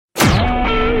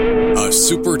a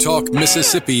Super Talk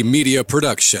Mississippi media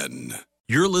production.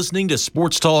 You're listening to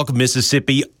Sports Talk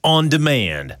Mississippi On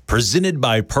Demand, presented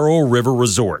by Pearl River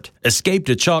Resort. Escape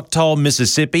to Choctaw,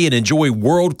 Mississippi and enjoy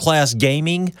world-class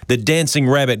gaming, the Dancing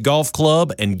Rabbit Golf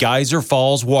Club, and Geyser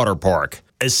Falls Water Park.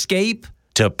 Escape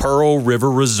to Pearl River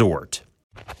Resort.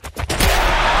 To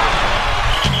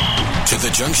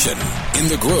the junction, in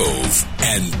the Grove,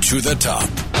 and to the top.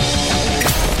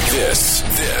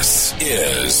 This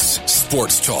is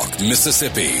Sports Talk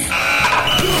Mississippi.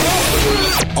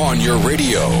 On your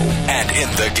radio and in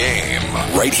the game,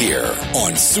 right here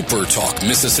on Super Talk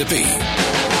Mississippi.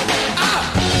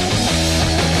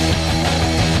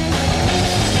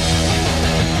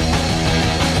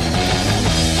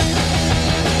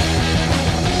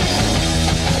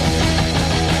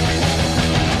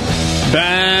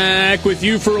 Back with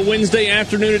you for a Wednesday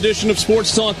afternoon edition of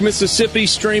Sports Talk Mississippi,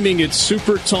 streaming at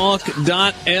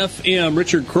supertalk.fm.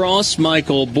 Richard Cross,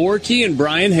 Michael Borky, and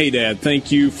Brian Haydad,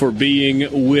 thank you for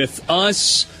being with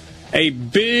us. A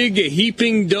big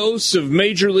heaping dose of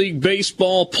Major League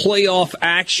Baseball playoff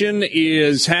action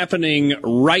is happening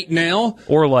right now.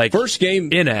 Or like first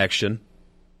game in action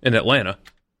in Atlanta.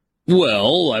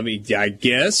 Well, I mean, I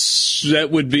guess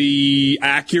that would be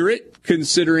accurate,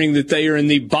 considering that they are in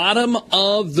the bottom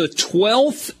of the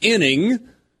 12th inning.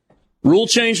 Rule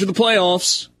change for the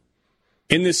playoffs.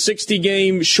 In this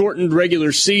 60-game shortened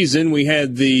regular season, we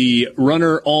had the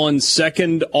runner on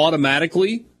second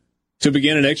automatically to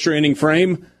begin an extra inning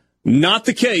frame. Not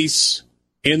the case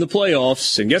in the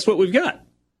playoffs. And guess what we've got?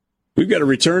 We've got a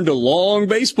return to long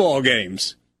baseball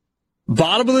games.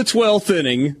 Bottom of the 12th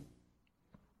inning,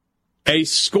 a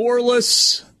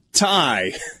scoreless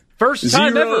tie. First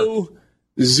time ever.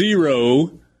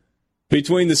 0-0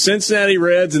 between the Cincinnati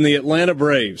Reds and the Atlanta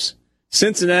Braves.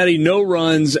 Cincinnati, no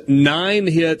runs, 9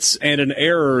 hits, and an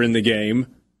error in the game.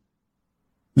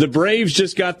 The Braves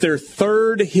just got their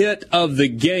third hit of the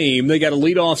game. They got a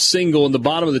leadoff single in the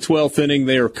bottom of the 12th inning.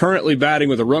 They are currently batting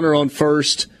with a runner on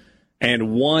first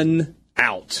and 1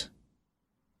 out.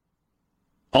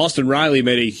 Austin Riley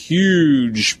made a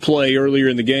huge play earlier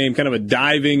in the game, kind of a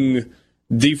diving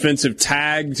defensive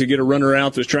tag to get a runner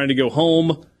out that was trying to go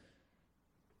home.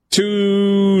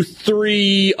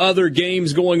 2-3 other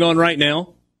games going on right now.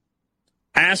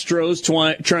 Astros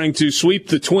trying to sweep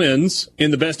the Twins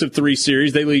in the best-of-3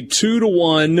 series. They lead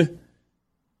 2-1.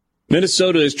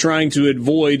 Minnesota is trying to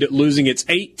avoid losing its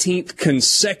 18th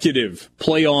consecutive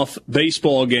playoff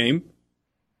baseball game.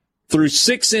 Through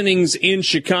 6 innings in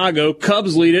Chicago,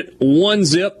 Cubs lead it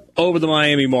 1-0 over the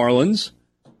Miami Marlins.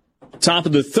 Top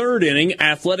of the third inning,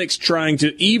 Athletics trying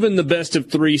to even the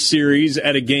best-of-3 series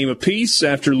at a game apiece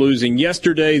after losing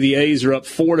yesterday. The A's are up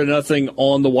 4-0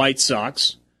 on the White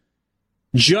Sox.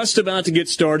 Just about to get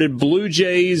started, Blue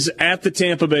Jays at the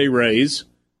Tampa Bay Rays.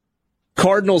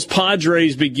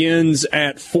 Cardinals-Padres begins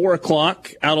at 4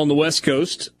 o'clock out on the West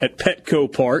Coast at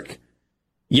Petco Park.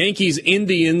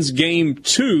 Yankees-Indians game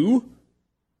 2,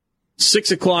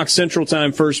 6 o'clock Central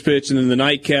Time first pitch, and then the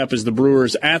nightcap is the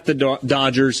Brewers at the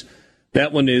Dodgers.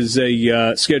 That one is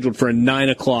scheduled for a 9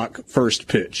 o'clock first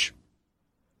pitch.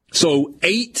 So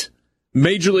 8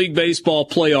 Major League Baseball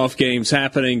playoff games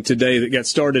happening today that got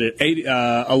started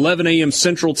at 11 a.m.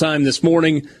 Central Time this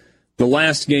morning. The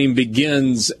last game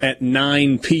begins at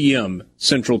 9 p.m.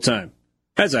 Central Time.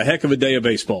 That's a heck of a day of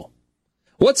baseball.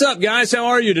 What's up, guys? How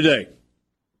are you today?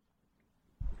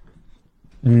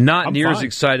 Not near as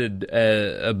excited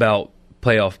about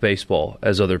playoff baseball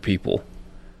as other people.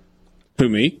 Who,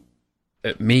 me?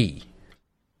 Me.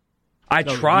 I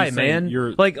try, man.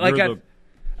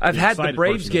 I've had the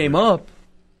Braves game up,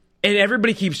 and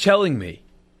everybody keeps telling me,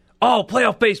 "Oh,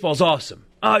 playoff baseball's awesome.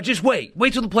 Just wait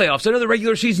till the playoffs. I know the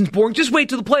regular season's boring. Just wait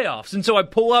till the playoffs." And so I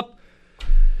pull up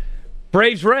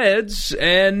Braves Reds,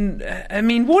 and I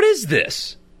mean, what is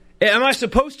this? Am I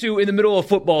supposed to, in the middle of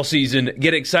football season,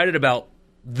 get excited about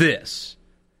this?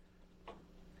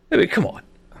 I mean, come on.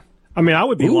 I mean, I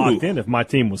would be locked in if my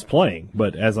team was playing,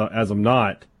 but as I'm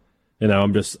not, you know,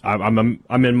 I'm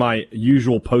in my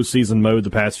usual postseason mode the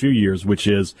past few years, which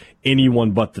is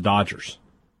anyone but the Dodgers.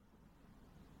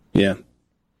 Yeah,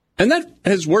 and that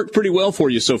has worked pretty well for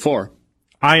you so far.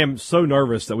 I am so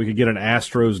nervous that we could get an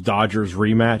Astros-Dodgers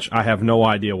rematch. I have no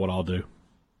idea what I'll do.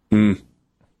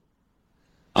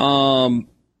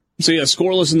 So, yeah,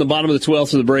 scoreless in the bottom of the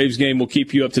 12th of the Braves game. We'll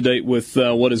keep you up to date with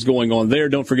what is going on there.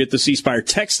 Don't forget the C Spire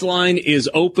text line is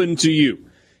open to you.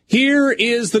 Here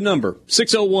is the number,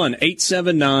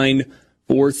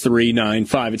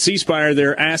 601-879-4395. At C Spire,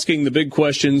 they're asking the big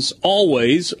questions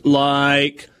always,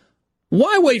 like,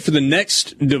 why wait for the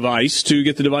next device to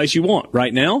get the device you want?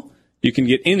 Right now, you can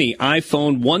get any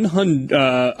iPhone 100,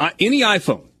 any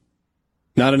iPhone,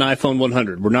 not an iPhone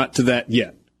 100. We're not to that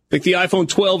yet. I think the iPhone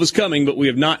 12 is coming, but we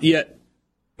have not yet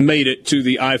made it to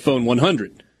the iPhone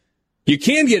 100. You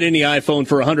can get any iPhone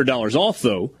for $100 off,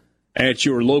 though, at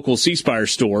your local C Spire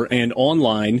store and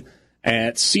online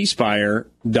at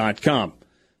cspire.com.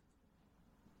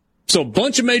 So a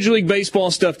bunch of Major League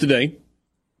Baseball stuff today.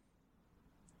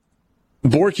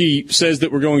 Borky says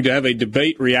that we're going to have a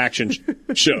debate reaction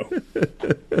show.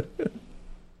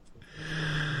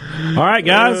 All right,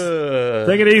 guys.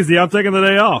 Take it easy. I'm taking the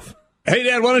day off. Hey,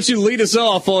 Dad, why don't you lead us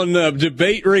off on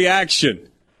debate reaction?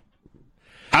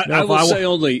 I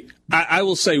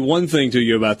will say one thing to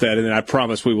you about that, and then I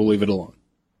promise we will leave it alone.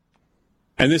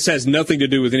 And this has nothing to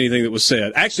do with anything that was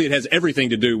said. Actually, it has everything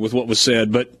to do with what was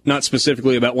said, but not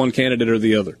specifically about one candidate or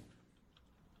the other.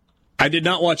 I did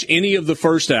not watch any of the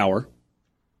first hour.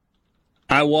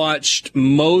 I watched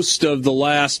most of the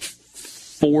last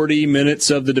 40 minutes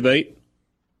of the debate.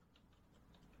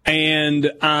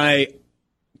 And I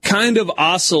kind of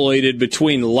oscillated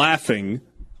between laughing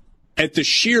at the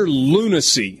sheer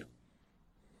lunacy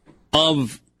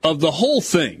of the whole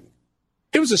thing.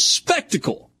 It was a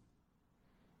spectacle.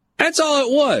 That's all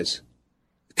it was.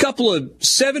 A couple of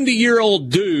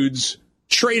 70-year-old dudes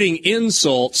trading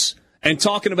insults and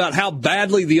talking about how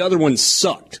badly the other one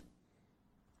sucked.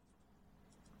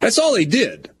 That's all they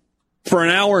did for an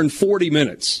hour and 40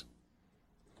 minutes.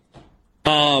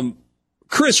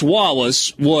 Chris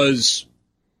Wallace was,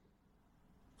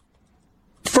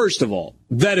 first of all,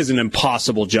 that is an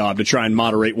impossible job to try and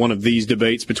moderate one of these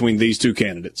debates between these two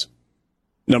candidates.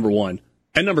 Number one.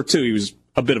 And number two, he was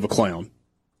a bit of a clown.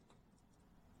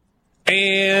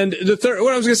 And the third,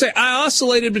 what I was going to say, I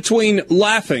oscillated between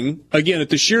laughing, again, at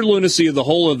the sheer lunacy of the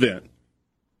whole event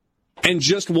and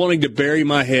just wanting to bury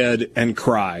my head and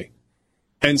cry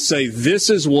and say, this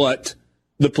is what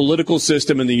the political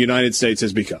system in the United States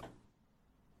has become.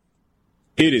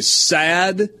 It is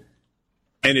sad,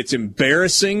 and it's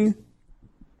embarrassing,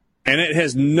 and it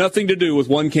has nothing to do with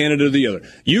one candidate or the other.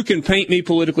 You can paint me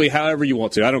politically however you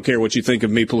want to. I don't care what you think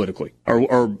of me politically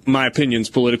or my opinions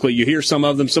politically. You hear some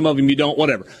of them you don't,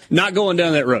 whatever. Not going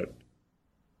down that road.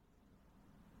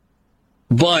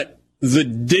 But the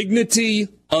dignity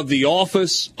of the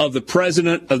office of the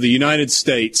President of the United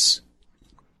States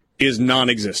is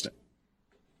non-existent.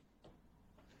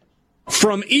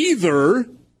 From either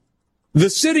the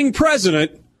sitting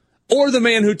president or the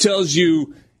man who tells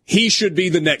you he should be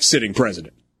the next sitting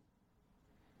president.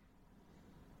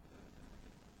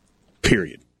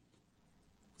 Period.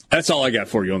 That's all I got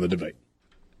for you on the debate.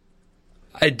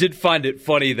 I did find it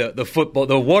funny, the football,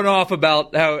 the one-off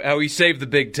about how he saved the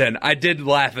Big Ten. I did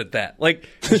laugh at that. Like,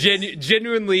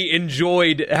 genuinely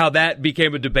enjoyed how that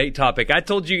became a debate topic. I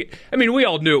told you, I mean, we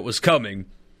all knew it was coming.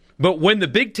 But when the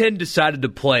Big Ten decided to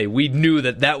play, we knew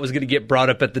that was going to get brought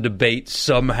up at the debate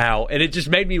somehow. And it just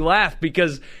made me laugh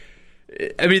because,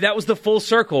 I mean, that was the full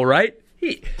circle, right?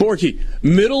 Borky,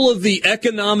 middle of the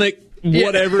economic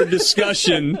whatever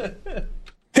discussion.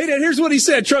 Hey, Dad, here's what he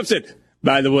said. Trump said,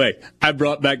 by the way, I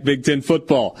brought back Big Ten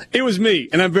football. It was me,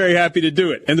 and I'm very happy to do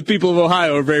it. And the people of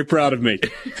Ohio are very proud of me.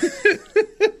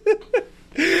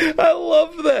 I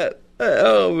love that.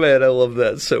 Oh, man, I love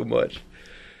that so much.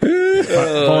 If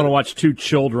I want to watch two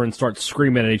children start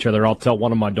screaming at each other, I'll tell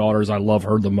one of my daughters I love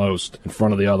her the most in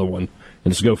front of the other one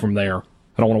and just go from there. I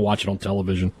don't want to watch it on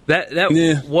television.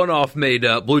 That one-off made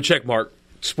Blue Checkmark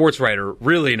sports writer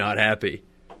really not happy.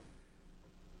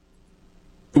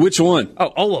 Which one? Oh,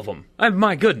 all of them.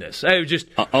 My goodness. I just.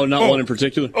 One in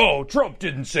particular? Oh, Trump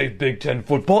didn't save Big Ten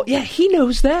football. Yeah, he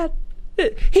knows that.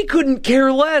 He couldn't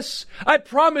care less. I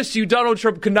promise you, Donald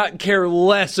Trump could not care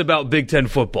less about Big Ten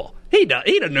football. He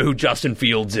doesn't know who Justin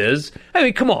Fields is. I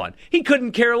mean, come on. He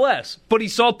couldn't care less. But he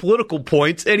saw political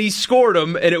points, and he scored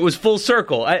them, and it was full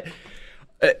circle.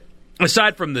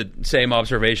 Aside from the same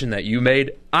observation that you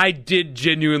made, I did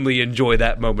genuinely enjoy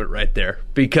that moment right there.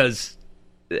 Because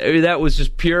that was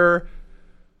just pure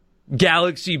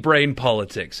galaxy brain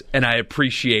politics. And I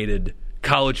appreciated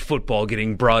college football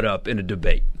getting brought up in a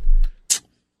debate.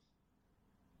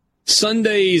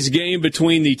 Sunday's game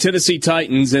between the Tennessee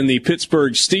Titans and the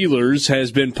Pittsburgh Steelers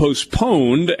has been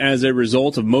postponed as a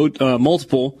result of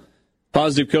multiple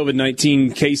positive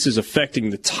COVID-19 cases affecting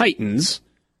the Titans.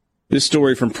 This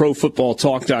story from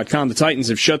ProFootballTalk.com. The Titans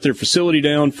have shut their facility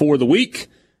down for the week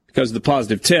because of the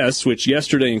positive tests, which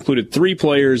yesterday included 3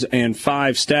 players and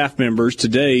 5 staff members.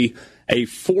 Today, a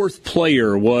 4th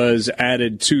player was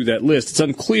added to that list. It's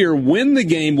unclear when the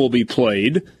game will be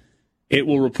played. It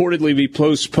will reportedly be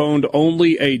postponed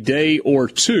only a day or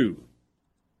two.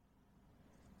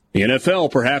 The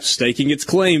NFL perhaps staking its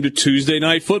claim to Tuesday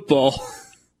Night Football.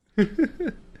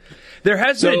 There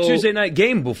has been a Tuesday night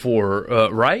game before,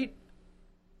 right?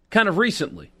 Kind of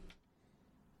recently.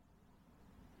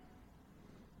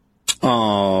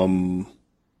 You're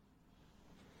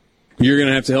going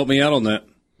to have to help me out on that.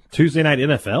 Tuesday night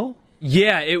NFL?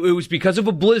 Yeah, it was because of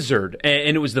a blizzard,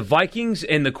 and it was the Vikings,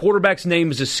 and the quarterback's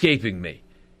name is escaping me.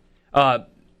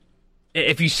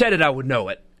 If you said it, I would know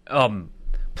it.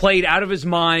 Played out of his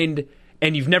mind,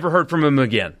 and you've never heard from him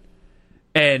again.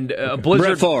 And a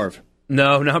blizzard. Brett Favre.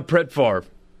 No, not Brett Favre.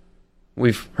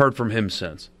 We've heard from him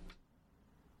since.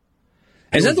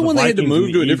 Is that the one they had to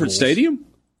move to a different stadium?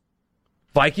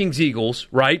 Vikings Eagles,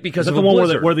 right? Because of the a one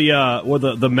blizzard. where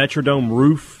the Metrodome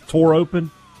roof tore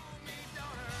open?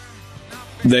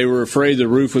 They were afraid the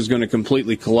roof was going to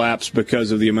completely collapse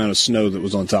because of the amount of snow that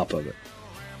was on top of it.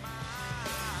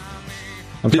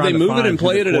 Did they move it and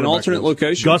play it at an alternate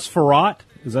location? Gus Frerotte?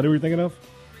 Is that who you're thinking of?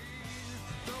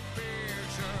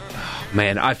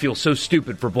 Man, I feel so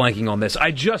stupid for blanking on this.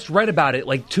 I just read about it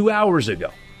like 2 hours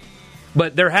ago.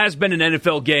 But there has been an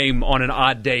NFL game on an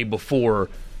odd day before,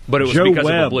 but it was because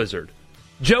of a blizzard.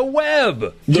 Joe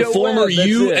Webb! The former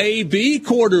UAB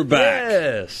quarterback.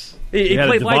 Yes. He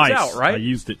played lights out, right? I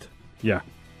used it. Yeah.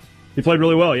 He played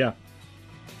really well, yeah.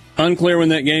 Unclear when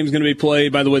that game is going to be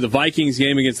played. By the way, the Vikings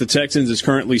game against the Texans is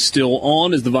currently still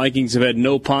on, as the Vikings have had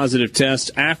no positive tests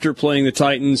after playing the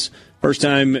Titans. First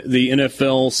time the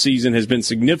NFL season has been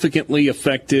significantly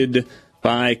affected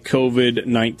by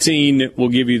COVID-19. We'll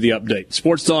give you the update.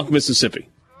 Sports Talk Mississippi.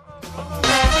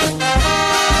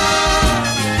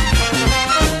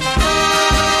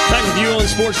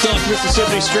 Sports Talk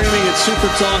Mississippi, streaming at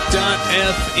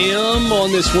supertalk.fm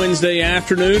on this Wednesday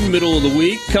afternoon, middle of the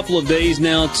week. Couple of days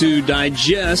now to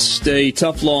digest a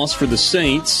tough loss for the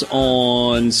Saints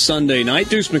on Sunday night.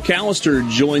 Deuce McAllister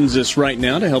joins us right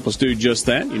now to help us do just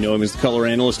that. You know him as the color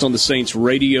analyst on the Saints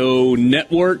radio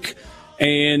network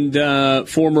and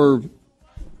former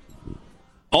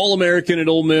All-American at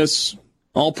Ole Miss,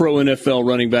 All-Pro NFL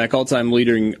running back, all-time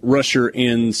leading rusher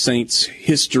in Saints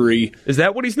history. Is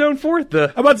that what he's known for? I'm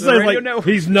about to say,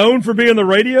 he's known for being the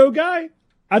radio guy?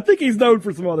 I think he's known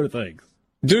for some other things.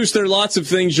 Deuce, there are lots of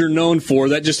things you're known for.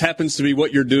 That just happens to be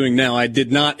what you're doing now. I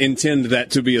did not intend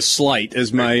that to be a slight,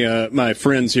 as my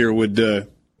friends here would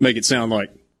make it sound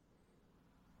like.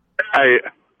 Hey,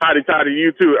 howdy,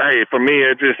 you too. Hey, for me,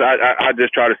 I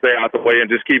just try to stay out the way and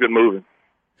just keep it moving.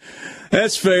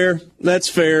 That's fair.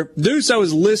 Deuce, I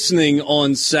was listening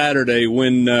on Saturday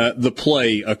when the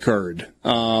play occurred.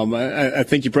 I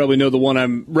think you probably know the one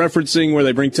I'm referencing where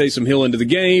they bring Taysom Hill into the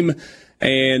game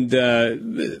and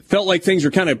felt like things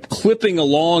were kind of clipping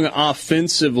along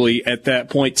offensively at that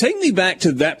point. Take me back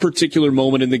to that particular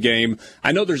moment in the game.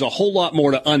 I know there's a whole lot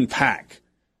more to unpack.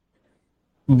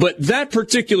 But that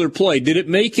particular play, did it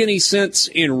make any sense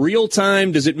in real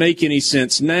time? Does it make any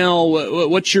sense now?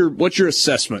 What's your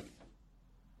assessment?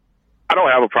 I don't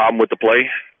have a problem with the play.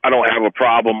 I don't have a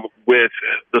problem with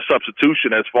the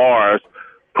substitution as far as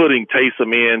putting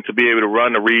Taysom in to be able to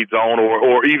run the read zone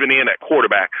or even in at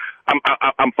quarterback.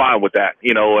 I'm fine with that,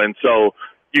 you know. And so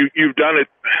you've done it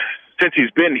since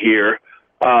he's been here.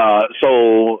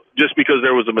 So just because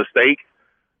there was a mistake,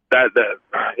 that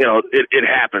you know, it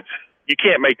happens. You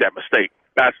can't make that mistake.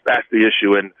 That's the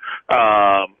issue. And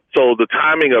so the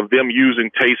timing of them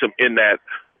using Taysom in that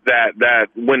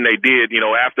when they did, you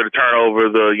know, after the turnover,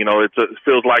 it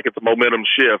feels like it's a momentum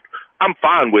shift. I'm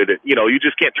fine with it. You know, you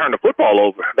just can't turn the football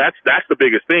over. That's the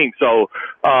biggest thing. So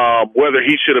whether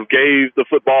he should have gave the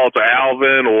football to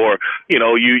Alvin or, you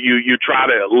know, you try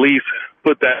to at least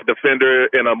put that defender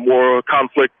in a more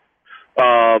conflict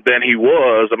than he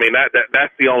was. I mean,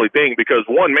 that's the only thing, because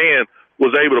one man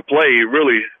was able to play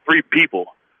really three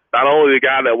people. Not only the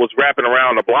guy that was wrapping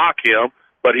around to block him,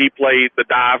 but he played the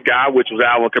dive guy, which was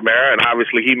Alvin Kamara, and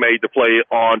obviously he made the play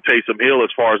on Taysom Hill as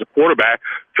far as a quarterback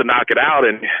to knock it out,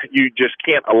 and you just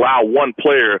can't allow one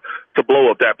player to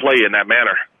blow up that play in that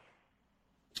manner.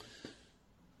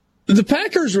 The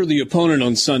Packers were the opponent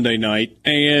on Sunday night,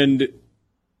 and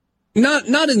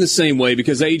not in the same way,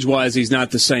 because age-wise he's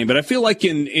not the same, but I feel like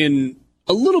in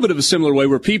a little bit of a similar way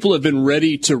where people have been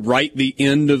ready to write the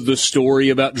end of the story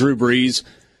about Drew Brees.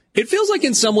 It feels like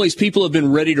in some ways people have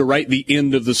been ready to write the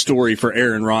end of the story for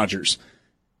Aaron Rodgers.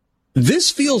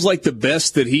 This feels like the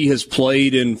best that he has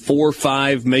played in 4,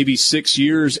 5, maybe 6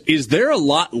 years. Is there a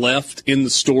lot left in the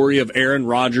story of Aaron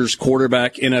Rodgers,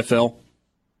 quarterback, NFL?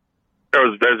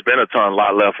 There's been a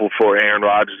lot left for Aaron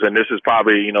Rodgers, and this is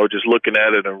probably, you know, just looking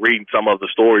at it and reading some of the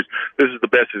stories, this is the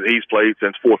best that he's played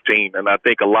since 14, and I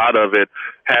think a lot of it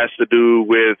has to do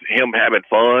with him having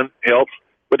fun, helps.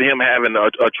 but him having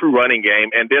a true running game,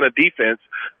 and then a defense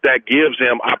that gives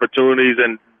him opportunities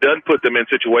and doesn't put them in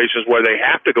situations where they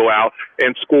have to go out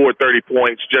and score 30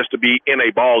 points just to be in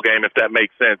a ball game, if that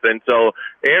makes sense. And so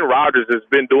Aaron Rodgers has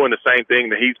been doing the same thing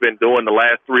that he's been doing the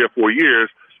last 3 or 4 years.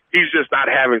 He's just not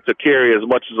having to carry as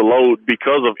much as a load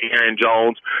because of Aaron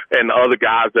Jones and the other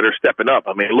guys that are stepping up.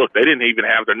 I mean, look, they didn't even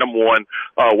have their number one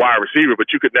wide receiver, but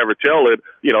you could never tell it,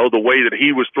 the way that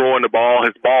he was throwing the ball,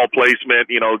 his ball placement,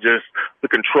 just the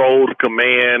control, the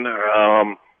command.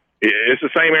 It's the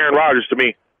same Aaron Rodgers to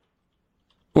me.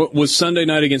 Was Sunday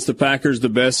night against the Packers the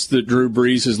best that Drew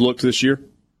Brees has looked this year?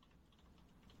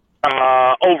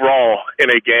 Overall, in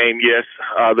a game, yes.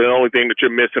 The only thing that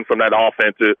you're missing from that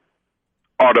offense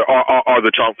are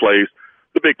the chunk plays,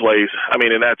 the big plays. I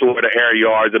mean, and that's where the air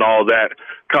yards and all that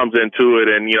comes into it.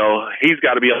 And, he's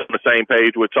got to be on the same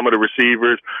page with some of the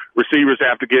receivers. Receivers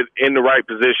have to get in the right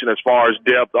position as far as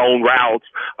depth on routes.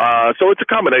 So it's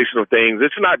a combination of things.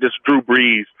 It's not just Drew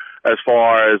Brees as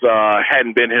far as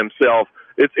hadn't been himself.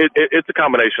 It's a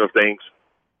combination of things.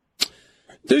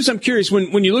 Deuce, I'm curious,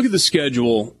 when you look at the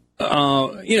schedule,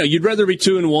 you'd rather be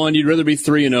 2-1, you'd rather be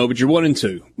 3-0, but you're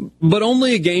 1-2. But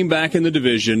only a game back in the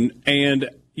division, and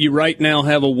you right now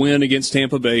have a win against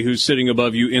Tampa Bay, who's sitting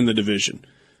above you in the division.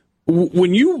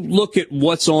 When you look at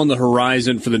what's on the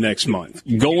horizon for the next month,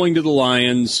 going to the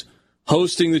Lions,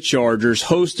 hosting the Chargers,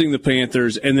 hosting the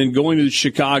Panthers, and then going to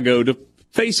Chicago to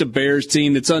face a Bears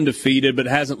team that's undefeated but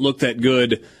hasn't looked that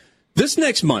good, this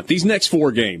next month, these next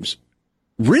 4 games,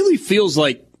 really feels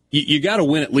like you got to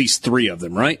win at least 3 of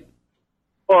them, right?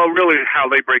 Well, really, how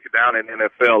they break it down in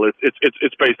NFL,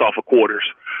 it's based off of quarters.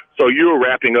 So you're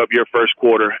wrapping up your first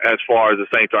quarter as far as the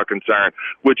Saints are concerned.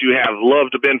 Would you have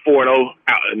loved to have been 4-0?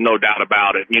 No doubt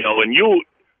about it. And you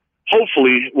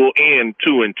hopefully will end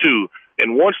 2-2.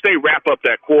 And once they wrap up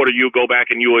that quarter, you'll go back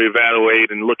and you'll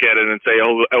evaluate and look at it and say,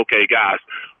 oh, okay, guys,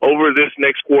 over this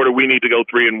next quarter, we need to go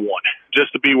 3-1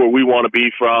 just to be where we want to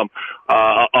be from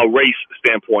a race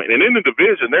standpoint. And in the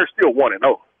division, they're still 1-0.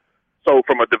 So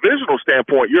from a divisional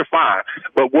standpoint, you're fine.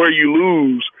 But where you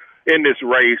lose in this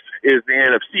race is the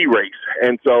NFC race.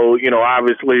 And so,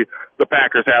 obviously the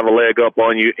Packers have a leg up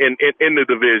on you in the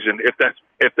division,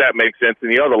 if that makes sense.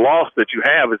 And the other loss that you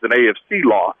have is an AFC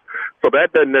loss. So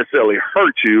that doesn't necessarily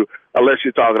hurt you unless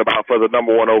you're talking about for the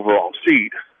number 1 overall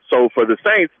seed. So for the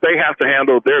Saints, they have to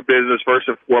handle their business first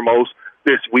and foremost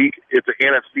this week. It's an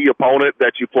NFC opponent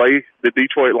that you play, the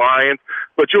Detroit Lions,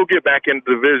 but you'll get back into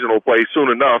divisional play soon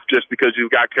enough just because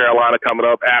you've got Carolina coming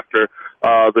up after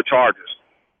the Chargers.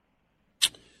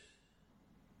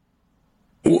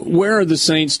 Where are the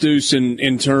Saints, Deuce,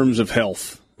 in terms of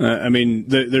health? I mean,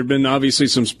 there have been obviously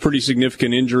some pretty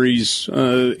significant injuries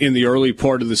in the early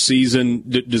part of the season.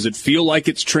 Does it feel like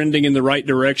it's trending in the right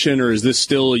direction, or is this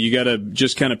still you got to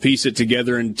just kind of piece it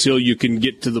together until you can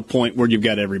get to the point where you've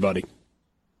got everybody?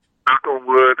 Knock on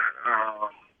wood.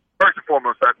 First and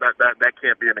foremost, that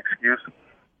can't be an excuse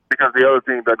because the other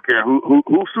team doesn't care who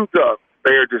suits up.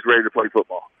 They are just ready to play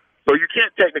football. So you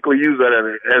can't technically use that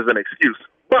as an excuse,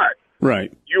 but.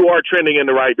 Right. You are trending in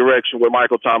the right direction with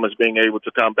Michael Thomas being able to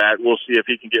come back. We'll see if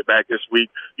he can get back this week.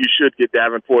 You should get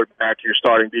Davenport back, your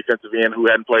starting defensive end who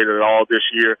hadn't played at all this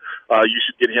year. You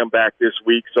should get him back this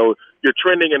week. So you're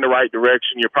trending in the right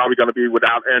direction. You're probably going to be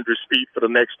without Andrew Speed for the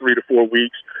next 3 to 4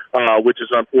 weeks, which is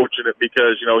unfortunate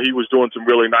because, he was doing some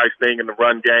really nice thing in the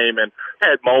run game and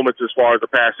had moments as far as the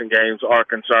passing games are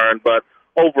concerned. But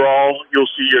overall, you'll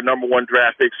see your number 1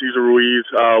 draft pick, Cesar Ruiz,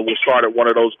 will start at one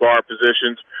of those guard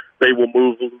positions. They will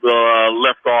move the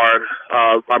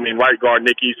right guard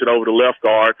Nick Easton over to left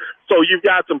guard. So you've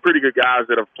got some pretty good guys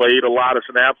that have played a lot of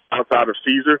snaps outside of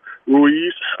Cesar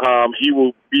Ruiz. He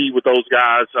will be with those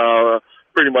guys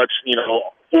pretty much,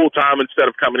 full-time instead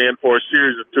of coming in for a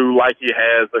series of 2 like he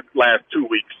has the last 2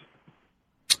 weeks.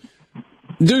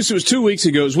 Deuce, it was 2 weeks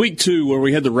ago. It was week 2 where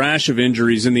we had the rash of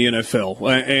injuries in the NFL,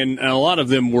 and a lot of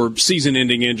them were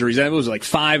season-ending injuries. That was like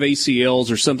 5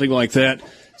 ACLs or something like that.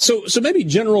 So maybe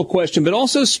general question, but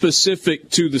also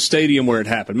specific to the stadium where it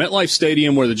happened. MetLife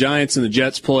Stadium where the Giants and the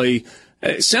Jets play.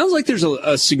 It sounds like there's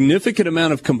a significant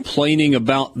amount of complaining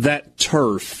about that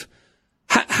turf.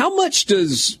 How much there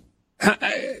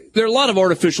are a lot of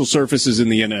artificial surfaces in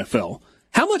the NFL.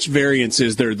 How much variance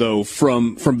is there, though,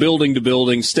 from building to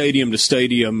building, stadium to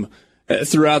stadium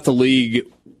throughout the league,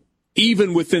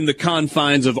 even within the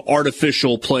confines of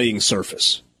artificial playing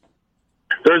surface?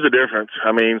 There's a difference.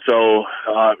 I mean, so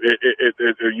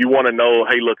you want to know,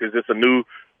 hey, look, is this a new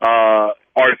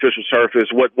artificial surface,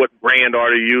 what brand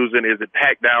are they using? Is it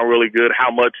packed down really good?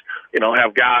 How much,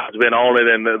 have guys been on it?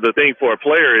 And the thing for a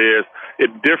player is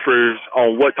it differs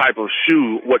on what type of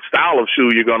shoe, what style of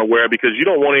shoe you're going to wear, because you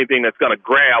don't want anything that's going to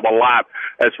grab a lot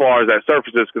as far as that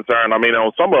surface is concerned. I mean,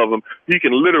 on some of them, you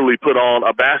can literally put on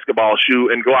a basketball shoe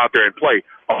and go out there and play.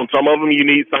 On some of them, you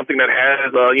need something that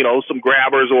has, some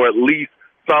grabbers or at least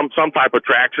some type of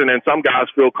traction, and some guys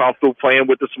feel comfortable playing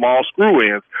with the small screw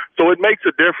ends. So it makes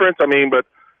a difference. I mean, but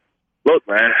look,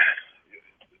 man,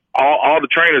 all the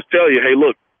trainers tell you, hey,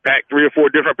 look, pack 3 or 4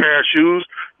 different pair of shoes.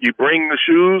 You bring the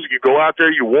shoes, you go out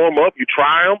there, you warm up, you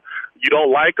try them. You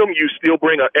don't like them, you still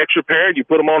bring an extra pair, you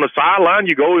put them on the sideline,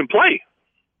 you go and play.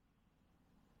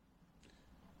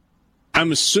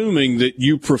 I'm assuming that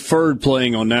you preferred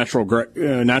playing on natural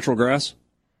grass?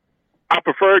 I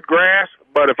preferred grass,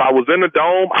 but if I was in the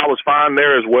dome, I was fine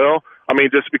there as well. I mean,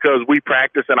 just because we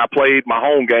practiced and I played my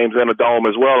home games in a dome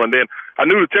as well. And then I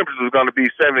knew the temperature was going to be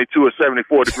 72 or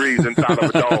 74 degrees inside of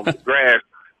a dome. Grass,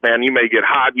 man, you may get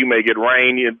hot, you may get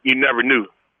rain. You never knew.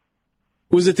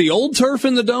 Was it the old turf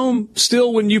in the dome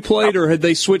still when you played, or had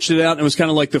they switched it out and it was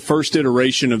kind of like the first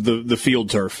iteration of the field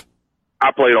turf?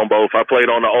 I played on both. I played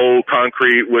on the old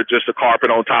concrete with just a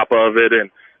carpet on top of it, and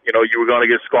you were going to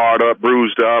get scarred up,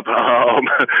 bruised up.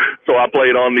 So I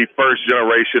played on the first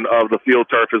generation of the field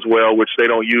turf as well, which they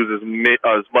don't use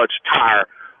as much tire.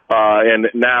 And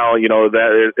now,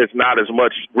 that it's not as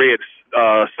much red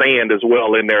sand as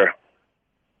well in there.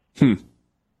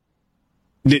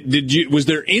 Was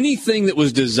there anything that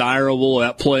was desirable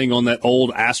about playing on that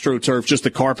old AstroTurf, just the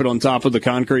carpet on top of the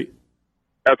concrete?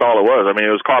 That's all it was. I mean,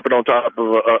 it was carpet on top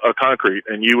of a concrete,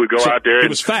 and you would go out there. It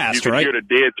was fast, you could right? Hear the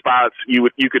dead spots. You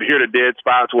could hear the dead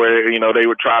spots where they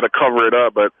would try to cover it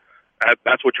up, but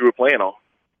that's what you were playing on.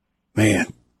 Man,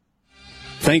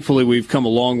 thankfully we've come a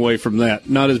long way from that.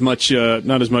 Not as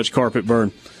much carpet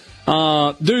burn.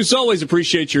 Deuce, always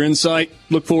appreciate your insight.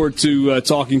 Look forward to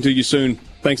talking to you soon.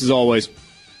 Thanks as always.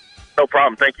 No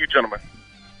problem. Thank you, gentlemen.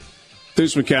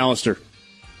 Deuce McAllister.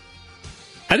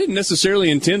 I didn't necessarily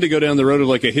intend to go down the road of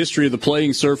like a history of the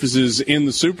playing surfaces in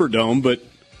the Superdome, but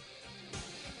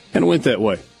kind of went that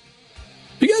way.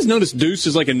 You guys notice Deuce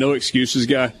is like a no excuses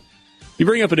guy? You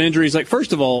bring up an injury, he's like,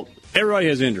 first of all, everybody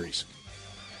has injuries.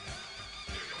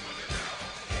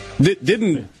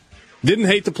 Didn't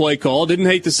hate the play call, didn't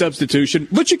hate the substitution,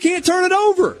 but you can't turn it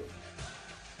over.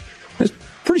 It's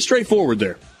pretty straightforward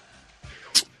there.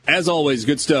 As always,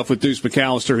 good stuff with Deuce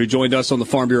McAllister, who joined us on the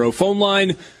Farm Bureau phone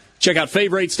line. Check out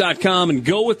favorites.com and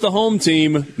go with the home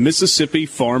team, Mississippi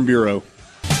Farm Bureau.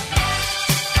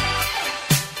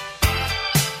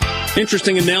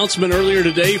 Interesting announcement earlier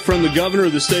today from the governor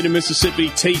of the state of Mississippi,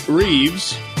 Tate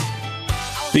Reeves.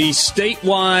 The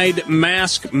statewide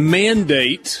mask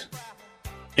mandate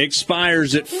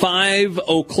expires at 5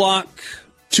 o'clock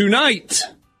tonight.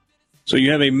 So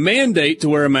you have a mandate to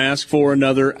wear a mask for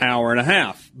another hour and a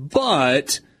half.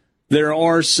 But there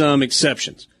are some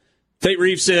exceptions. Tate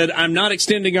Reeves said, I'm not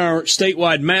extending our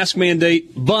statewide mask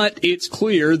mandate, but it's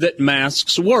clear that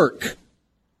masks work.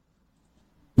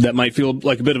 That might feel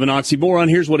like a bit of an oxymoron.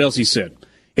 Here's what else he said.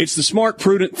 It's the smart,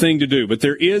 prudent thing to do, but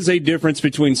there is a difference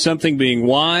between something being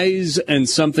wise and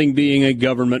something being a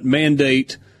government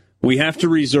mandate. We have to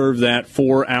reserve that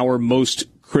for our most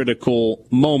critical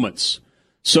moments.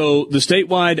 So the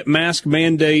statewide mask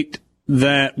mandate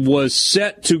that was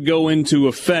set to go into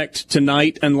effect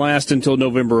tonight and last until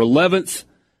November 11th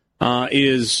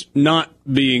is not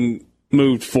being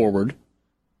moved forward.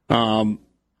 So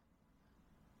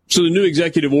the new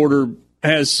executive order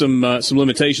has some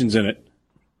limitations in it.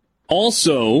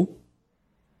 Also,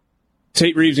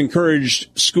 Tate Reeves encouraged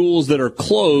schools that are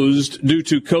closed due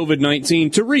to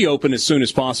COVID-19 to reopen as soon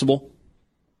as possible.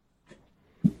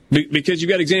 Because you've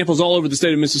got examples all over the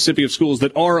state of Mississippi of schools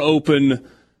that are open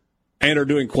and are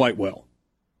doing quite well.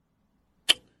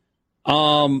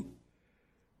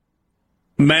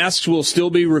 Masks will still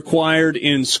be required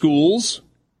in schools.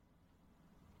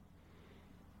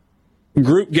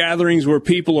 Group gatherings where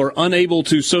people are unable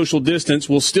to social distance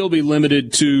will still be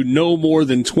limited to no more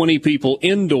than 20 people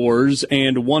indoors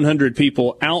and 100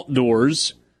 people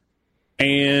outdoors.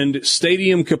 And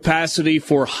stadium capacity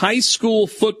for high school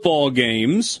football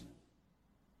games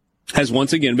has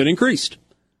once again been increased.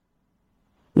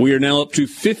 We are now up to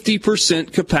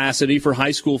 50% capacity for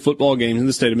high school football games in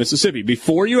the state of Mississippi.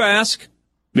 Before you ask,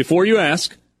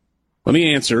 let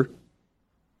me answer.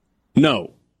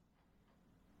 No.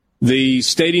 The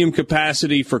stadium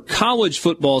capacity for college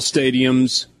football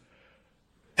stadiums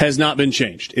has not been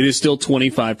changed. It is still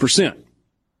 25%.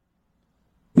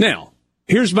 Now,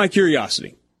 here's my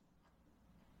curiosity.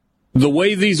 The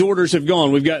way these orders have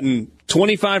gone, we've gotten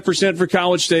 25% for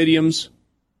college stadiums,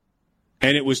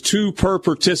 and it was 2 per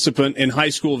participant in high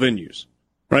school venues,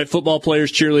 right? Football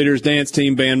players, cheerleaders, dance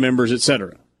team, band members,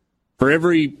 etc. For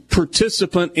every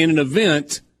participant in an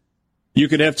event, you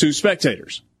could have 2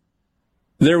 spectators.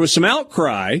 There was some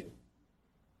outcry,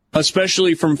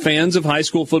 especially from fans of high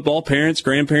school football, parents,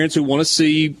 grandparents who want to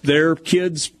see their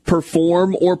kids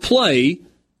perform or play,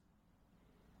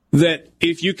 that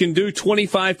if you can do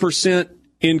 25%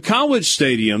 in college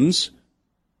stadiums,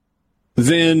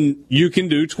 then you can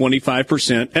do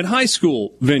 25% at high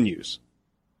school venues.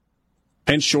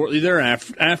 And shortly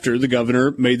thereafter, the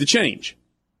governor made the change.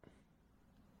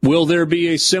 Will there be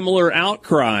a similar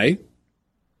outcry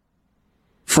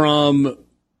from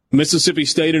Mississippi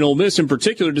State and Ole Miss in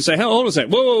particular to say, hey, hold on a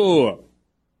second, whoa.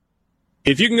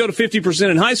 If you can go to 50%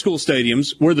 in high school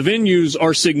stadiums where the venues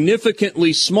are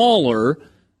significantly smaller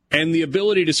and the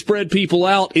ability to spread people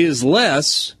out is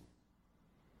less,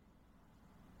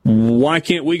 why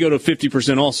can't we go to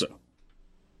 50% also?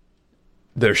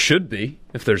 There should be,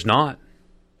 if there's not.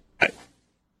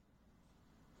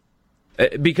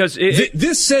 Because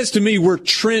this says to me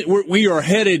we are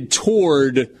headed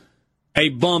toward a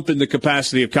bump in the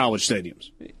capacity of college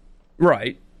stadiums.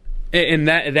 Right. And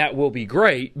that will be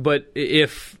great, but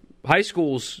if high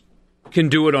schools can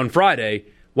do it on Friday,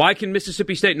 why can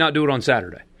Mississippi State not do it on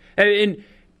Saturday? And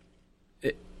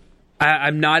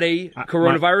I'm not a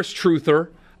coronavirus truther.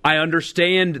 I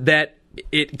understand that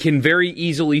it can very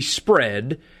easily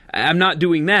spread. I'm not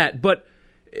doing that, but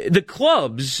the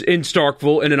clubs in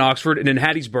Starkville and in Oxford and in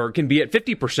Hattiesburg can be at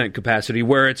 50% capacity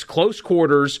where it's close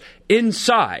quarters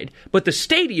inside, but the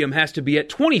stadium has to be at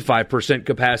 25%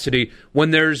 capacity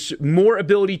when there's more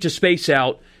ability to space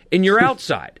out and you're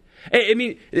outside. I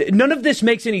mean, none of this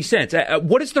makes any sense.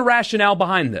 What is the rationale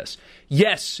behind this?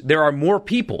 Yes, there are more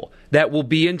people that will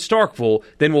be in Starkville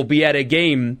than will be at a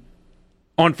game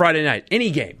on Friday night.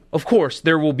 Any game. Of course,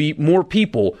 there will be more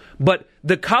people, but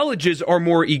the colleges are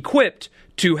more equipped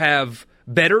to have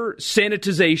better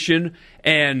sanitization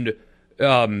and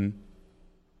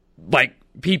like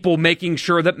people making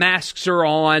sure that masks are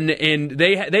on, and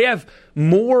they have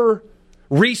more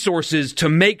resources to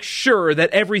make sure that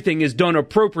everything is done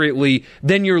appropriately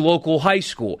than your local high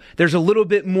school. There's a little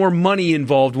bit more money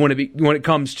involved when it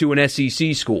comes to an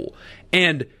SEC school.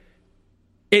 And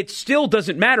it still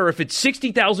doesn't matter if it's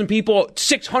 60,000 people,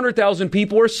 600,000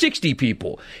 people, or 60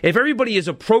 people. If everybody is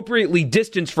appropriately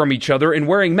distanced from each other and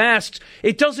wearing masks,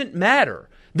 it doesn't matter.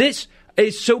 This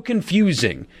is so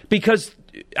confusing because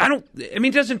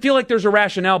it doesn't feel like there's a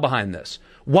rationale behind this.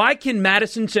 Why can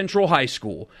Madison Central High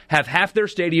School have half their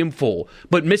stadium full,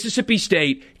 but Mississippi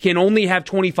State can only have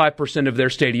 25% of their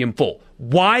stadium full?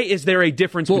 Why is there a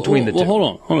difference between the two?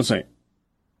 Hold on a second.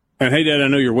 And hey, Dad, I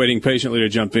know you're waiting patiently to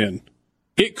jump in.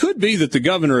 It could be that the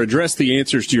governor addressed the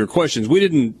answers to your questions. We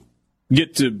didn't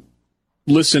get to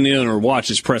listen in or watch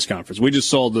his press conference. We just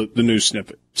saw the news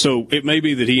snippet. So it may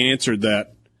be that he answered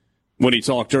that when he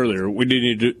talked earlier. We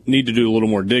need to do a little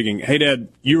more digging. Hey, Dad,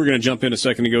 you were going to jump in a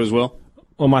second ago as well?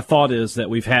 Well, my thought is that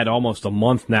we've had almost a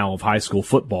month now of high school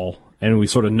football, and we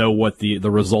sort of know what the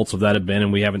results of that have been,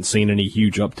 and we haven't seen any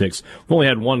huge upticks. We've only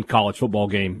had one college football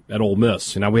game at Ole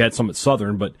Miss. We had some at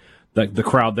Southern, but the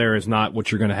crowd there is not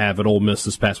what you're going to have at Ole Miss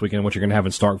this past weekend, what you're going to have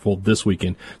in Starkville this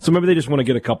weekend. So maybe they just want to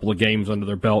get a couple of games under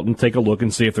their belt and take a look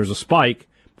and see if there's a spike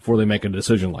before they make a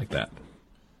decision like that.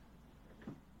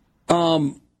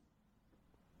 I'm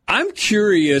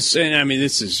curious, and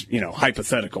this is,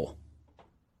 hypothetical.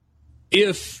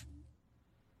 If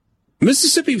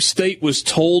Mississippi State was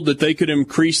told that they could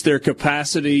increase their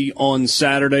capacity on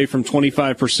Saturday from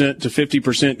 25% to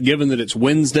 50%, given that it's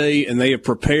Wednesday and they have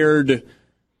prepared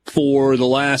for the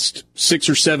last 6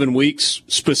 or 7 weeks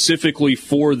specifically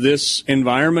for this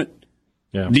environment,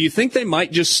 do you think they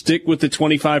might just stick with the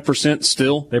 25%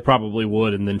 still? They probably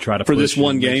would, and then try to for this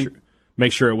one game.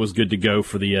 Make sure it was good to go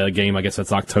for the game. I guess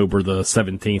that's October the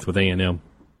 17th with A&M.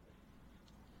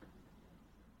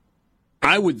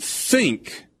 I would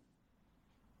think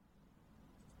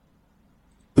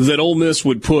that Ole Miss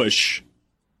would push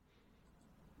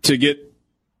to get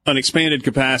an expanded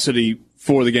capacity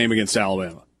for the game against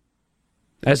Alabama.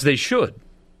 As they should.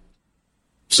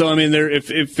 So,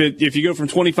 if you go from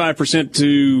 25%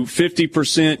 to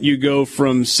 50%, you go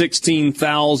from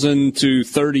 16,000 to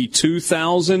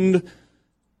 32,000.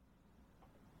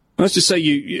 Let's just say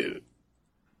you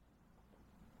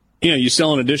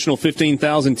sell an additional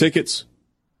 15,000 tickets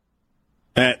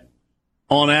at,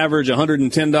 on average,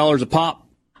 $110 a pop.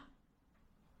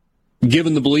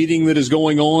 Given the bleeding that is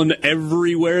going on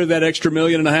everywhere, that extra $1.5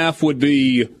 million would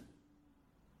be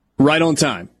right on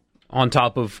time. on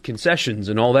top of concessions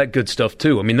and all that good stuff,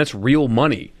 too. I mean, that's real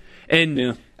money. And,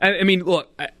 yeah. I mean, look,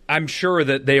 I'm sure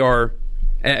that they are...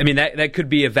 I mean, that could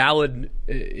be a valid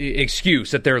excuse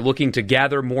that they're looking to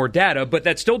gather more data, but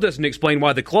that still doesn't explain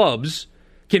why the clubs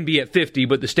can be at 50,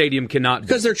 but the stadium cannot be.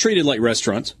 Because they're treated like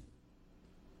restaurants.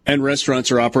 And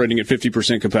restaurants are operating at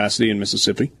 50% capacity in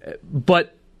Mississippi.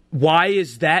 But why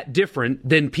is that different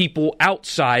than people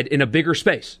outside in a bigger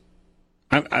space?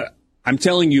 I'm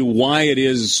telling you why it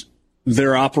is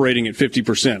they're operating at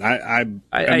 50%.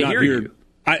 I hear you.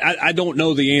 I don't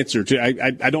know the answer to.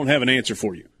 I don't have an answer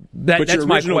for you. That's your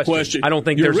original my question. I don't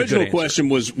think your there's original a good question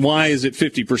was why is it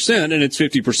 50%, and it's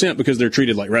 50% because they're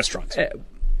treated like restaurants.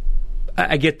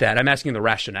 I get that. I'm asking the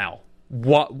rationale.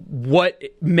 What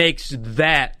makes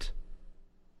that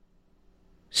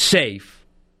safe,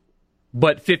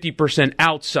 but 50%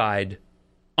 outside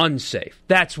unsafe?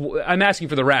 I'm asking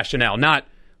for the rationale, not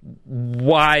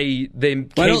why they came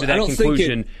to that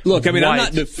conclusion. Look, I mean, I'm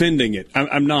not defending it.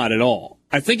 I'm not at all.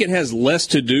 I think it has less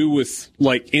to do with,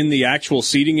 like, in the actual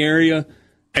seating area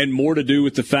and more to do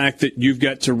with the fact that you've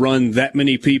got to run that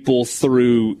many people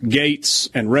through gates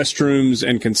and restrooms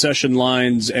and concession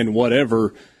lines and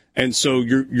whatever. And so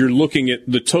you're looking at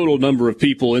the total number of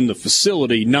people in the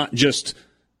facility, not just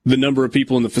the number of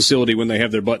people in the facility when they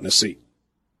have their butt in a seat.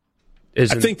 I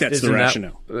think that's the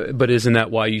rationale. But isn't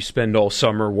that why you spend all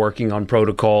summer working on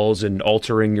protocols and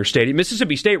altering your stadium?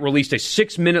 Mississippi State released a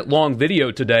 6-minute-long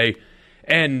video today,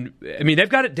 and, I mean, they've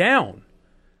got it down.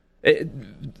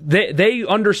 They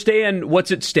understand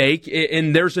what's at stake,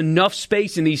 and there's enough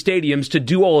space in these stadiums to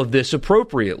do all of this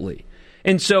appropriately.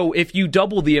 And so if you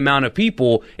double the amount of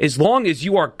people, as long as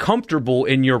you are comfortable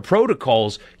in your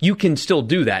protocols, you can still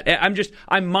do that.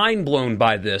 I'm mind blown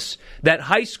by this, that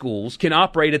high schools can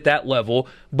operate at that level,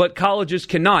 but colleges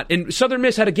cannot. And Southern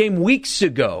Miss had a game weeks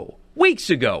ago.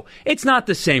 It's not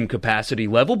the same capacity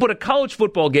level, but a college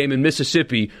football game in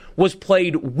Mississippi was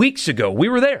played weeks ago. We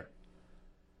were there.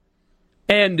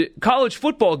 And college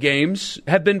football games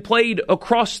have been played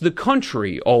across the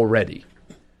country already.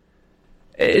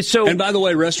 And by the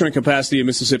way, restaurant capacity in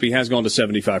Mississippi has gone to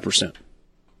 75%.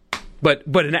 But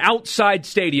an outside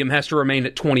stadium has to remain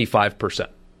at 25%.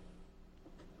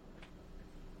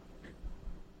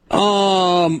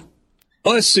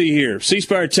 Let's see here.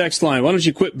 C-Spire text line. Why don't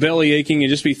you quit belly aching and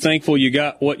just be thankful you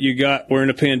got what you got? We're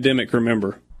in a pandemic,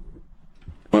 remember.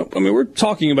 Well, I mean, we're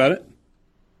talking about it.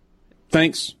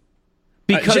 Thanks.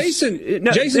 Because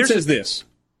Jason says this.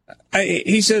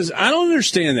 He says, I don't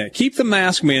understand that. Keep the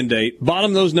mask mandate,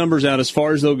 bottom those numbers out as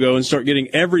far as they'll go, and start getting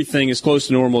everything as close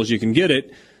to normal as you can get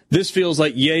it. This feels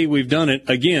like, yay, we've done it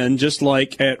again, just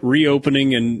like at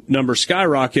reopening and numbers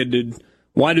skyrocketed.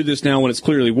 Why do this now when it's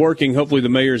clearly working? Hopefully the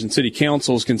mayors and city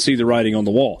councils can see the writing on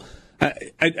the wall.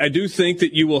 I do think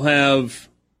that you will have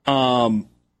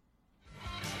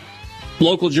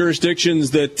local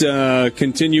jurisdictions that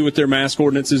continue with their mask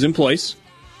ordinances in place.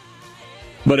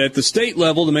 But at the state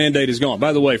level, the mandate is gone.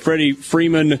 By the way, Freddie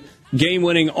Freeman,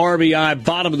 game-winning RBI,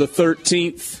 bottom of the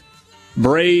 13th.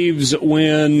 Braves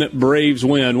win.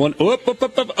 Uh-oh.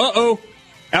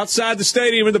 Outside the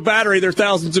stadium in the Battery, there are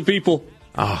thousands of people.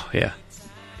 Oh, yeah.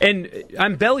 And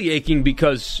I'm belly aching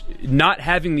because not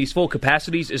having these full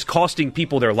capacities is costing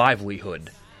people their livelihood.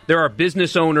 There are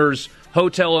business owners,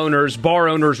 hotel owners, bar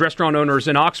owners, restaurant owners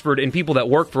in Oxford, and people that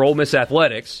work for Ole Miss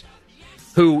Athletics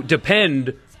who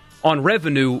depend on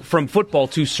revenue from football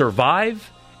to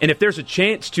survive. And if there's a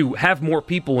chance to have more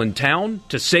people in town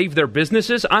to save their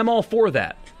businesses, I'm all for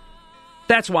that.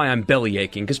 That's why I'm belly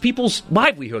aching, because people's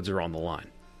livelihoods are on the line.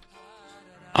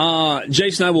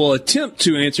 Jason, I will attempt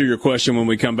to answer your question when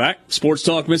we come back. Sports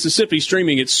Talk Mississippi,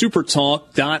 streaming at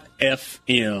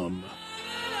supertalk.fm.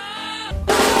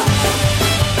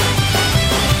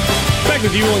 Back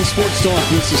with you on Sports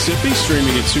Talk Mississippi,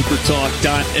 streaming at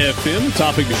supertalk.fm. The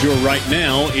topic du jour right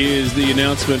now is the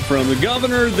announcement from the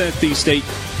governor that the state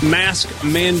mask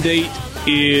mandate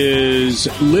is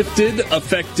lifted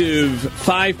effective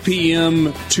 5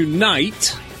 p.m.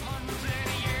 tonight.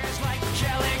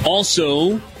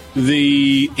 Also,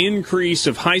 the increase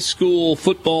of high school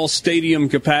football stadium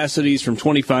capacities from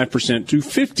 25% to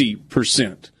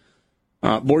 50%.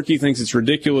 Borky thinks it's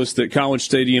ridiculous that college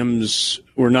stadiums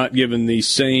were not given the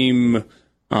same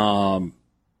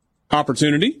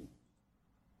opportunity.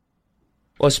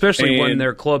 Well, especially when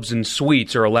their clubs and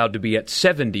suites are allowed to be at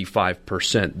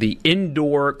 75%. The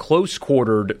indoor,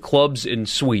 close-quartered clubs and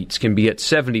suites can be at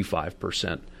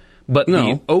 75%. But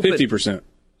no, the open, 50%.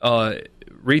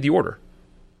 Read the order.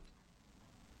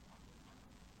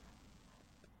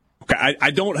 Okay, I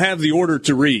don't have the order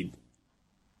to read.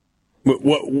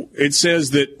 What it says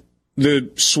that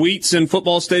the suites in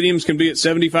football stadiums can be at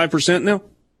 75% now?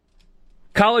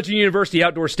 College and university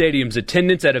outdoor stadiums,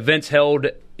 attendance at events held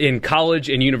in college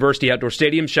and university outdoor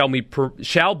stadiums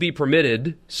shall be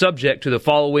permitted subject to the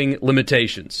following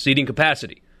limitations. Seating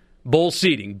capacity. Bowl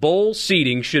seating. Bowl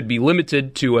seating should be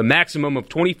limited to a maximum of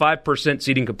 25%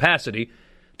 seating capacity,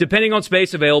 depending on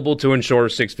space available to ensure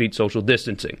 6 feet social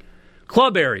distancing.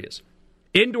 Club areas.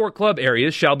 Indoor club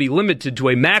areas shall be limited to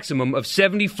a maximum of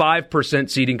 75%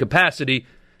 seating capacity,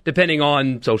 depending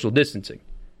on social distancing.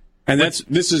 And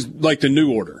this is like the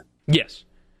new order? Yes.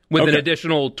 With an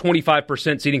additional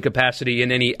 25% seating capacity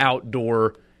in any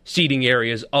outdoor seating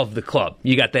areas of the club.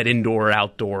 You got that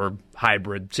indoor-outdoor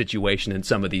hybrid situation in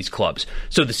some of these clubs.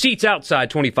 So the seats outside,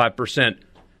 25%.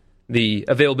 The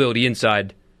availability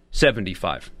inside,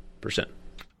 75%.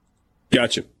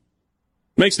 Gotcha.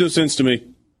 Makes no sense to me.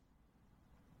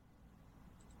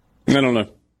 I don't know.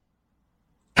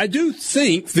 I do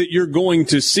think that you're going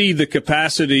to see the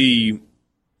capacity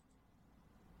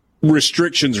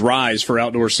restrictions rise for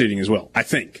outdoor seating as well, I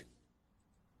think.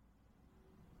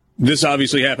 This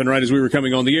obviously happened right as we were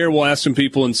coming on the air. We'll ask some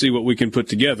people and see what we can put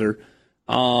together.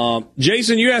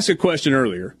 Jason, you asked a question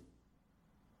earlier.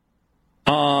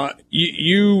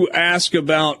 You asked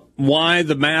about why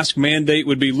the mask mandate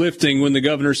would be lifting when the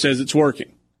governor says it's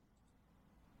working.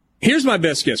 Here's my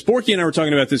best guess. Borky and I were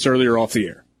talking about this earlier off the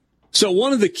air. So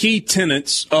one of the key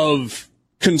tenets of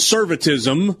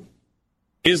conservatism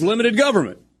is limited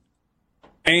government.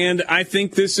 And I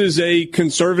think this is a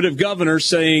conservative governor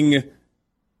saying,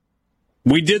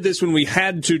 we did this when we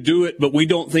had to do it, but we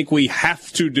don't think we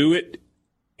have to do it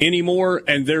anymore,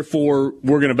 and therefore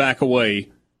we're going to back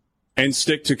away and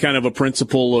stick to kind of a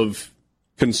principle of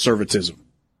conservatism.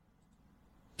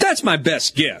 That's my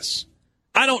best guess.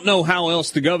 I don't know how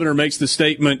else the governor makes the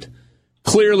statement,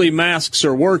 clearly masks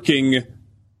are working.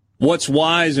 What's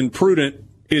wise and prudent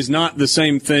is not the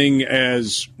same thing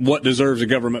as what deserves a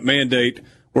government mandate.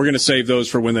 We're going to save those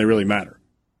for when they really matter.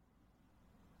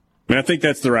 I mean, I think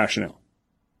that's the rationale.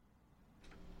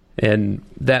 And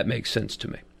that makes sense to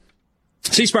me.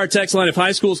 C-Spire text line, if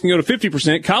high schools can go to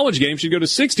 50%, college games should go to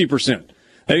 60%.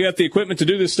 They got the equipment to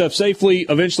do this stuff safely.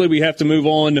 Eventually we have to move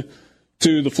on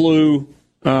to the flu,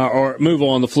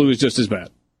 the flu is just as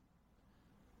bad.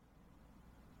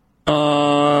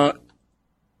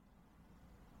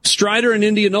 Strider and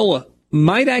Indianola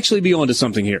might actually be onto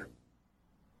something here.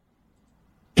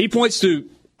 He points to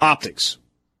optics,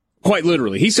 quite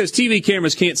literally. He says TV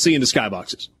cameras can't see into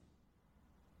skyboxes.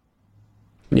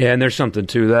 Yeah, and there's something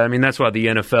to that. I mean, that's why the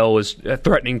NFL is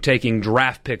threatening taking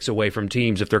draft picks away from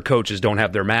teams if their coaches don't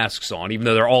have their masks on, even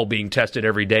though they're all being tested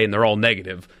every day and they're all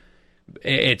negative.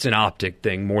 It's an optic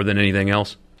thing more than anything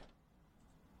else.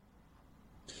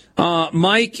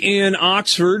 Mike in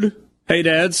Oxford, hey,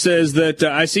 Dad, says that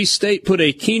I see State put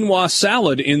a quinoa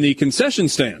salad in the concession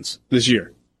stands this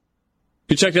year.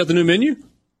 You checked out the new menu?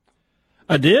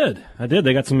 I did.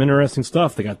 They got some interesting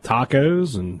stuff. They got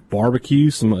tacos and barbecue,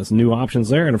 some new options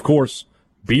there, and, of course,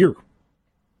 beer.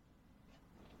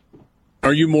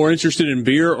 Are you more interested in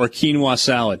beer or quinoa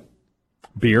salad?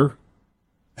 Beer.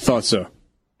 I thought so.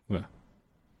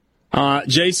 Yeah.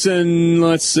 Jason,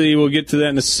 let's see. We'll get to that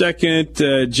in a second.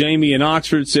 Jamie in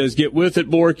Oxford says, get with it,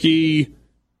 Borky.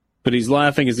 But he's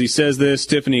laughing as he says this.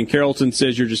 Tiffany in Carrollton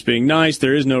says, you're just being nice.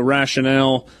 There is no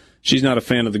rationale. She's not a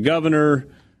fan of the governor.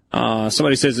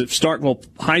 Somebody says if Starkville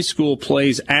High School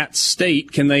plays at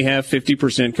State, can they have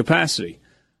 50% capacity?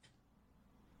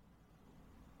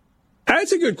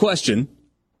 That's a good question.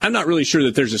 I'm not really sure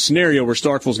that there's a scenario where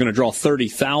Starkville's going to draw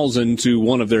 30,000 to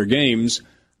one of their games.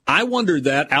 I wondered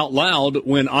that out loud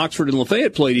when Oxford and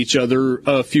Lafayette played each other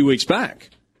a few weeks back.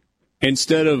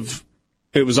 Instead of,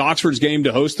 it was Oxford's game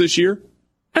to host this year.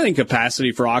 I think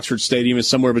capacity for Oxford Stadium is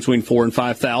somewhere between 4,000 and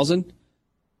 5,000.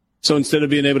 So instead of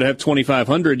being able to have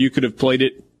 2,500, you could have played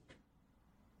it,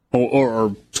 or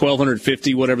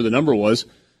 1,250, whatever the number was.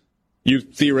 You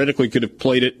theoretically could have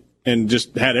played it and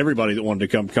just had everybody that wanted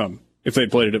to come if they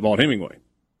played it at Vaught Hemingway.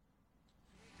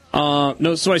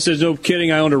 No, somebody says, no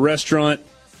kidding, I owned a restaurant.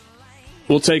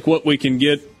 We'll take what we can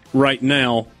get right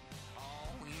now.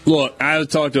 Look, I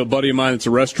talked to a buddy of mine that's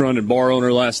a restaurant and bar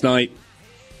owner last night.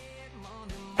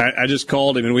 I just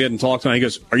called him and we hadn't talked tonight. He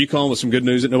goes, are you calling with some good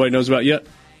news that nobody knows about yet?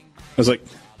 I was like,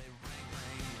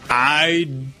 I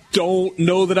don't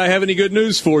know that I have any good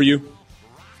news for you.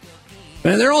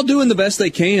 Man, they're all doing the best they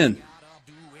can.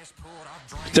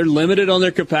 They're limited on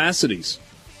their capacities.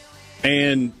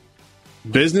 And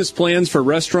business plans for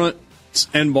restaurants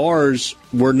and bars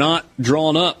were not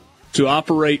drawn up to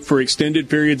operate for extended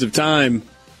periods of time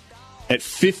at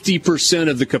 50%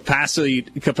 of the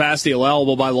capacity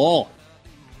allowable by law.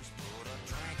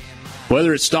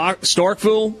 Whether it's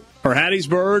Starkville or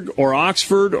Hattiesburg or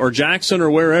Oxford or Jackson or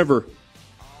wherever,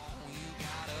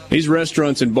 these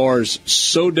restaurants and bars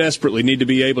so desperately need to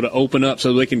be able to open up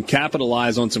so they can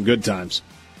capitalize on some good times.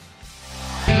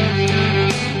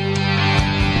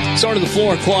 Start of the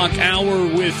 4 o'clock hour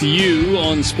with you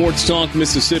on Sports Talk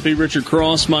Mississippi. Richard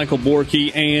Cross, Michael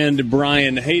Borky, and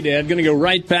Brian Haydad. Going to go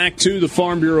right back to the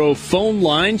Farm Bureau phone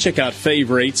line. Check out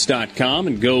favorites.com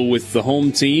and go with the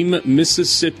home team,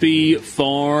 Mississippi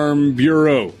Farm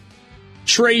Bureau.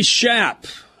 Trey Schapp,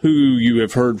 who you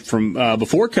have heard from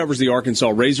before, covers the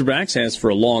Arkansas Razorbacks, has for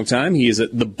a long time. He is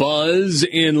at The Buzz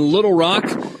in Little Rock,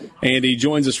 and he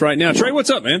joins us right now. Trey, what's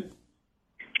up, man?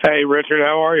 Hey, Richard,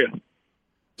 how are you?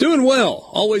 Doing well.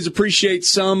 Always appreciate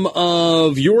some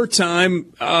of your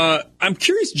time. I'm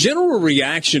curious, general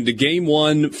reaction to Game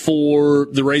 1 for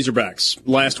the Razorbacks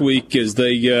last week as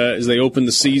they opened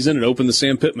the season and opened the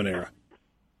Sam Pittman era.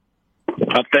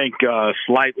 I think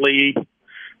slightly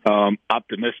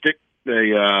optimistic.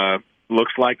 They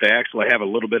looks like they actually have a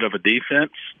little bit of a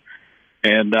defense,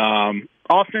 and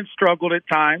offense struggled at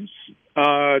times,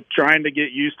 trying to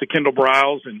get used to Kendall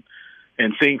Briles and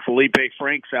seeing Felipe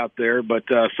Franks out there. But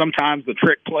sometimes the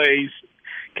trick plays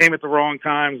came at the wrong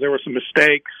times. There were some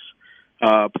mistakes,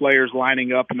 players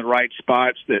lining up in the right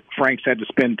spots that Franks had to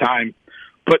spend time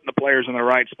putting the players in the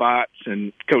right spots.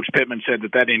 And Coach Pittman said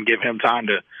that didn't give him time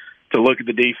to look at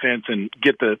the defense and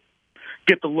get the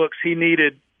looks he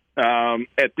needed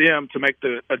at them to make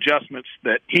the adjustments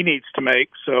that he needs to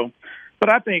make. So,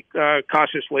 but I think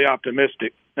cautiously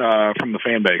optimistic from the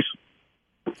fan base.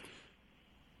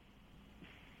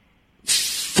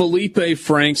 Felipe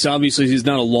Franks, obviously, he's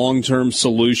not a long-term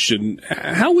solution.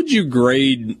 How would you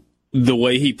grade the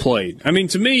way he played? I mean,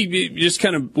 to me, just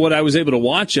kind of what I was able to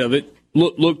watch of it,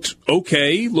 looked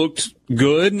okay, looked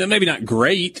good. Maybe not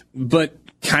great, but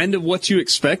kind of what you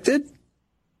expected?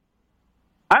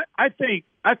 I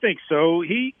think so.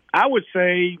 I would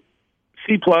say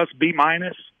C+, B-.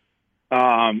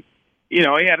 He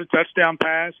had a touchdown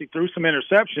pass. He threw some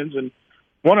interceptions, and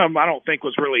one of them I don't think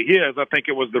was really his. I think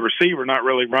it was the receiver not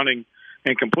really running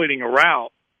and completing a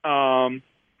route. And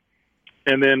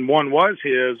then one was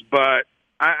his. But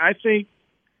I think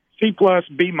C+,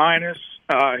 B-.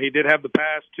 He did have the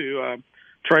pass to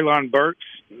Treylon Burks.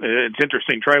 It's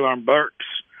interesting. Treylon Burks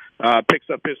picks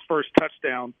up his first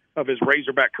touchdown of his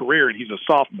Razorback career, and he's a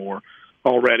sophomore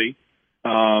already.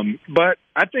 But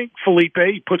I think Felipe,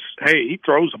 he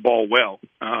throws the ball well.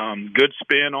 Good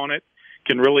spin on it.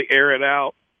 Can really air it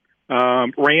out,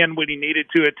 ran when he needed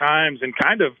to at times, and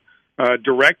kind of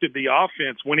directed the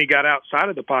offense when he got outside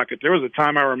of the pocket. There was a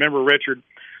time I remember, Richard,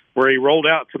 where he rolled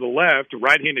out to the left, a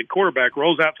right-handed quarterback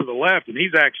rolls out to the left, and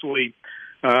he's actually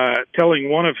telling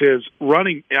one of his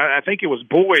I think it was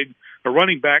Boyd, a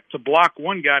running back, to block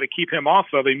one guy to keep him off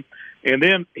of him, and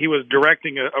then he was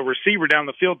directing a receiver down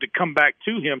the field to come back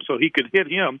to him so he could hit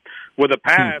him with a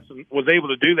pass, and was able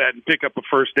to do that and pick up a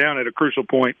first down at a crucial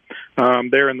point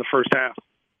there in the first half.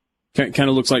 Kind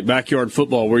of looks like backyard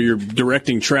football where you're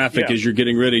directing traffic as you're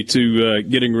getting ready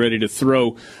to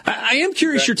throw. I am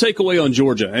curious your takeaway on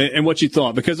Georgia and what you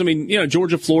thought, because, I mean,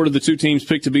 Georgia, Florida, the two teams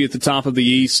picked to be at the top of the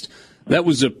East. That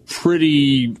was a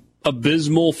pretty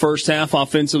abysmal first half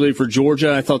offensively for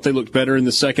Georgia. I thought they looked better in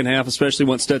the second half, especially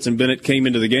once Stetson Bennett came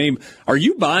into the game. Are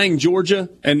you buying Georgia?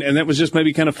 And that was just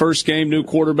maybe kind of first game, new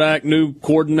quarterback, new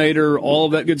coordinator, all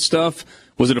of that good stuff.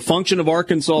 Was it a function of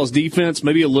Arkansas's defense,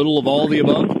 maybe a little of all of the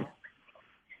above?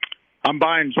 I'm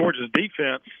buying Georgia's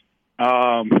defense.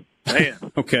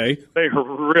 Man, okay, they're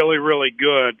really, really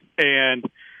good. And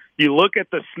you look at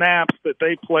the snaps that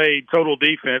they played total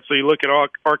defense. So you look at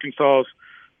Arkansas's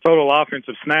total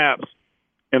offensive snaps,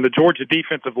 and the Georgia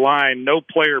defensive line, no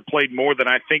player played more than,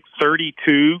 I think,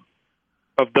 32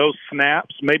 of those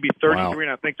snaps, maybe 33, wow.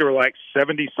 And I think there were like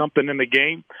 70-something in the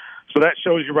game. So that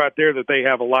shows you right there that they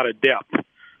have a lot of depth,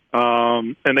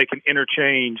 and they can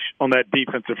interchange on that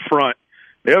defensive front.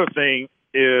 The other thing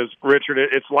is, Richard,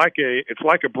 it's like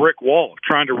a brick wall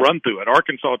trying to run through it.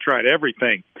 Arkansas tried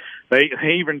everything. They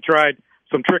even tried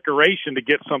some trickeration to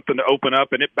get something to open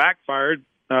up, and it backfired.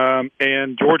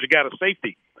 And Georgia got a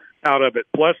safety out of it.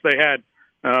 Plus, they had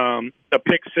a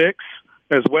pick six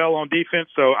as well on defense.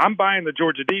 So I'm buying the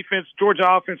Georgia defense. Georgia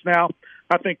offense now,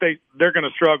 I think they're going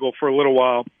to struggle for a little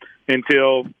while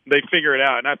until they figure it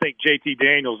out. And I think JT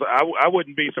Daniels, I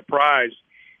wouldn't be surprised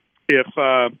if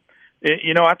I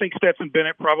think Stetson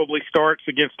Bennett probably starts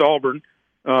against Auburn,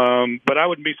 but I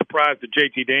wouldn't be surprised if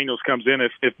JT Daniels comes in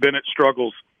if Bennett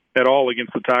struggles at all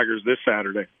against the Tigers this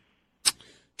Saturday.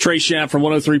 Trey Schaap from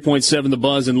 103.7 The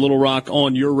Buzz in Little Rock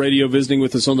on your radio, visiting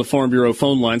with us on the Farm Bureau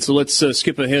phone line. So let's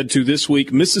skip ahead to this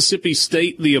week. Mississippi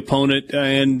State, the opponent,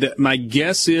 and my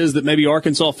guess is that maybe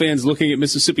Arkansas fans looking at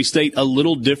Mississippi State a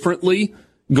little differently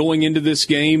going into this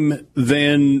game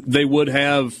than they would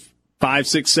have 5,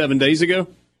 6, 7 days ago?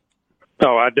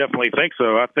 Oh, I definitely think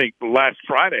so. I think last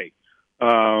Friday,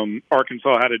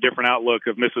 Arkansas had a different outlook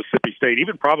of Mississippi State,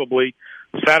 even probably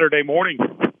Saturday morning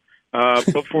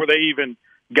before they even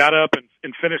got up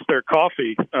and finished their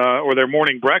coffee or their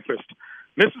morning breakfast.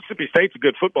 Mississippi State's a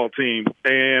good football team,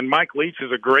 and Mike Leach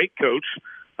is a great coach.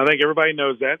 I think everybody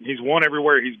knows that. He's won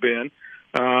everywhere he's been.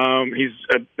 He's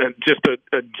just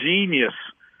a genius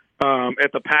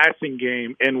at the passing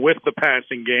game and with the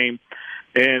passing game.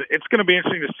 And it's going to be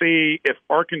interesting to see if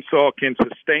Arkansas can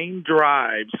sustain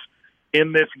drives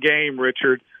in this game,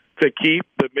 Richard, to keep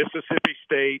the Mississippi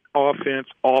State offense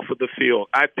off of the field.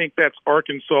 I think that's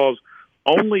Arkansas's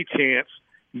only chance,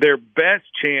 their best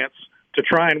chance to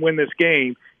try and win this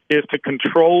game is to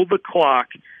control the clock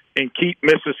and keep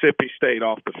Mississippi State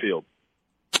off the field.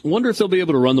 I wonder if they'll be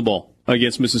able to run the ball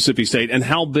against Mississippi State and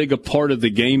how big a part of the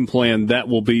game plan that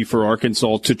will be for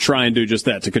Arkansas to try and do just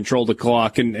that, to control the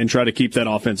clock and try to keep that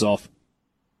offense off.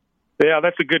 Yeah,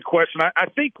 that's a good question. I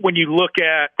think when you look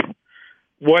at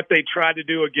what they tried to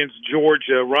do against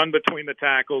Georgia, run between the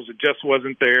tackles, it just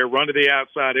wasn't there. Run to the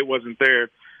outside, it wasn't there.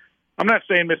 I'm not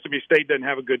saying Mississippi State doesn't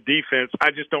have a good defense.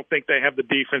 I just don't think they have the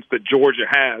defense that Georgia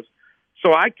has.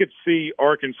 So I could see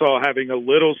Arkansas having a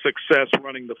little success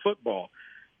running the football.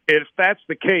 If that's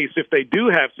the case, if they do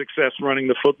have success running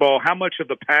the football, how much of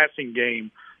the passing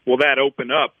game will that open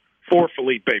up for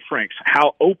Felipe Franks?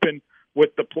 How open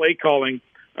with the play calling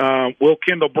will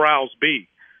Kendall Browse be?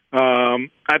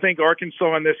 I think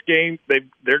Arkansas in this game,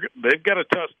 they've got a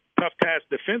tough task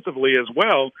defensively as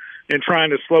well in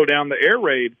trying to slow down the air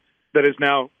raid that is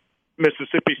now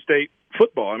Mississippi State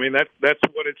football. I mean, that's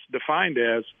what it's defined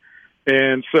as.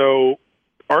 And so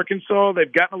Arkansas,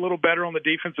 they've gotten a little better on the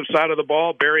defensive side of the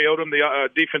ball. Barry Odom, the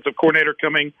defensive coordinator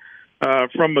coming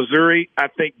from Missouri, I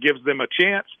think gives them a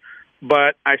chance.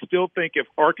 But I still think if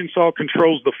Arkansas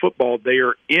controls the football, they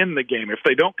are in the game. If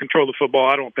they don't control the football,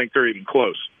 I don't think they're even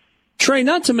close. Trey,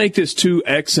 not to make this too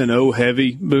X and O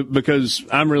heavy, because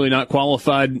I'm really not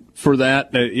qualified for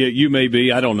that. You may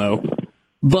be, I don't know.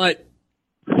 But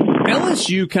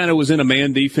LSU kind of was in a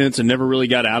man defense and never really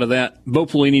got out of that. Bo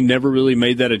Pelini never really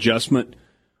made that adjustment.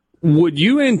 Would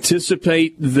you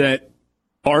anticipate that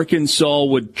Arkansas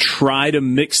would try to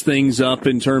mix things up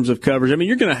in terms of coverage? I mean,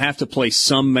 you're going to have to play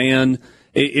some man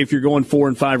if you're going 4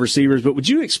 and 5 receivers, but would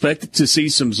you expect to see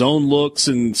some zone looks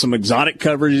and some exotic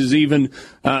coverages even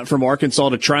from Arkansas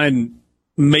to try and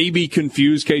maybe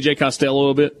confuse KJ Costello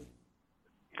a bit?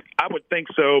 I would think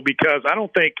so, because I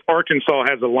don't think Arkansas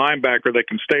has a linebacker that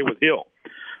can stay with Hill.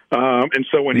 And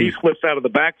so when he slips out of the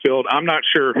backfield, I'm not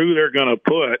sure who they're going to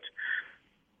put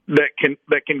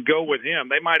that can go with him.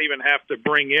 They might even have to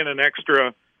bring in an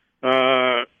extra,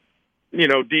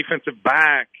 defensive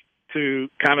back to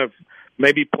kind of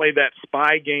maybe play that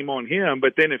spy game on him.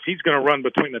 But then if he's going to run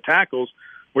between the tackles,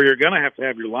 well, you're going to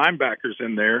have your linebackers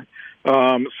in there.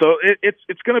 So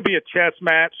it's going to be a chess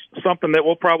match, something that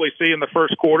we'll probably see in the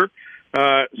first quarter,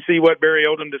 see what Barry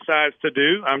Odom decides to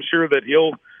do. I'm sure that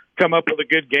he'll come up with a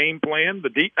good game plan.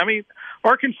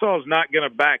 Arkansas is not going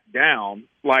to back down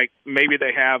like maybe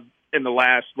they have in the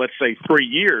last, let's say, 3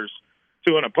 years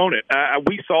to an opponent.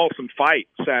 We saw some fight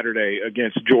Saturday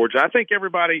against Georgia. I think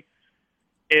everybody,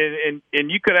 and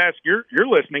you could ask your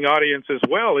listening audience as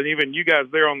well, and even you guys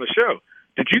there on the show,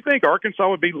 did you think Arkansas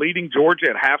would be leading Georgia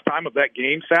at halftime of that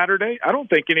game Saturday? I don't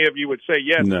think any of you would say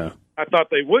yes. No. I thought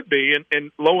they would be,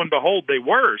 and lo and behold, they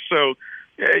were. So,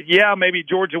 maybe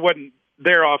Georgia wasn't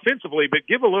there offensively, but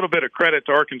give a little bit of credit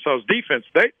to Arkansas's defense.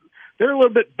 They're a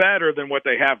little bit better than what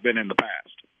they have been in the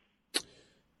past.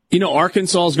 You know,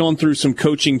 Arkansas has gone through some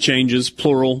coaching changes,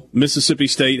 plural. Mississippi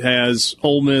State has,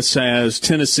 Ole Miss has,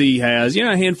 Tennessee has,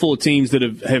 a handful of teams that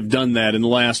have done that in the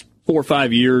last 4 or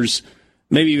 5 years.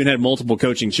 Maybe even had multiple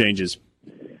coaching changes.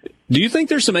 Do you think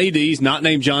there's some ADs not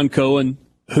named John Cohen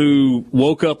who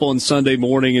woke up on Sunday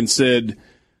morning and said,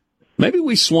 maybe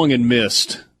we swung and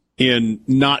missed in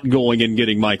not going and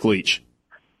getting Mike Leach?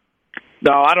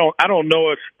 No, I don't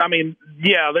know if,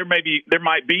 there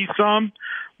might be some,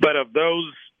 but of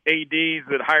those ADs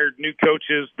that hired new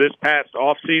coaches this past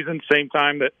offseason, same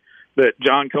time that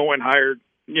John Cohen hired,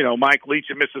 Mike Leach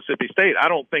at Mississippi State, I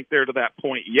don't think they're to that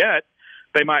point yet.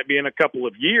 They might be in a couple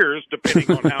of years,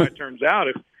 depending on how it turns out.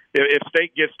 If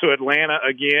State gets to Atlanta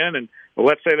again, and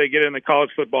let's say they get in the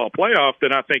college football playoff,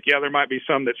 then I think, there might be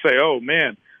some that say, oh,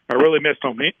 man, I really missed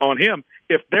on him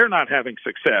if they're not having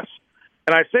success.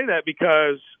 And I say that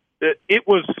because it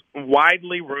was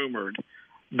widely rumored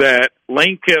that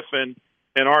Lane Kiffin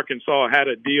and Arkansas had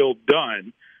a deal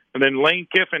done, and then Lane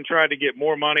Kiffin tried to get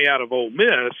more money out of Ole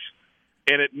Miss,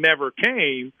 and it never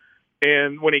came.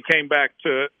 And when he came back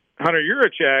to Hunter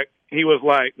Yurachek, he was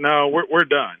like, "No, we're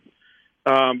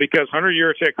done," because Hunter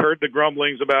Yurachek heard the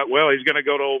grumblings about, well, he's going to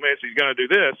go to Ole Miss, he's going to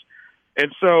do this,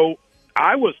 and so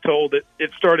I was told that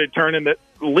it started turning that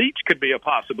Leach could be a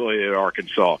possibility at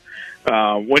Arkansas.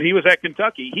 When he was at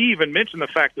Kentucky, he even mentioned the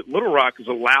fact that Little Rock is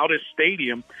the loudest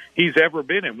stadium he's ever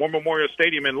been in, War Memorial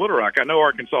Stadium in Little Rock. I know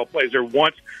Arkansas plays there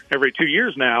once every 2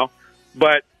 years now,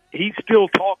 but he still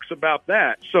talks about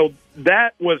that. So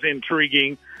that was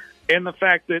intriguing, and the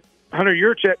fact that Hunter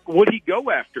Yurachek, would he go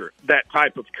after that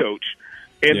type of coach?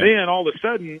 And then all of a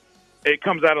sudden it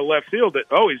comes out of left field that,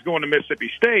 he's going to Mississippi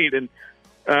State, and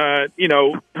Hunter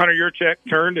Yurachek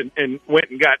turned and went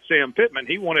and got Sam Pittman.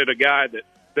 He wanted a guy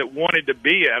that wanted to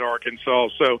be at Arkansas.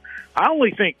 So I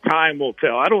only think time will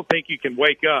tell. I don't think you can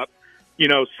wake up,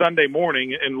 Sunday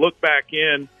morning and look back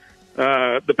in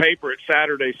the paper at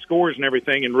Saturday scores and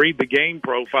everything and read the game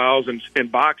profiles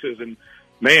and boxes and,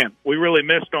 man, we really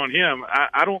missed on him.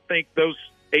 I don't think those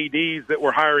ADs that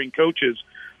were hiring coaches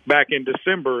back in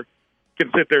December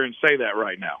can sit there and say that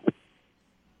right now.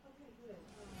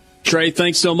 Trey,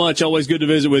 thanks so much. Always good to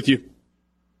visit with you.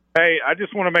 Hey, I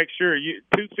just want to make sure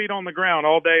 2 feet on the ground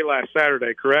all day last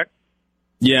Saturday, correct?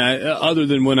 Yeah, other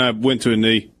than when I went to a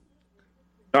knee.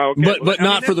 Oh, okay. But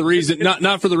not for the reason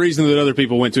not for the reason that other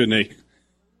people went to a knee.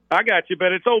 I got you,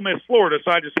 but it's Ole Miss, Florida,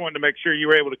 so I just wanted to make sure you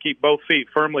were able to keep both feet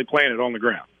firmly planted on the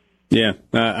ground. Yeah,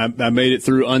 I made it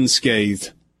through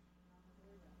unscathed.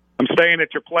 I'm staying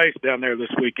at your place down there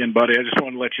this weekend, buddy. I just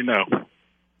wanted to let you know.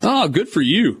 Oh, good for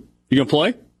you. You going to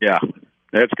play? Yeah.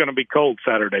 It's going to be cold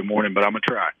Saturday morning, but I'm going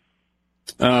to try.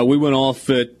 We went off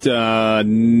at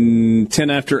 10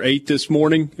 after 8 this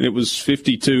morning, and it was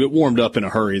 52. It warmed up in a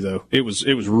hurry, though. It was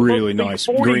really nice.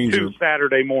 42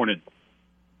 Saturday morning.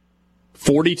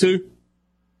 42?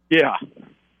 Yeah.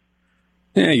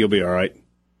 Yeah, you'll be all right.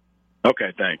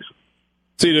 Okay, thanks.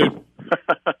 See you, dude.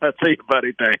 See you,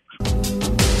 buddy. Thanks.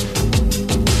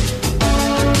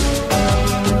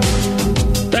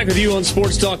 Back with you on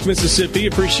Sports Talk Mississippi.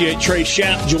 Appreciate Trey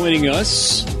Schapp joining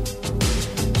us.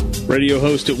 Radio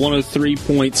host at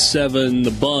 103.7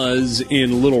 The Buzz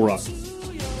in Little Rock.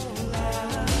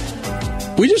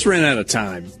 We just ran out of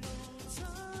time.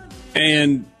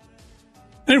 And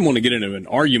I didn't want to get into an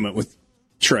argument with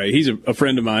Trey. He's a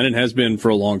friend of mine and has been for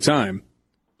a long time.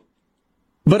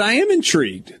 But I am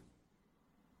intrigued.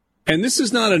 And this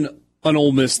is not an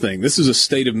Ole Miss thing. This is a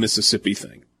state of Mississippi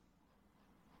thing.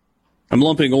 I'm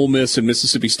lumping Ole Miss and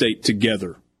Mississippi State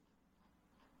together.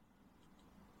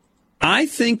 I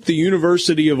think the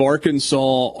University of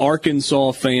Arkansas,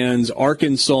 Arkansas fans,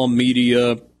 Arkansas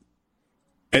media,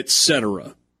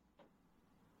 etc.,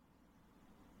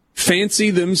 fancy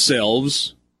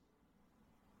themselves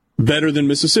better than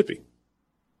Mississippi.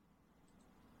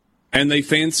 And they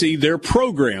fancy their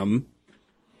program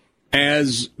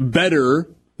as better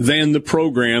than the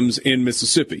programs in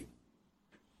Mississippi.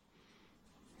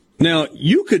 Now,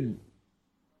 you could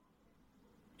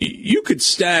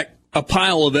stack a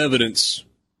pile of evidence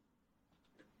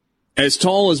as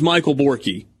tall as Michael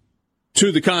Borky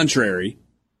to the contrary,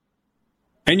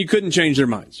 and you couldn't change their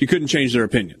minds. You couldn't change their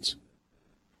opinions.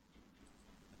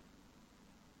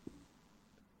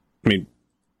 I mean,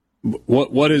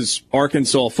 what has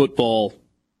Arkansas football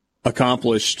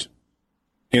accomplished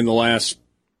in the last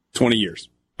 20 years?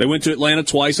 They went to Atlanta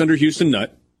twice under Houston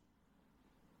Nutt.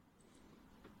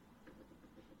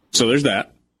 So there's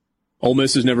that. Ole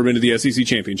Miss has never been to the SEC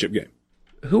championship game.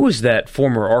 Who was that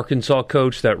former Arkansas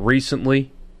coach that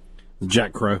recently?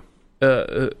 Jack Crow.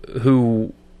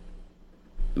 Who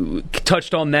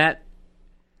touched on that?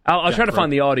 I'll try to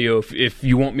find the audio if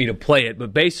you want me to play it.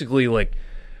 But basically, like,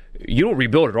 you don't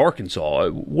rebuild at Arkansas.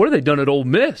 What have they done at Ole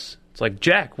Miss? It's like,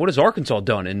 Jack, what has Arkansas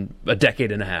done in a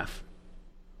decade and a half?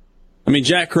 I mean,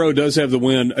 Jack Crow does have the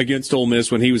win against Ole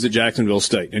Miss when he was at Jacksonville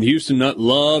State. And Houston Nutt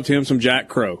loved him some Jack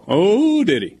Crow. Oh,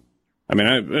 did he? I mean,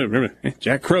 I remember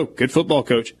Jack Crow, good football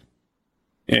coach.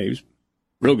 Yeah, he was a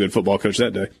real good football coach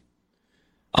that day.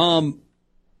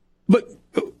 But,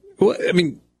 I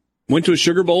mean, went to a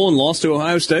Sugar Bowl and lost to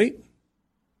Ohio State?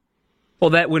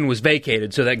 Well, that win was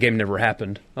vacated, so that game never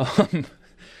happened. I think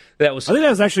that was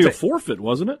actually a forfeit,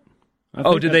 wasn't it?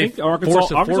 Did they?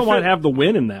 Arkansas might have the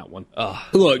win in that one.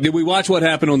 Look, did we watch what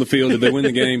happened on the field? Did they win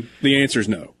the game? The answer is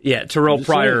no. Yeah, Terrell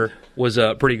Pryor was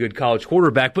a pretty good college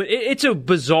quarterback, but it's a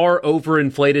bizarre,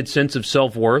 overinflated sense of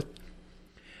self-worth.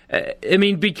 I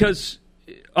mean, because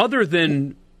other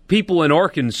than people in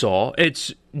Arkansas,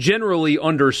 it's generally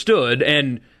understood.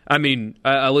 And, I mean,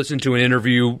 I listened to an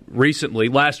interview recently,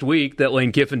 last week, that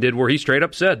Lane Kiffin did where he straight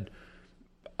up said,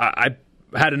 I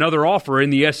had another offer in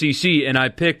the SEC, and I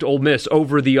picked Ole Miss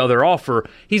over the other offer.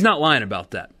 He's not lying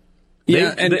about that.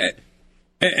 Yeah,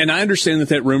 and I understand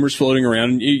that rumor's floating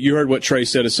around. You heard what Trey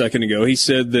said a second ago. He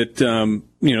said that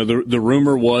the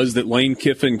rumor was that Lane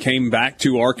Kiffin came back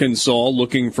to Arkansas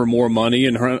looking for more money,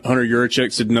 and Hunter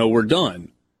Yurachek said, "No, we're done."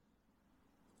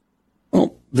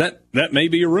 Well, that may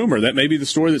be a rumor. That may be the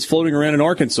story that's floating around in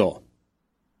Arkansas.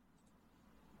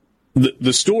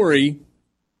 The story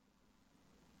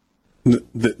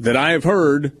that I have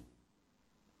heard,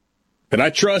 that I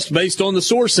trust based on the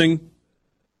sourcing,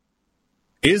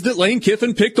 is that Lane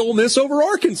Kiffin picked Ole Miss over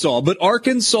Arkansas. But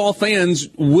Arkansas fans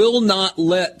will not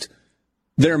let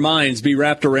their minds be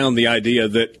wrapped around the idea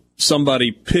that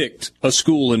somebody picked a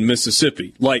school in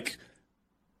Mississippi. Like,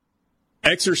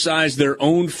 exercised their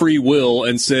own free will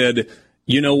and said,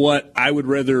 you know what, I would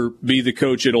rather be the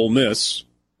coach at Ole Miss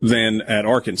than at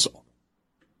Arkansas.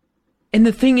 And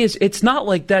the thing is, it's not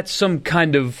like that's some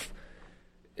kind of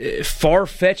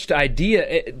far-fetched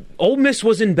idea. Ole Miss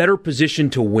was in better position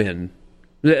to win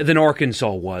than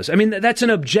Arkansas was. I mean, that's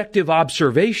an objective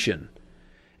observation.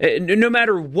 No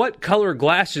matter what color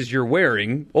glasses you're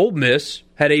wearing, Ole Miss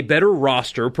had a better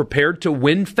roster prepared to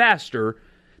win faster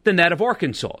than that of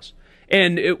Arkansas's.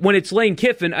 And when it's Lane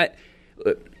Kiffin,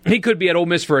 he could be at Ole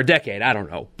Miss for a decade, I don't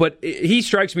know. But he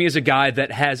strikes me as a guy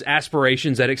that has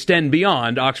aspirations that extend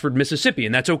beyond Oxford, Mississippi,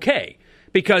 and that's okay.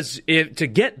 Because to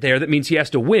get there, that means he has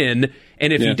to win,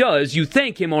 and if he does, you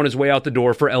thank him on his way out the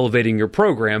door for elevating your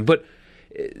program. But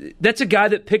that's a guy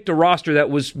that picked a roster that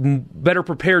was better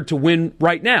prepared to win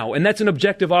right now, and that's an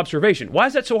objective observation. Why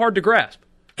is that so hard to grasp?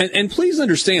 And please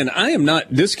understand, I am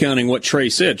not discounting what Trey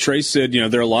said. Trey said,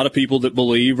 there are a lot of people that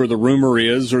believe, or the rumor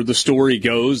is, or the story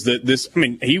goes, that this,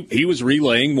 he was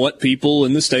relaying what people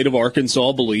in the state of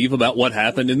Arkansas believe about what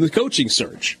happened in the coaching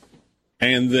search.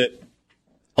 And that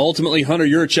ultimately Hunter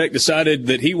Yurachek decided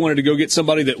that he wanted to go get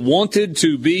somebody that wanted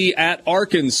to be at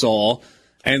Arkansas,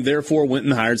 and therefore went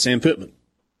and hired Sam Pittman.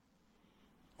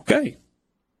 Okay.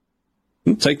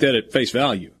 Take that at face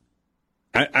value.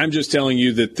 I'm just telling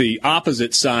you that the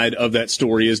opposite side of that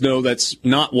story is, no, that's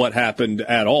not what happened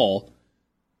at all.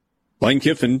 Lane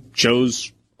Kiffin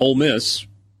chose Ole Miss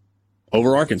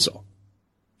over Arkansas.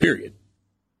 Period.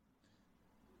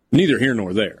 Neither here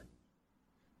nor there.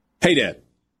 Hey, Dad,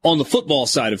 on the football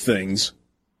side of things,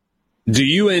 do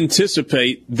you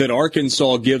anticipate that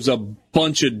Arkansas gives a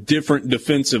bunch of different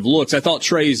defensive looks? I thought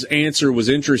Trey's answer was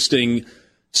interesting,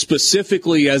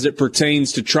 specifically as it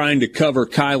pertains to trying to cover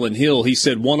Kylan Hill. He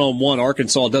said one-on-one,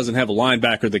 Arkansas doesn't have a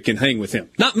linebacker that can hang with him.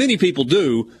 Not many people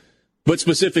do, but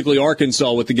specifically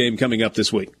Arkansas with the game coming up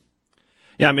this week.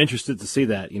 Yeah, I'm interested to see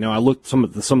that. I looked some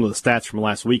of the stats from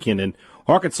last weekend, and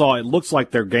Arkansas, it looks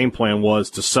like their game plan was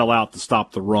to sell out to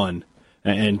stop the run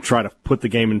and try to put the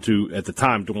game into, at the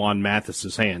time, DeJuan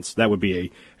Mathis's hands. That would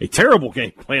be a terrible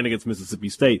game plan against Mississippi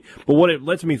State. But what it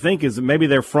lets me think is that maybe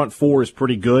their front four is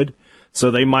pretty good, so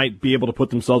they might be able to put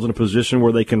themselves in a position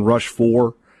where they can rush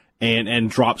 4 and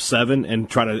drop 7 and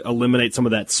try to eliminate some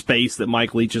of that space that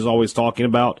Mike Leach is always talking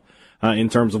about in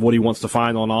terms of what he wants to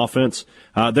find on offense.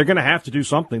 They're going to have to do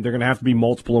something. They're going to have to be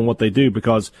multiple in what they do,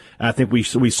 because I think we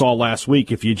saw last week,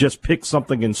 if you just pick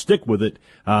something and stick with it,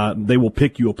 they will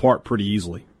pick you apart pretty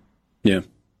easily. Yeah.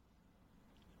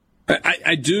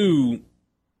 I do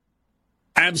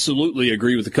absolutely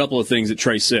agree with a couple of things that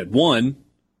Trey said. One,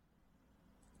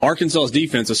 Arkansas's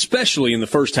defense, especially in the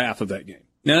first half of that game.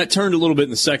 Now, it turned a little bit in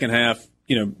the second half.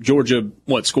 Georgia,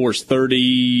 scores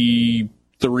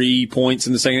 33 points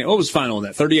in the second half. What was the final on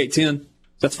that? 38-10?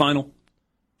 That's final?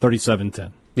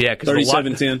 37-10. Yeah, because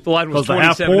 37-10. The line was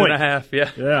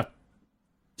 27.5. Yeah.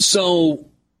 So,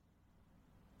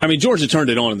 Georgia turned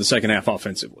it on in the second half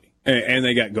offensively, and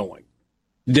they got going.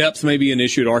 Depth may be an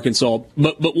issue at Arkansas,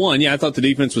 but one, I thought the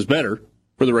defense was better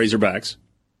for the Razorbacks.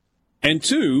 And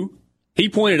two, he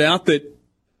pointed out that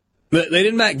they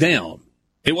didn't back down.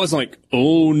 It wasn't like,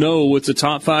 oh, no, it's a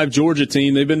top 5 Georgia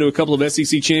team. They've been to a couple of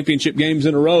SEC championship games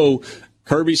in a row.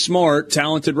 Kirby Smart,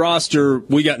 talented roster.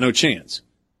 We got no chance.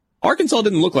 Arkansas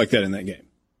didn't look like that in that game.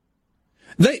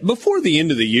 Before the end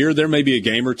of the year, there may be a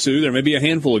game or two. There may be a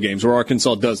handful of games where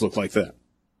Arkansas does look like that.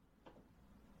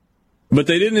 But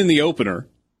they didn't in the opener.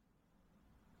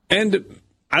 And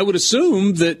I would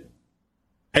assume that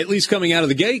at least coming out of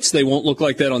the gates, they won't look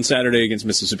like that on Saturday against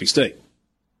Mississippi State.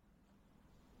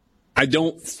 I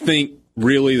don't think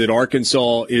really that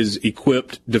Arkansas is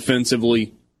equipped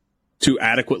defensively to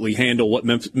adequately handle what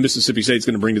Mississippi State's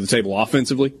going to bring to the table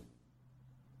offensively.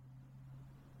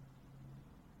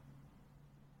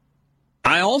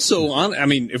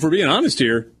 If we're being honest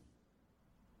here,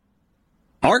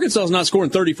 Arkansas is not scoring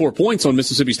 34 points on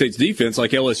Mississippi State's defense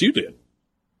like LSU did.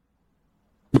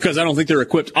 Because I don't think they're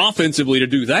equipped offensively to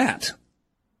do that.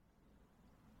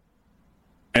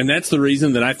 And that's the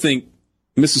reason that I think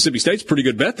Mississippi State's a pretty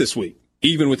good bet this week,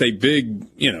 even with a big,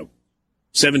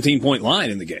 17-point line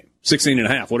in the game,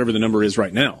 16.5, whatever the number is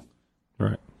right now.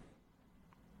 Right.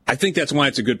 I think that's why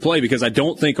it's a good play, because I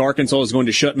don't think Arkansas is going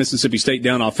to shut Mississippi State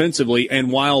down offensively.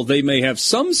 And while they may have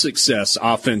some success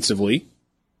offensively,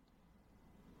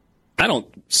 I don't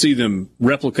see them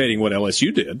replicating what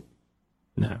LSU did.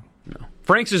 No.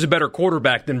 Franks is a better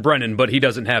quarterback than Brennan, but he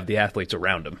doesn't have the athletes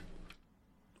around him.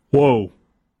 Whoa.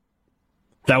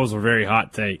 That was a very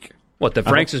hot take. What, that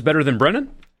Franks is better than Brennan?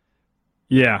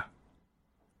 Yeah.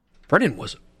 Brennan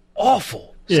was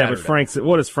awful Saturday. But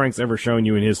what has Franks ever shown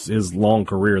you in his long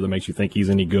career that makes you think he's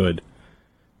any good?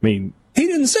 I mean, he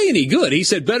didn't say any good. He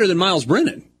said better than Miles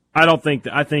Brennan. I don't think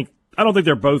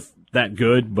they're both that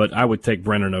good, but I would take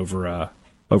Brennan over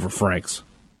Franks.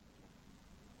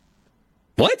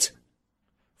 What?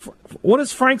 What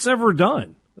has Franks ever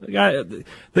done?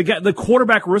 The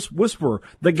quarterback whisperer,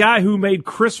 the guy who made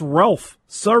Chris Relf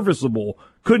serviceable,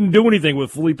 couldn't do anything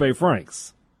with Felipe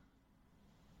Franks.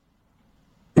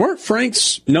 Weren't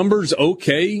Frank's numbers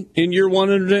okay in year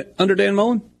one under Dan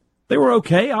Mullen? They were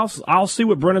okay. I'll see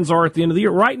what Brennan's are at the end of the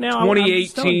year. Right now,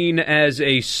 2018 as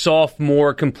a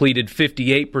sophomore completed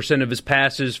 58% of his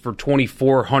passes for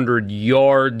 2,400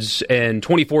 yards and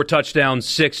 24 touchdowns,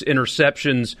 6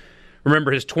 interceptions.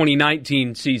 Remember his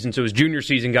 2019 season, so his junior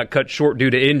season got cut short due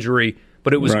to injury,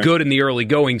 but it was good in the early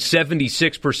going.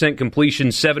 76%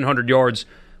 completion, 700 yards,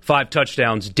 5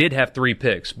 touchdowns. Did have 3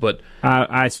 picks, but I'm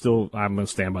going to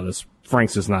stand by this.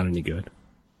 Franks is not any good.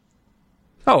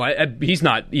 Oh, he's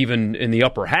not even in the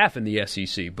upper half in the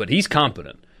SEC, but he's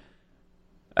competent.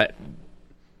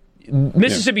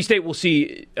 Mississippi State will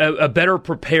see a better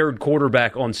prepared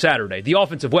quarterback on Saturday. The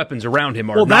offensive weapons around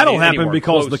him are well, not that'll happen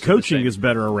because close the coaching is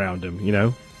better around him,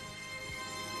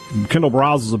 Kendall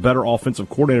Briles is a better offensive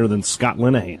coordinator than Scott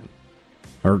Linehan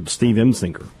or Steve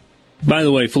Emsinger. By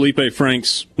the way, Felipe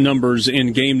Franks' numbers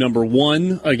in game number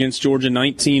 1 against Georgia,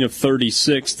 19 of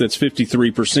 36. That's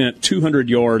 53%. 200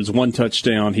 yards, 1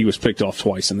 touchdown. He was picked off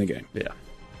twice in the game. Yeah.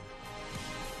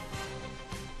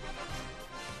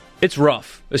 It's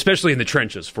rough, especially in the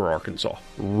trenches for Arkansas.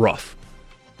 Rough.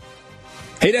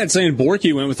 Hey Dad saying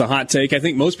Borky went with the hot take. I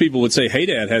think most people would say Hey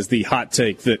Dad has the hot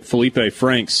take that Felipe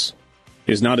Franks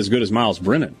is not as good as Miles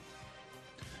Brennan.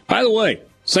 By the way,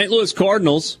 St. Louis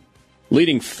Cardinals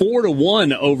leading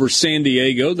 4-1 over San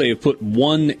Diego. They have put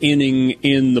 1 inning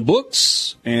in the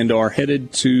books and are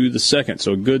headed to the second.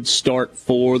 So a good start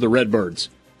for the Redbirds.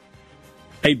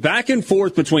 A back and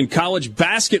forth between college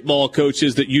basketball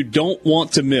coaches that you don't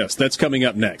want to miss. That's coming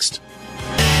up next.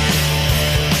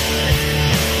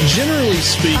 Generally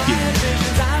speaking,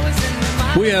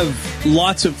 we have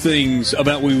lots of things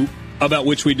about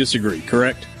which we disagree,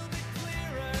 correct?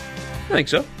 I think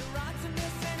so.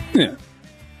 Yeah.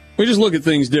 We just look at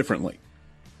things differently.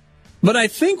 But I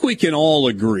think we can all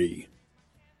agree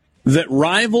that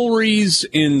rivalries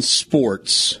in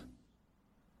sports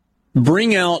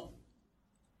bring out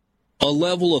a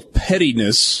level of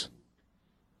pettiness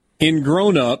in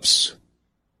grown-ups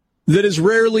that is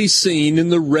rarely seen in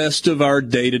the rest of our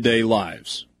day-to-day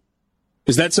lives.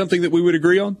 Is that something that we would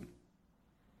agree on?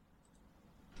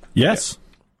 Yes,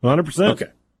 100%.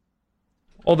 Okay.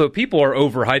 Although people are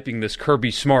overhyping this Kirby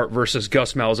Smart versus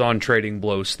Gus Malzahn trading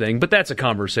blows thing, but that's a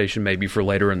conversation maybe for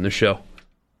later in the show.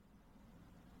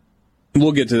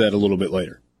 We'll get to that a little bit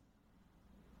later.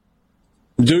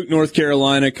 Duke, North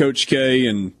Carolina, Coach K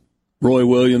and Roy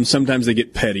Williams, sometimes they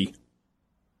get petty.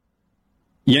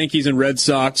 Yankees and Red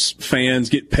Sox fans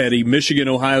get petty. Michigan,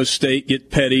 Ohio State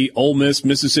get petty. Ole Miss,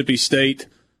 Mississippi State.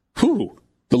 The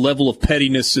level of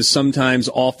pettiness is sometimes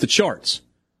off the charts.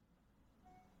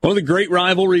 One of the great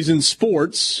rivalries in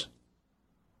sports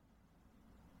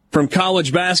from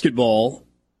college basketball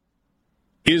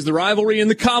is the rivalry in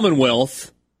the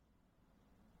Commonwealth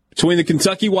between the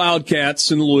Kentucky Wildcats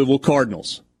and the Louisville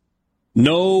Cardinals.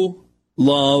 No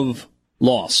love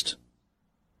lost.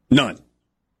 None.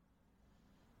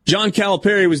 John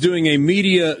Calipari was doing a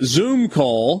media Zoom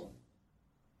call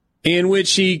in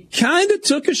which he kind of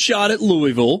took a shot at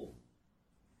Louisville.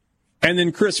 And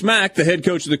then Chris Mack, the head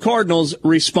coach of the Cardinals,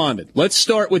 responded. Let's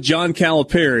start with John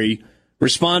Calipari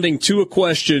responding to a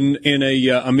question in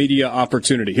a media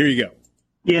opportunity. Here you go.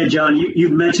 Yeah, John, you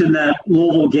mentioned that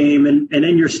Louisville game, and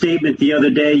in your statement the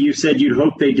other day, you said you'd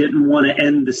hope they didn't want to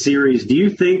end the series. Do you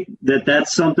think that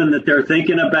that's something that they're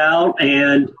thinking about?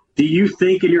 And do you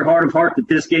think in your heart of heart that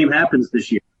this game happens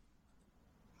this year?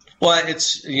 Well,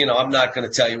 it's, I'm not going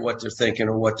to tell you what they're thinking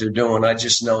or what they're doing. I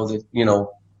just know that,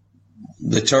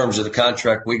 the terms of the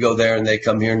contract, we go there and they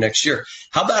come here next year.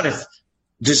 How about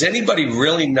does anybody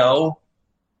really know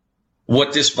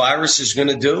what this virus is going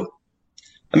to do?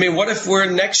 I mean, what if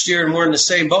we're next year and we're in the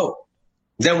same boat?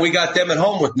 Then we got them at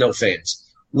home with no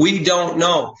fans. We don't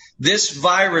know. This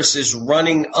virus is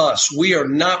running us. We are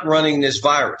not running this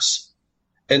virus.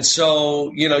 And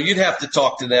so, you'd have to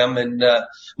talk to them. And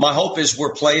my hope is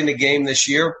we're playing the game this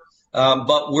year,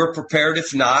 but we're prepared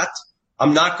if not.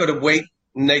 I'm not going to wait.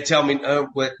 And they tell me,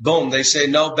 boom, they say,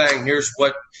 no, bang, here's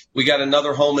what we got,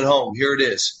 another home and home. Here it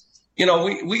is.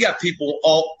 We got people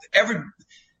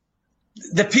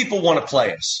the people want to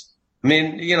play us. I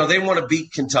mean, they want to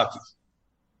beat Kentucky.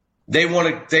 They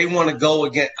want to go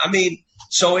again. I mean,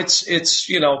 so it's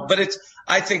but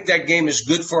I think that game is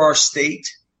good for our state.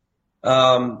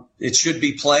 It should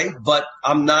be played, but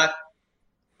I'm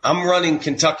running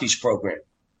Kentucky's program.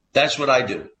 That's what I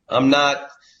do. I'm not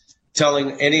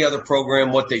telling any other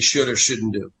program what they should or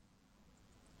shouldn't do.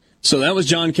 So that was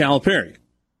John Calipari,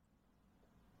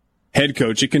 head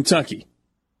coach at Kentucky.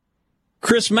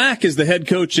 Chris Mack is the head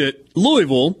coach at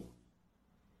Louisville,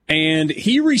 and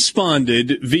he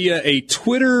responded via a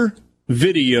Twitter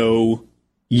video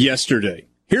yesterday.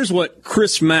 Here's what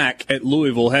Chris Mack at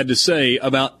Louisville had to say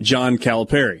about John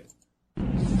Calipari.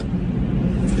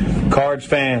 Cards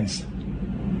fans,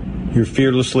 your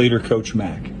fearless leader, Coach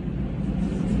Mack.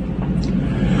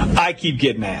 I keep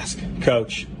getting asked,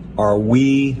 Coach, are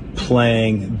we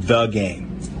playing the game?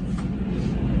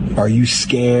 Are you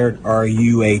scared? Are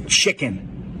you a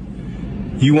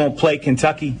chicken? You won't play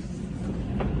Kentucky?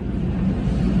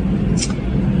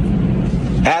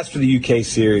 As for the UK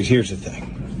series, here's the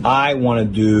thing. I want to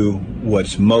do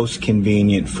what's most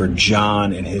convenient for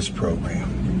John and his program.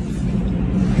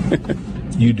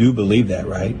 You do believe that,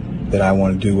 right? That I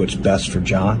want to do what's best for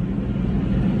John?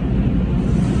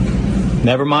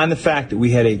 Never mind the fact that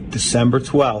we had a December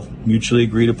 12th mutually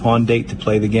agreed upon date to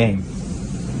play the game.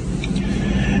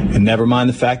 And never mind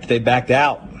the fact that they backed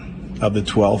out of the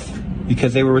 12th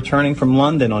because they were returning from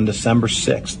London on December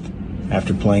 6th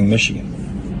after playing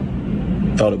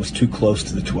Michigan. Thought it was too close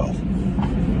to the 12th.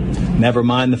 Never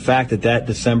mind the fact that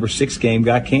December 6th game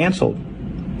got canceled.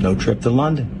 No trip to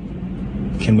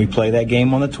London. Can we play that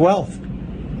game on the 12th?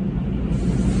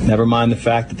 Never mind the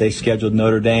fact that they scheduled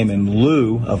Notre Dame in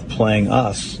lieu of playing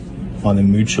us on the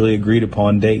mutually agreed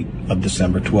upon date of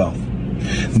December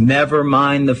 12th. Never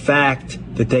mind the fact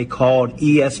that they called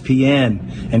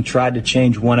ESPN and tried to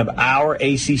change one of our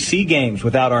ACC games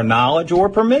without our knowledge or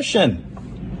permission.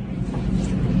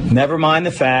 Never mind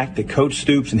the fact that Coach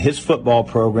Stoops and his football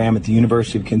program at the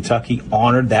University of Kentucky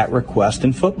honored that request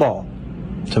in football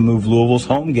to move Louisville's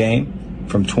home game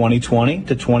from 2020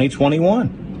 to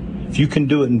 2021. If you can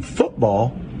do it in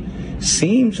football,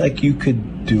 seems like you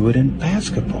could do it in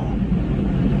basketball.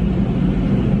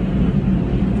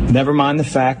 Never mind the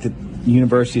fact that the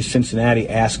University of Cincinnati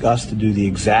asked us to do the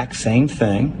exact same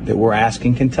thing that we're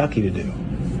asking Kentucky to do.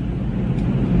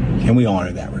 And we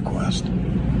honor that request.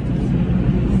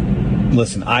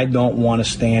 Listen, I don't want to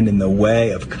stand in the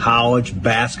way of college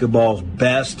basketball's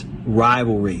best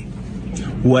rivalry.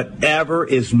 Whatever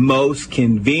is most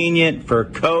convenient for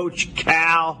Coach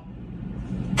Cal,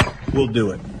 we'll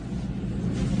do it.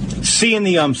 See you in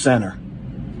the Center.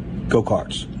 Go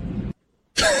Cards.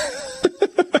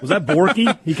 Was that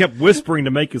Borky? He kept whispering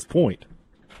to make his point.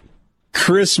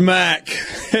 Chris Mack,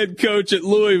 head coach at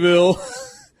Louisville.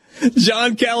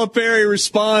 John Calipari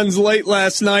responds late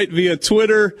last night via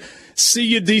Twitter. See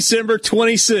you December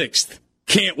 26th.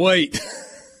 Can't wait.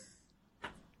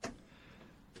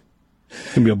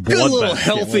 It's going to be a bloodbath. Good little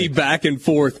healthy back and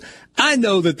forth. I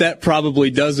know that probably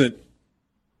doesn't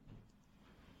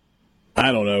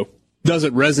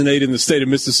resonate in the state of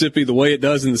Mississippi the way it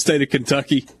does in the state of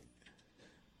Kentucky.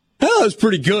 That was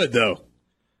pretty good, though.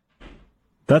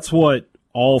 That's what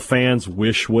all fans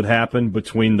wish would happen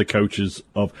between the coaches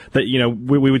of that.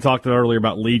 We talked earlier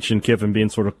about Leach and Kiffin being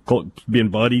sort of being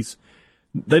buddies.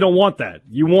 They don't want that.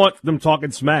 You want them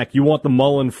talking smack. You want the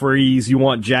Mullen Freeze. You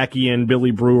want Jackie and Billy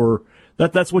Brewer.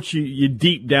 That's what you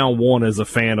deep down want as a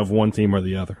fan of one team or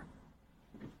the other.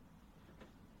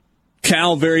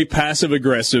 Cal very passive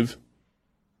aggressive.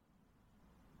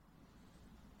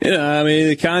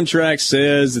 The contract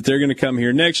says that they're going to come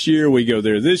here next year. We go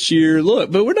there this year.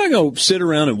 Look, but we're not going to sit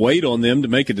around and wait on them to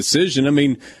make a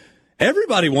decision.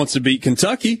 Everybody wants to beat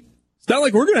Kentucky. It's not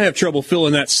like we're going to have trouble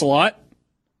filling that slot.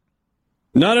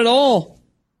 Not at all.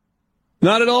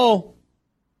 Not at all.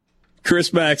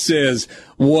 Chris Mack says,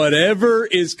 whatever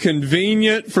is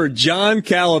convenient for John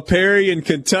Calipari in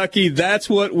Kentucky, that's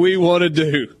what we want to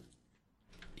do.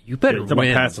 You better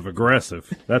win. Passive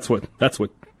aggressive. That's what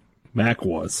Mack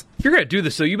was. If you're going to do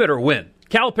this, so you better win.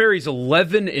 Calipari's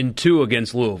 11-2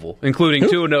 against Louisville, including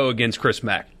 2-0 against Chris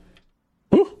Mack.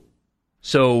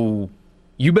 So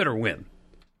you better win.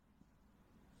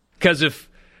 Because if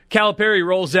Calipari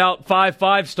rolls out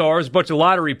 5 stars, a bunch of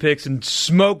lottery picks, and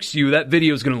smokes you, that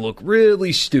video is going to look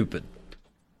really stupid.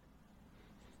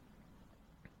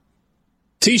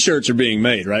 T-shirts are being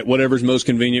made, right? Whatever's most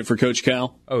convenient for Coach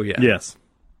Cal. Oh, yeah. Yes.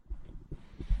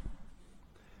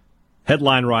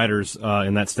 Headline writers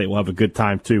in that state will have a good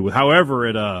time, too.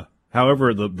 However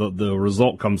the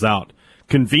result comes out,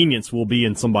 convenience will be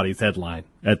in somebody's headline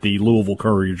at the Louisville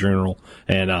Courier-Journal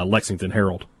and Lexington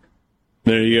Herald.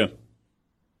 There you go.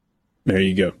 There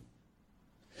you go.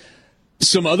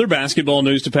 Some other basketball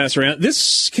news to pass around.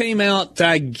 This came out,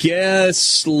 I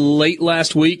guess, late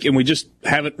last week, and we just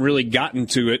haven't really gotten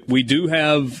to it. We do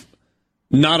have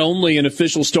not only an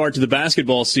official start to the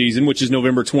basketball season, which is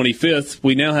November 25th,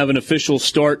 we now have an official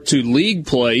start to league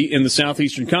play in the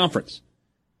Southeastern Conference.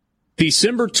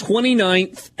 December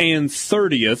 29th and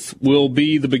 30th will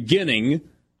be the beginning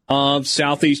of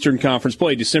Southeastern Conference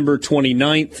play. December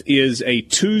 29th is a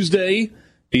Tuesday.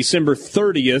 December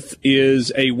 30th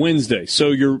is a Wednesday. So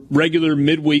your regular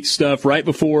midweek stuff right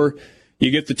before you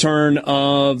get the turn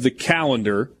of the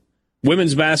calendar.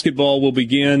 Women's basketball will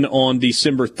begin on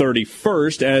December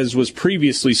 31st, as was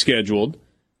previously scheduled.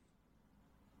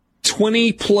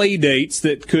 20 play dates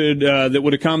that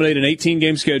would accommodate an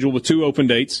 18-game schedule with 2 open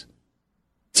dates.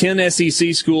 10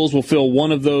 SEC schools will fill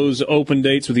one of those open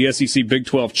dates with the SEC Big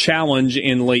 12 Challenge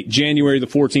in late January. The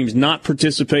 4 teams not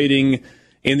participating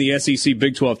in the SEC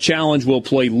Big 12 Challenge will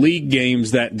play league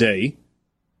games that day.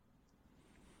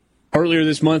 Earlier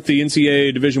this month, the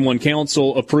NCAA Division I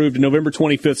Council approved a November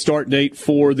 25th start date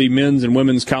for the men's and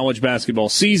women's college basketball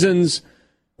seasons.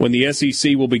 When the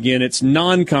SEC will begin its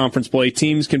non-conference play,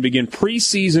 teams can begin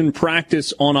preseason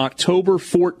practice on October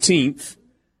 14th,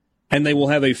 and they will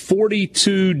have a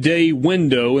 42-day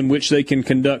window in which they can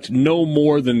conduct no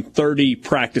more than 30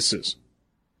 practices.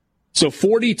 So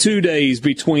 42 days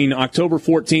between October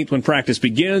 14th when practice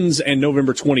begins and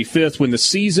November 25th when the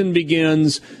season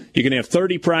begins. You can have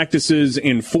 30 practices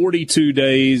in 42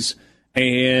 days,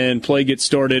 and play gets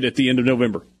started at the end of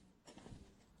November.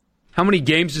 How many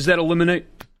games does that eliminate?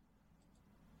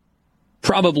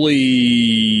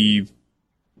 Probably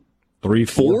 3,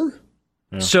 4.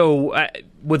 Yeah. So,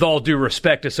 with all due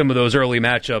respect to some of those early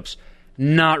matchups,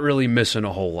 not really missing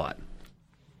a whole lot.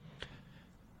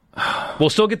 We'll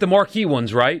still get the marquee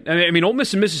ones, right? I mean, Ole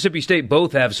Miss and Mississippi State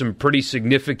both have some pretty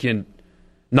significant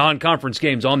non-conference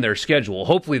games on their schedule.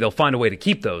 Hopefully they'll find a way to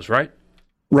keep those, right?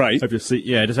 Right. I just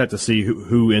have to see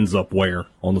who ends up where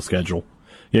on the schedule.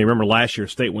 Yeah, remember last year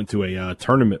State went to a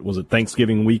tournament, was it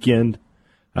Thanksgiving weekend,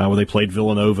 where they played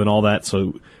Villanova and all that.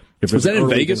 So if was that in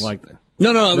Vegas? Like that,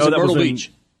 no, it was in Myrtle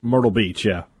Beach. Myrtle Beach,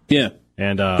 yeah. Yeah.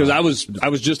 And because I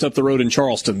was just up the road in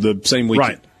Charleston the same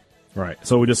weekend. Right.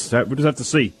 So we just have to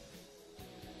see.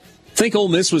 I think Ole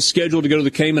Miss was scheduled to go to the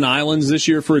Cayman Islands this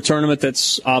year for a tournament.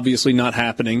 That's obviously not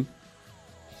happening.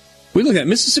 We look at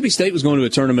Mississippi State was going to a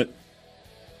tournament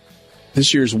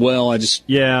this year as well.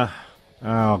 Yeah.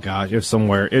 Oh gosh, it's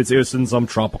somewhere. It's in some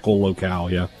tropical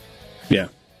locale. Yeah. Yeah.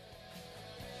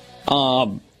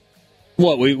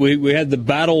 We had the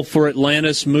battle for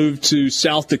Atlantis moved to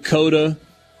South Dakota.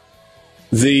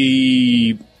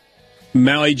 The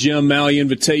Maui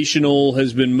Invitational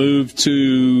has been moved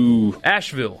to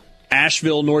Asheville,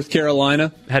 North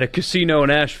Carolina. Had a casino in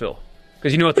Asheville.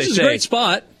 Because you know what they say. Which is a great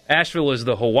spot. Asheville is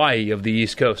the Hawaii of the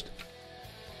East Coast.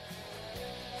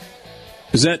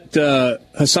 Is that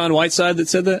Hassan Whiteside that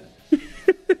said that? Did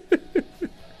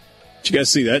you guys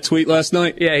see that tweet last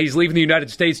night? Yeah, he's leaving the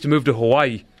United States to move to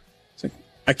Hawaii. Like,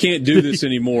 I can't do this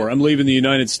anymore. I'm leaving the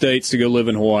United States to go live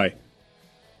in Hawaii.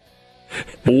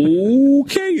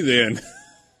 Okay, then.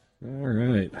 All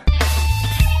right.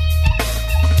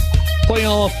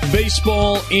 Playoff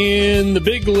baseball in the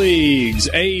big leagues.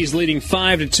 A's leading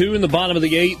 5-2 in the bottom of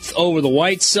the 8th over the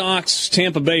White Sox.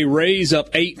 Tampa Bay Rays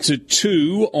up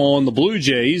 8-2 on the Blue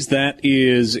Jays. That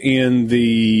is headed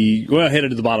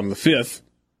to the bottom of the 5th.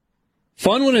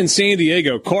 Fun one in San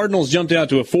Diego. Cardinals jumped out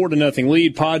to a 4-0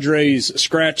 lead. Padres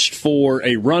scratched for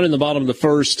a run in the bottom of the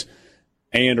 1st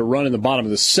and a run in the bottom of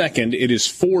the 2nd. It is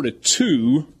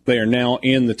 4-2. They are now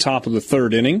in the top of the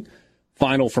 3rd inning.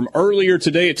 final from earlier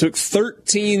today. It took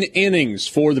 13 innings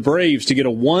for the Braves to get a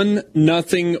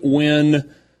 1-0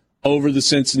 win over the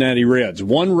Cincinnati Reds.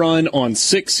 1 run on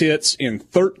 6 hits in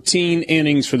 13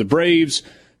 innings for the Braves.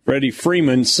 Freddie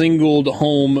Freeman singled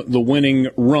home the winning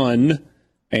run,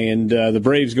 and the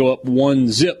Braves go up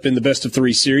 1-0 in the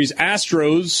best-of-3 series.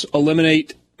 Astros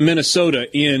eliminate Minnesota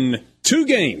in 2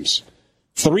 games.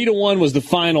 3-1 was the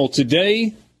final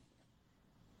today.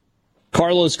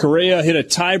 Carlos Correa hit a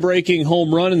tie-breaking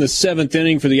home run in the 7th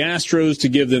inning for the Astros to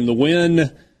give them the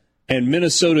win, and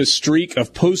Minnesota's streak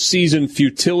of postseason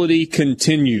futility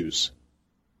continues.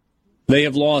 They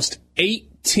have lost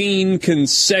 18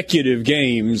 consecutive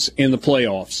games in the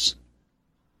playoffs.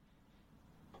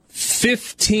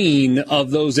 15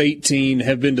 of those 18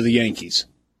 have been to the Yankees.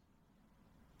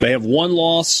 They have 1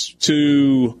 loss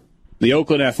to the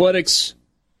Oakland Athletics,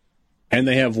 and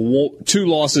they have 2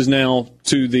 losses now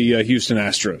to the Houston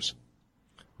Astros.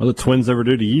 What did the Twins ever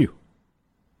do to you?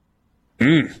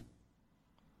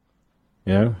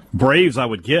 Yeah. Braves I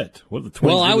would get. What did the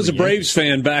Twins do I was a the Braves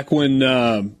fan back when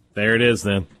there it is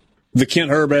then. The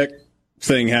Kent Hrbek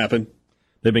thing happened.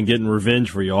 They've been getting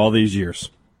revenge for you all these years.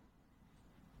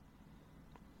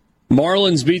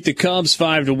 Marlins beat the Cubs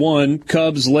 5-1.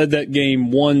 Cubs led that game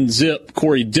 1-0.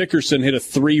 Corey Dickerson hit a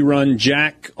 3-run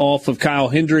jack off of Kyle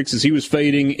Hendricks as he was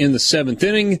fading in the 7th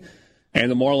inning,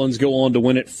 and the Marlins go on to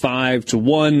win it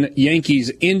 5-1.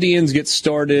 Yankees-Indians get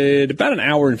started about an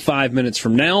hour and 5 minutes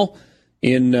from now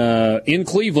in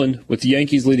Cleveland, with the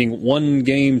Yankees leading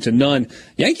 1-0.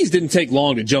 Yankees didn't take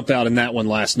long to jump out in that one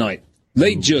last night.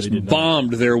 They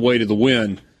bombed their way to the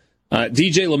win.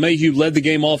 DJ LeMahieu led the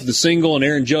game off with a single, and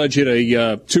Aaron Judge hit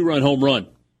a 2-run home run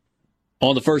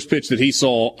on the first pitch that he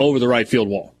saw over the right field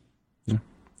wall.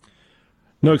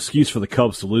 No excuse for the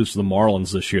Cubs to lose to the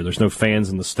Marlins this year. There's no fans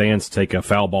in the stands to take a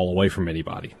foul ball away from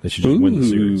anybody. They should just win the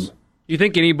series. You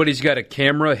think anybody's got a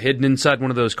camera hidden inside one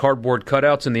of those cardboard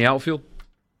cutouts in the outfield?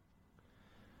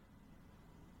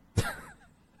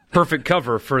 Perfect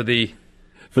cover for the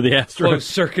Astros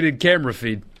closed-circuited camera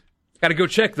feed. Got to go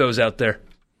check those out there.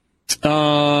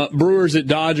 Brewers at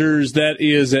Dodgers, that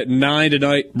is at 9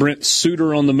 tonight. Brent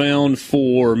Suter on the mound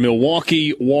for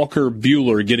Milwaukee. Walker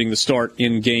Buehler getting the start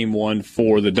in Game 1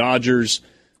 for the Dodgers.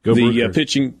 The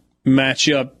pitching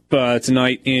matchup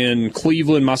tonight in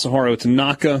Cleveland, Masaharu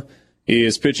Tanaka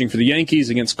is pitching for the Yankees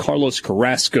against Carlos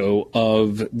Carrasco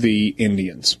of the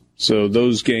Indians. So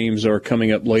those games are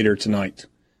coming up later tonight.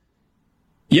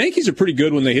 Yankees are pretty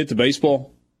good when they hit the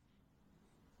baseball,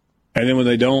 and then when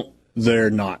they don't, they're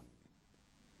not.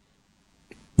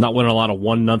 Not winning a lot of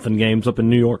 1-0 games up in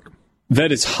New York.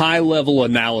 That is high-level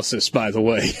analysis, by the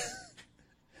way,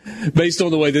 based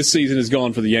on the way this season has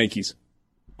gone for the Yankees.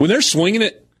 When they're swinging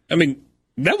it, I mean,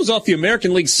 that was off the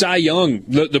American League Cy Young,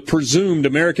 the presumed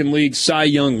American League Cy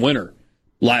Young winner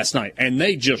last night, and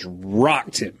they just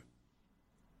rocked him.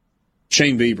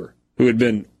 Shane Bieber, who had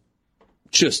been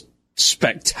just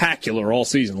spectacular all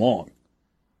season long.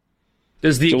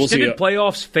 Does the extended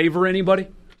playoffs favor anybody?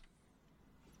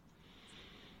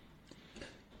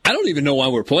 I don't even know why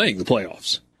we're playing the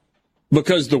playoffs,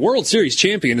 because the World Series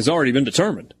champion has already been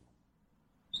determined.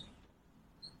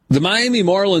 The Miami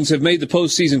Marlins have made the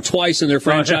postseason twice in their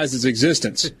franchise's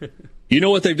existence. You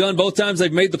know what they've done both times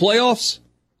they've made the playoffs?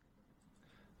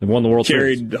 They've won the World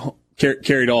Series.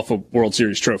 Carried off a World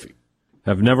Series trophy.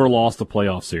 Have never lost a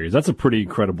playoff series. That's a pretty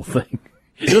incredible thing.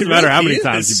 It doesn't matter how many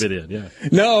times you've been in. Yeah.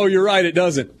 No, you're right. It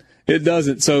doesn't. It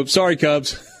doesn't. So, sorry,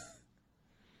 Cubs.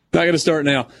 Not going to start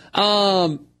now.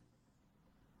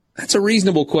 That's a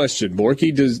reasonable question,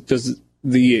 Borky. Does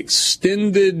the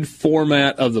extended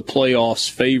format of the playoffs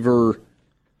favor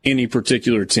any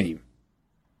particular team?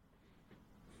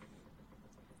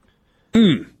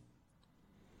 It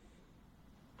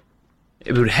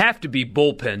would have to be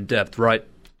bullpen depth, right?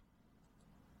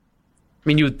 I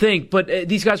mean, you would think, but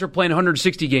these guys are playing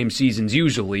 160-game seasons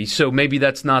usually, so maybe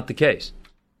that's not the case.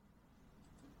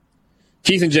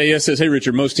 Keith and JS says, hey,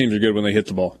 Richard, most teams are good when they hit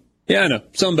the ball. Yeah, I know.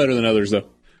 Some better than others, though.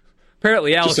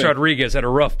 Apparently, Alex Rodriguez had a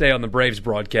rough day on the Braves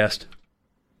broadcast.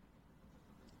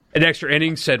 An extra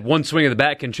inning said one swing of the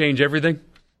bat can change everything.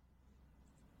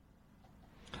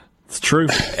 It's true.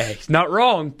 Hey, he's not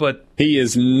wrong, but... He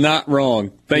is not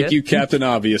wrong. Thank you, Captain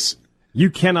Obvious. You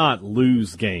cannot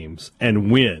lose games and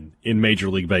win in Major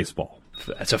League Baseball.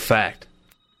 That's a fact.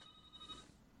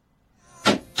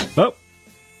 Oh.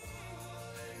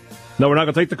 No, we're not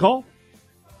going to take the call?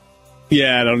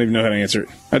 Yeah, I don't even know how to answer it.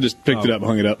 I just picked it up and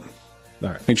hung it up. All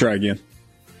right. Let me try again.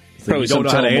 So probably some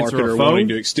telemarketer wanting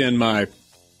to extend my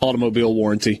automobile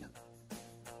warranty.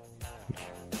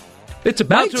 It's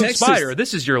about to expire.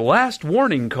 This is your last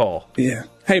warning call. Yeah.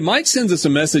 Hey, Mike sends us a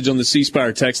message on the C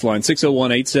Spire text line,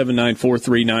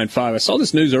 601-879-4395. I saw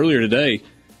this news earlier today.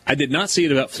 I did not see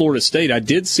it about Florida State. I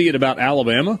did see it about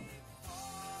Alabama.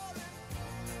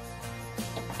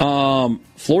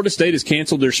 Florida State has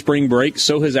canceled their spring break.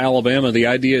 So has Alabama. The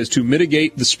idea is to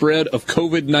mitigate the spread of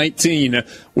COVID-19.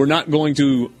 We're not going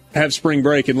to have spring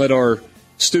break and let our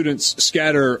students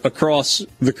scatter across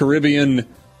the Caribbean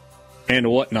and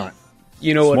whatnot.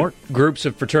 You know what groups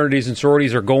of fraternities and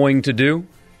sororities are going to do?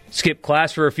 Skip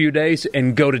class for a few days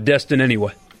and go to Destin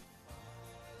anyway.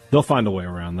 They'll find a way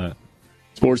around that.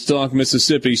 Sports Talk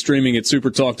Mississippi, streaming at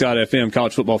supertalk.fm.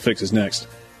 College Football Fix is next.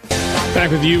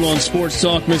 Back with you on Sports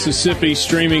Talk Mississippi,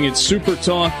 streaming at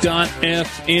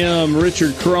supertalk.fm.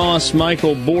 Richard Cross,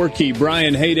 Michael Borky,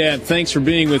 Brian Haydad, thanks for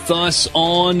being with us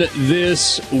on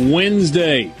this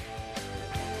Wednesday.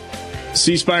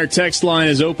 C Spire text line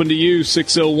is open to you,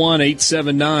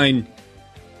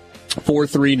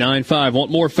 601-879-4395.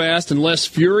 Want more fast and less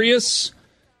furious?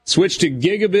 Switch to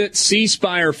Gigabit C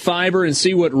Spire Fiber and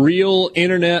see what real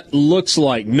internet looks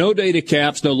like. No data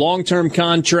caps, no long-term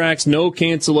contracts, no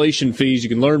cancellation fees. You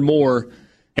can learn more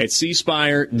at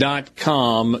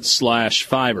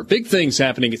cspire.com/fiber. Big things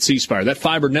happening at C Spire. That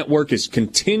fiber network is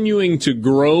continuing to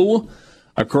grow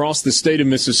across the state of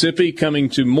Mississippi, coming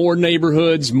to more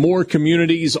neighborhoods, more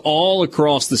communities all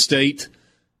across the state.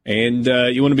 And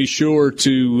you want to be sure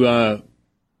to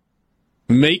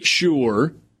make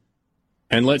sure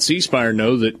and let C Spire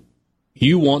know that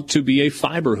you want to be a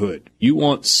fiberhood. You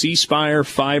want C Spire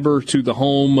fiber to the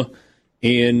home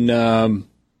in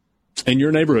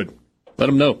your neighborhood. Let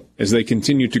them know as they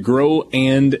continue to grow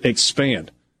and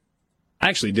expand. I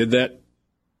actually did that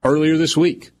earlier this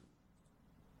week.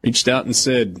 Reached out and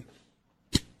said,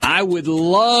 I would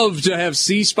love to have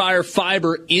C Spire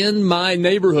fiber in my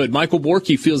neighborhood. Michael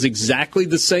Borky feels exactly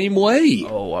the same way.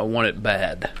 Oh, I want it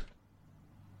bad.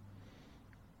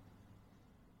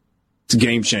 It's a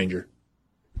game changer.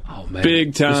 Oh, man.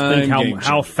 Big time. Just think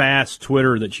how fast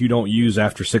Twitter that you don't use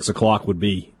after 6 o'clock would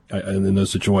be in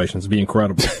those situations. It'd be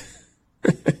incredible.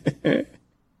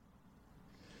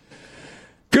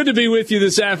 Good to be with you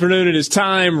this afternoon. It is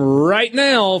time right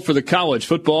now for the College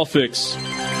Football Fix.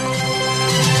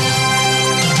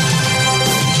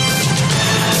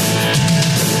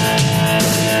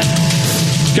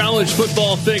 College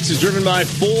Football Fix is driven by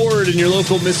Ford and your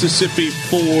local Mississippi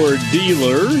Ford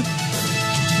dealer.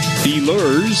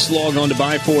 Dealers, log on to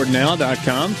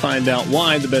buyfordnow.com. Find out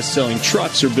why the best-selling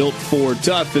trucks are built Ford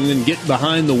tough, and then get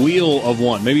behind the wheel of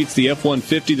one. Maybe it's the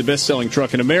F-150, the best-selling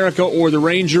truck in America, or the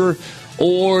Ranger,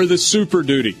 or the Super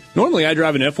Duty. Normally, I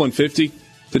drive an F-150.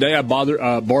 Today, I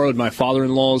borrowed my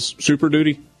father-in-law's Super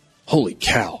Duty. Holy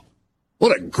cow.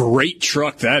 What a great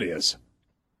truck that is.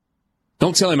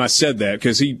 Don't tell him I said that,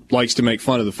 because he likes to make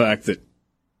fun of the fact that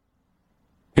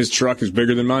his truck is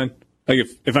bigger than mine. Like,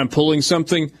 if I'm pulling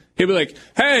something, he'll be like,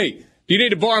 hey, do you need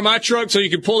to borrow my truck so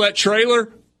you can pull that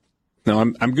trailer? No,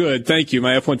 I'm good. Thank you.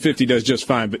 My F-150 does just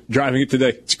fine, but driving it today,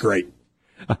 it's great.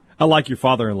 I like your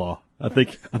father-in-law. I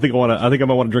think I might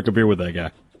want to drink a beer with that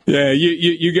guy. Yeah,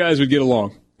 you guys would get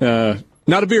along.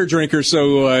 Not a beer drinker,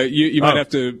 so you might have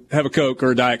to have a Coke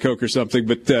or a Diet Coke or something,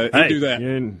 but you do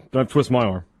that. Don't twist my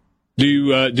arm. Do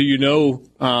you know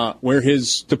where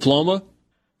his diploma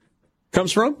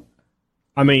comes from?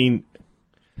 I mean,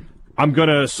 I'm going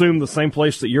to assume the same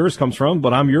place that yours comes from,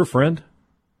 but I'm your friend.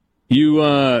 You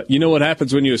know what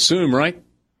happens when you assume, right?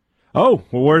 Oh,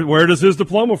 well, where does his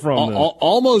diploma from?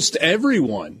 Almost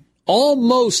everyone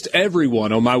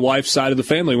on my wife's side of the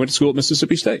family went to school at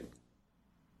Mississippi State.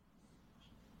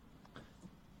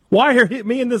 Why are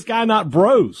me and this guy not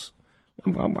bros?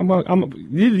 You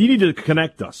need to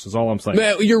connect us, is all I'm saying.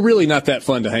 Man, you're really not that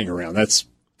fun to hang around. That's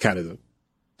kind of the...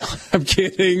 I'm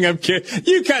kidding.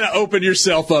 You kind of open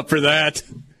yourself up for that.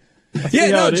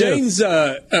 Yeah, no, Jane's,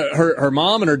 her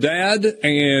mom and her dad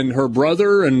and her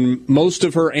brother and most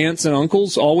of her aunts and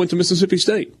uncles all went to Mississippi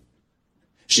State.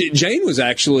 Jane was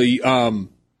actually,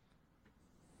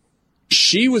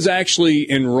 she was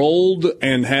actually enrolled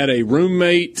and had a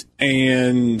roommate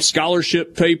and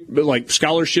scholarships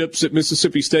at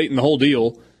Mississippi State and the whole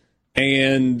deal.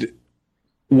 And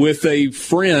with a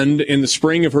friend in the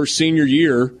spring of her senior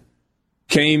year,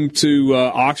 came to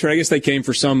Oxford. I guess they came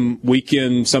for some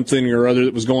weekend, something or other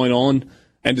that was going on,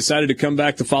 and decided to come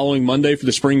back the following Monday for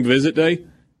the spring visit day.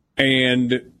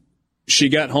 And she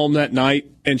got home that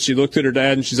night, and she looked at her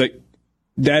dad, and she's like,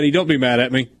 Daddy, don't be mad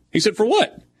at me. He said, for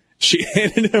what? She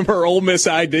handed him her Ole Miss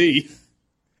ID.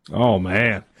 Oh,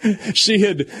 man. She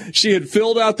had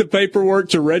filled out the paperwork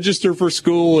to register for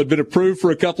school, had been approved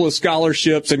for a couple of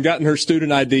scholarships, and gotten her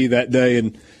student ID that day.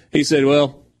 And he said,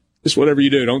 well, Just whatever you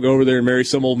do, don't go over there and marry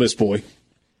some Ole Miss boy.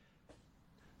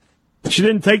 She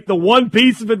didn't take the one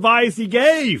piece of advice he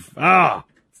gave.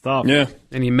 Stop. Yeah.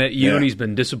 And he met you, and he's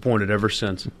been disappointed ever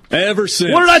since. Ever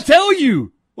since. What did I tell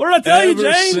you?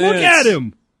 James? Look at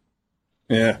him.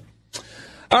 Yeah.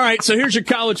 All right, so here's your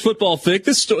college football pick.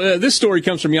 This story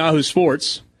comes from Yahoo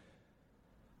Sports.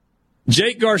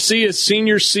 Jake Garcia's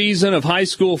senior season of high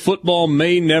school football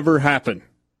may never happen.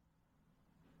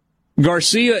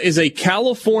 Garcia is a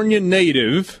California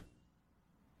native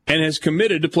and has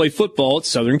committed to play football at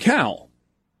Southern Cal.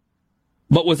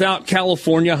 But without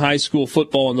California high school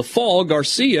football in the fall,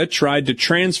 Garcia tried to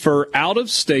transfer out of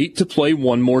state to play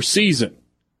one more season.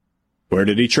 Where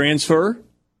did he transfer?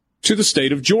 To the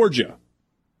state of Georgia.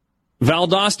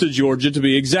 Valdosta, Georgia, to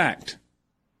be exact.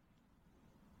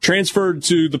 Transferred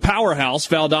to the powerhouse,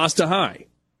 Valdosta High.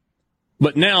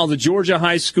 But now the Georgia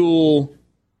High School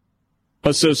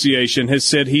Association has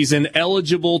said he's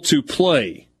ineligible to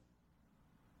play.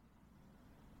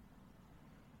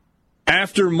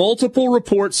 After multiple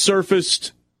reports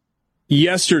surfaced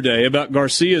yesterday about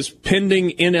Garcia's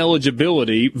pending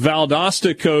ineligibility,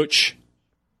 Valdosta coach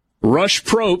Rush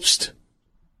Probst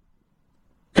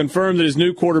confirmed that his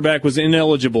new quarterback was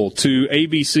ineligible to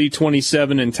ABC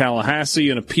 27 in Tallahassee.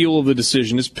 An appeal of the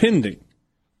decision is pending.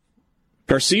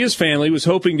 Garcia's family was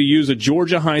hoping to use a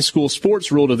Georgia high school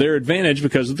sports rule to their advantage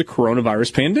because of the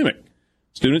coronavirus pandemic.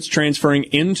 Students transferring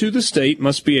into the state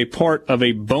must be a part of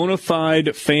a bona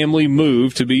fide family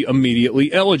move to be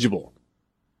immediately eligible.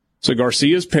 So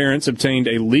Garcia's parents obtained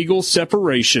a legal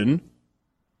separation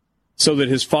so that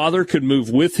his father could move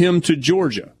with him to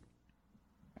Georgia.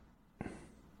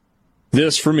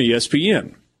 This from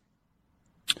ESPN.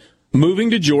 Moving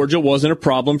to Georgia wasn't a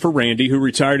problem for Randy, who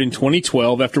retired in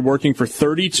 2012 after working for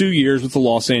 32 years with the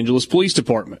Los Angeles Police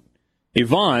Department.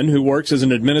 Yvonne, who works as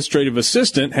an administrative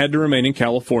assistant, had to remain in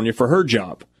California for her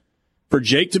job. For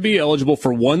Jake to be eligible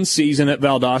for one season at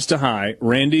Valdosta High,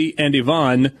 Randy and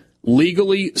Yvonne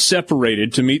legally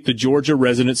separated to meet the Georgia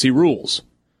residency rules.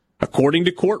 According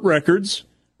to court records,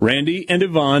 Randy and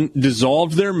Yvonne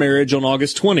dissolved their marriage on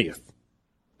August 20th.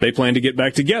 They plan to get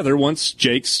back together once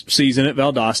Jake's season at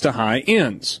Valdosta High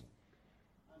ends.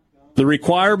 The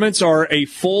requirements are a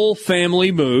full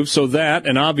family move, so that,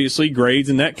 and obviously grades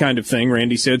and that kind of thing,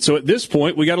 Randy said. So at this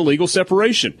point, we got a legal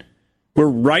separation. We're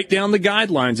right down the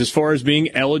guidelines as far as being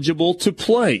eligible to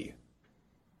play.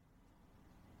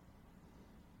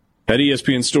 That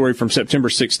ESPN story from September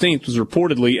 16th was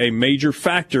reportedly a major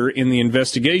factor in the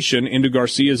investigation into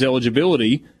Garcia's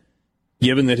eligibility,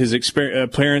 given that his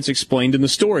parents explained in the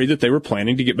story that they were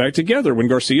planning to get back together when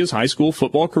Garcia's high school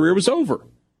football career was over.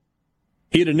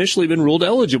 He had initially been ruled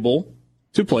eligible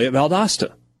to play at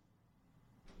Valdosta.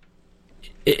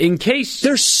 In case...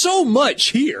 There's so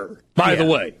much here, by the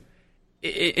way.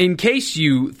 In case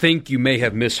you think you may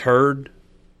have misheard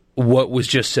what was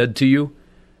just said to you,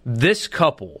 this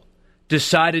couple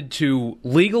decided to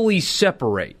legally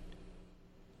separate,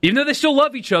 even though they still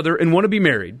love each other and want to be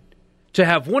married, to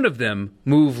have one of them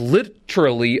move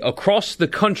literally across the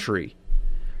country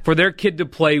for their kid to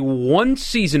play one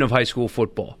season of high school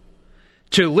football,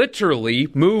 to literally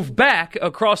move back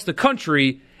across the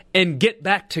country and get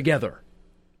back together.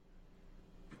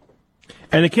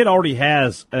 And the kid already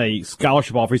has a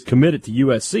scholarship offer. He's committed to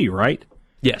USC, right?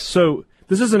 Yes. So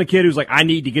this isn't a kid who's like, I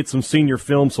need to get some senior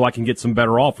film so I can get some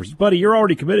better offers. Buddy, you're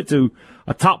already committed to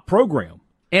a top program.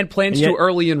 And plans to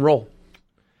early enroll.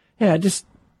 Yeah, just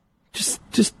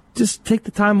take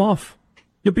the time off.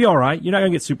 You'll be all right. You're not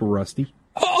going to get super rusty.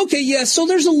 Okay, yeah, so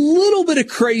there's a little bit of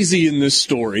crazy in this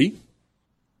story,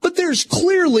 but there's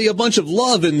clearly a bunch of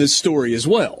love in this story as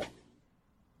well.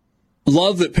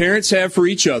 Love that parents have for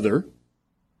each other,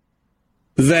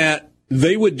 that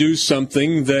they would do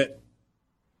something that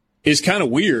is kind of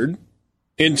weird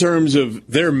in terms of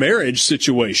their marriage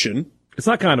situation. It's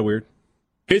not kind of weird.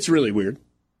 It's really weird.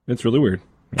 It's really weird.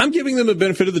 I'm giving them the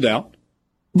benefit of the doubt,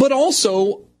 but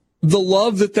also the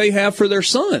love that they have for their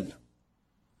son.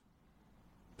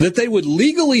 That they would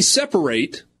legally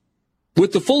separate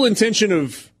with the full intention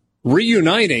of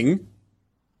reuniting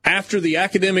after the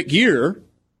academic year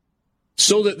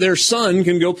so that their son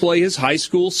can go play his high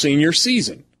school senior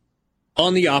season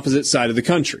on the opposite side of the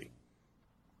country.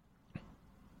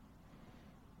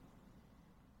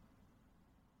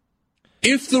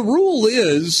 If the rule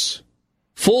is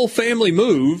full family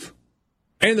move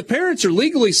and the parents are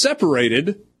legally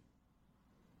separated,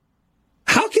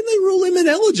 how can they rule him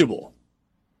ineligible?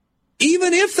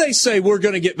 Even if they say we're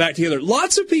going to get back together,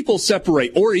 lots of people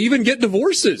separate or even get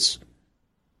divorces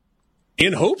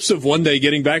in hopes of one day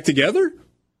getting back together.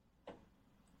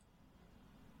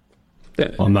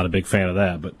 Well, I'm not a big fan of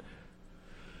that, but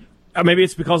Maybe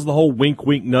it's because of the whole wink,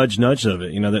 wink, nudge, nudge of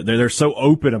it. You know, they're so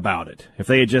open about it. If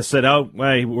they had just said, "Oh,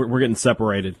 hey, we're getting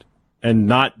separated," and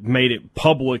not made it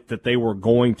public that they were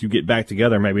going to get back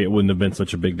together, maybe it wouldn't have been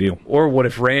such a big deal. Or what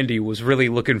if Randy was really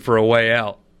looking for a way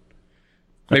out?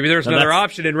 Maybe there's another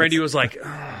option, and Randy was like,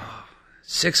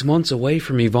 6 months away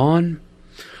from Yvonne?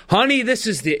 Honey, this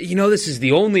is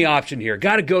the only option here.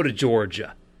 Got to go to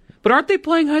Georgia. But aren't they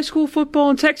playing high school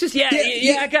football in Texas? Yeah.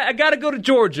 I got to go to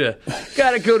Georgia.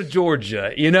 Got to go to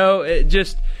Georgia. You know, it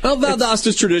just... Well,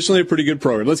 Valdosta's traditionally a pretty good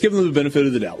program. Let's give them the benefit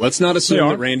of the doubt. Let's not assume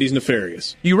that Randy's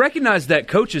nefarious. You recognized that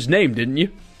coach's name, didn't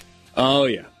you? Oh,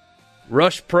 yeah.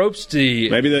 Rush Probst.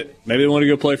 Maybe they want to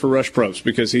go play for Rush Probst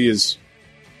because he is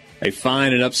a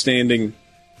fine and upstanding...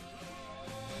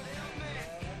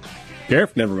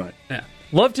 Sheriff? Never mind. Yeah.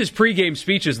 Loved his pregame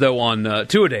speeches, though, on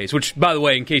Two-A-Days, which, by the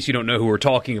way, in case you don't know who we're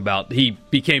talking about, he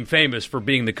became famous for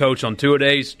being the coach on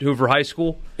Two-A-Days, Hoover High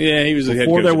School. Yeah, he was the head coach.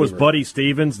 Before there was Buddy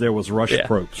Stevens, there was Rush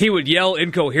Probst. He would yell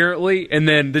incoherently, and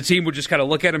then the team would just kind of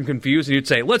look at him confused, and he'd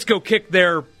say, "Let's go kick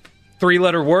their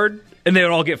 3-letter word," and they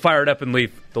would all get fired up and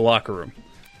leave the locker room.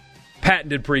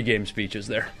 Patented pregame speeches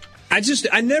there. I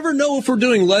never know if we're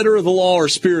doing letter of the law or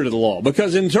spirit of the law,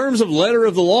 because in terms of letter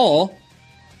of the law,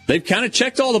 they've kind of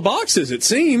checked all the boxes, it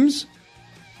seems.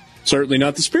 Certainly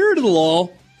not the spirit of the law,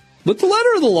 but the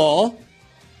letter of the law.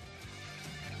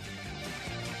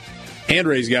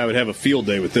 Hand-raised guy would have a field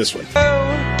day with this one.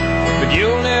 But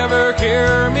you'll never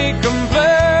hear me complain,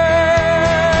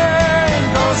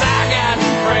 'cause I got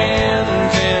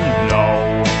friends in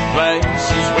low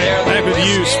places where back with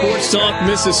you, Sports Talk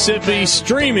Mississippi,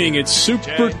 streaming at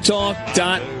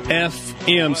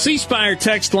supertalk.fm. C Spire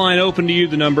text line open to you.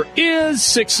 The number is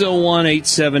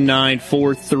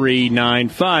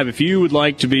 601-879-4395. If you would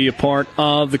like to be a part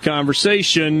of the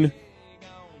conversation,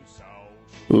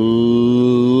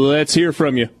 let's hear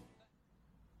from you.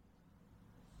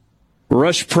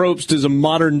 Rush Probst is a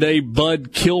modern-day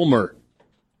Bud Kilmer.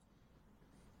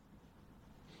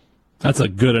 That's a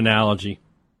good analogy.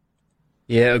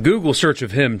 Yeah, a Google search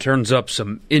of him turns up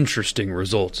some interesting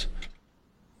results.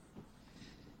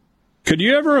 Could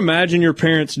you ever imagine your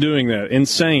parents doing that?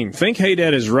 Insane. Think Hey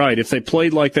Dad is right. If they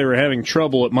played like they were having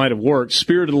trouble, it might have worked.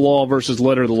 Spirit of the law versus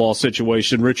letter of the law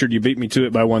situation. Richard, you beat me to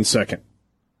it by 1 second.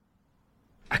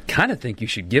 I kind of think you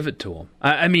should give it to them.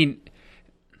 I mean,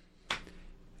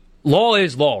 law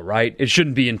is law, right? It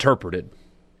shouldn't be interpreted.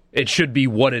 It should be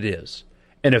what it is.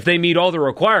 And if they meet all the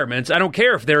requirements, I don't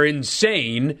care if they're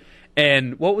insane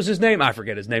and, what was his name? I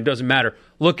forget his name. Doesn't matter.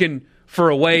 Looking for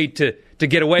a way to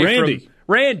get away from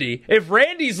Randy. If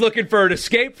Randy's looking for an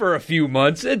escape for a few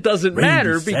months, it doesn't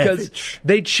matter because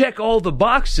they check all the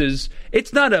boxes.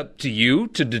 It's not up to you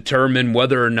to determine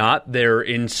whether or not they're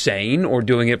insane or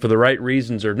doing it for the right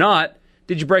reasons or not.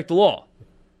 Did you break the law?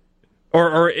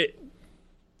 Or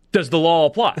does the law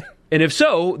apply? And if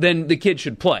so, then the kid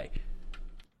should play.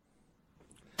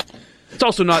 It's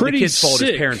also not the kid's fault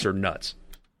his parents are nuts.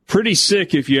 Pretty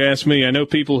sick, if you ask me. I know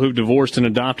people who've divorced and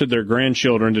adopted their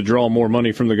grandchildren to draw more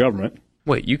money from the government.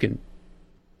 Wait, you can...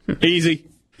 Easy.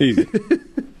 I'm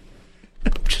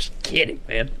just kidding,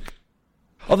 man.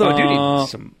 Although I do need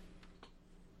some...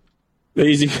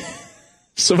 Easy.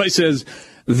 Somebody says,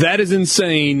 that is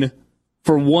insane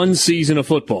for one season of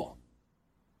football.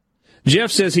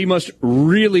 Jeff says he must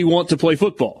really want to play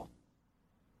football.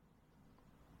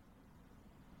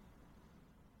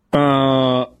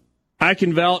 I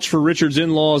can vouch for Richard's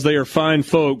in-laws. They are fine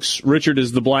folks. Richard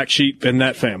is the black sheep in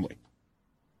that family.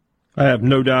 I have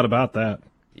no doubt about that.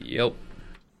 Yep.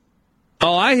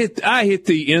 Oh, I hit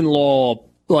the in-law,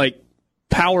 like,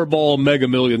 Powerball Mega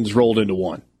Millions rolled into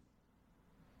one.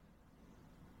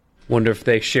 Wonder if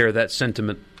they share that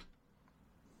sentiment.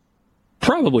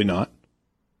 Probably not.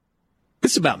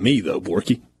 It's about me, though,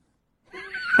 Borky.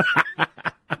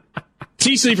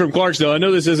 TC from Clarksdale, I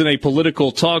know this isn't a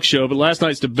political talk show, but last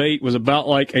night's debate was about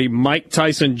like a Mike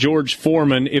Tyson, George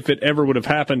Foreman, if it ever would have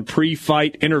happened,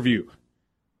 pre-fight interview.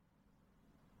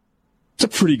 It's a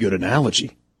pretty good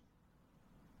analogy.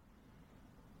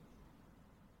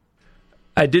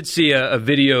 I did see a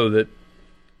video that...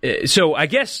 So I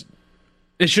guess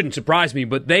it shouldn't surprise me,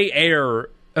 but they air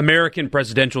American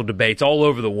presidential debates all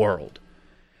over the world.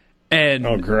 And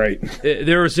oh, great.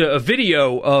 There was a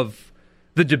video of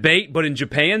the debate, but in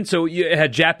Japan, so it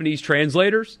had Japanese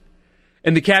translators,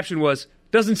 and the caption was,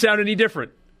 doesn't sound any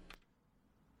different.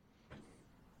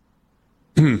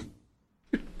 Hey,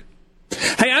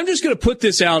 I'm just going to put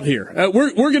this out here.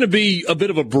 We're going to be a bit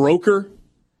of a broker.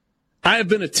 I have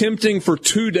been attempting for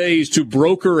 2 days to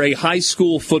broker a high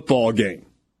school football game.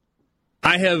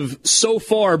 I have so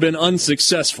far been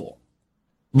unsuccessful,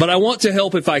 but I want to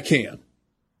help if I can.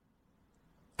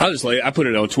 I put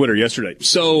it on Twitter yesterday.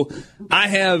 So I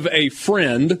have a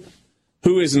friend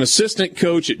who is an assistant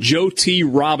coach at Joe T.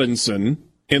 Robinson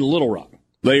in Little Rock.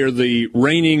 They are the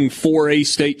reigning 4A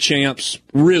state champs.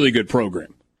 Really good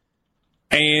program.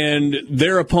 And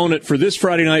their opponent for this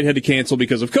Friday night had to cancel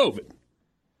because of COVID.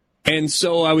 And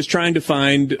so I was trying to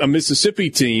find a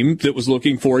Mississippi team that was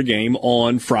looking for a game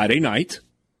on Friday night.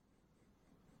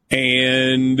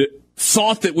 And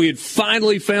thought that we had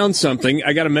finally found something.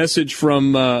 I got a message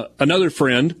from another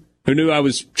friend who knew I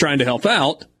was trying to help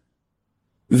out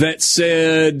that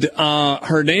said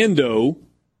Hernando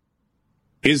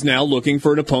is now looking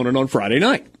for an opponent on Friday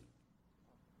night.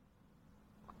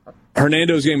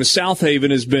 Hernando's game with South Haven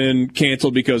has been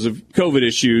canceled because of COVID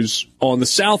issues on the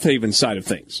South Haven side of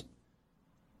things.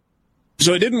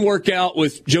 So it didn't work out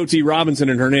with Joe T. Robinson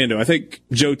and Hernando. I think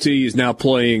Joe T. is now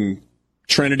playing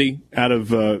Trinity out of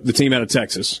the team out of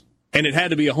Texas, and it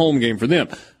had to be a home game for them.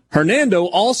 Hernando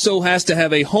also has to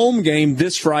have a home game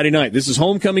this Friday night. This is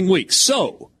homecoming week.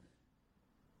 So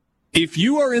if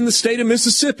you are in the state of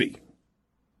Mississippi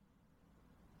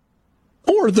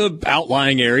or the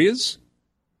outlying areas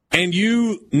and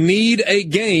you need a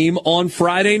game on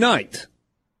Friday night,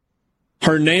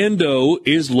 Hernando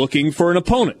is looking for an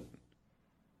opponent,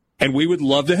 and we would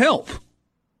love to help.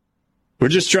 We're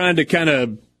just trying to kind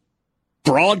of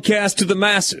broadcast to the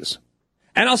masses.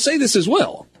 And I'll say this as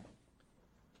well.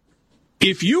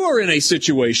 If you are in a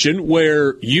situation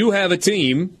where you have a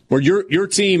team, where your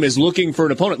team is looking for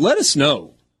an opponent, let us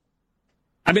know.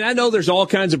 I mean, I know there's all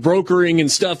kinds of brokering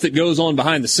and stuff that goes on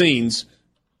behind the scenes,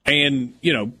 and,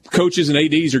 you know, coaches and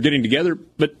ADs are getting together,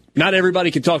 but not everybody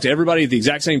can talk to everybody at the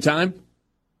exact same time.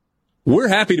 We're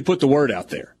happy to put the word out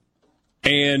there.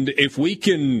 And if we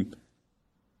can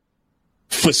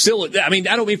facilitate, I mean,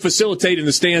 I don't mean facilitate in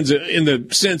the stands in the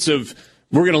sense of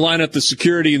we're going to line up the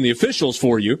security and the officials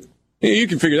for you. You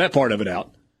can figure that part of it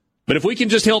out. But if we can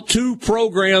just help two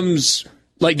programs,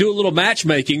 like do a little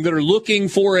matchmaking that are looking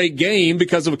for a game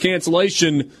because of a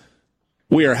cancellation,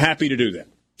 we are happy to do that.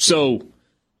 So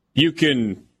you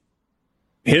can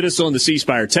hit us on the C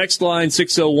Spire text line,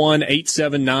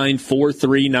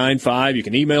 601-879-4395. You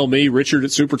can email me,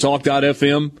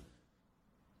 richard@supertalk.fm.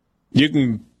 You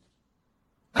can,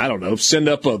 I don't know, send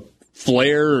up a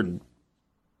flare and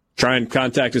try and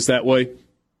contact us that way.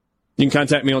 You can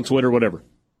contact me on Twitter, whatever.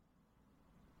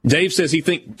 Dave says he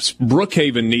thinks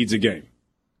Brookhaven needs a game.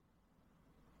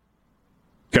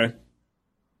 Okay.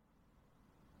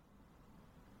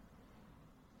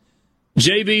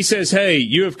 JB says, hey,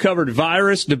 you have covered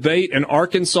virus, debate, and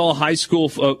Arkansas high school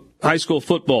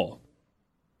football.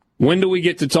 When do we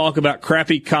get to talk about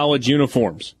crappy college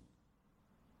uniforms?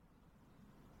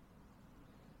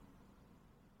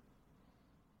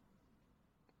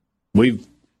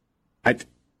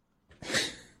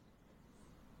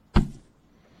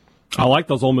 I like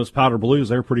those Ole Miss powder blues.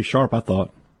 They were pretty sharp, I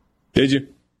thought. Did you?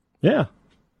 Yeah.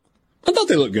 I thought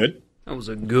they looked good. That was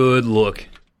a good look.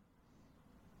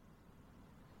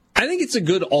 I think it's a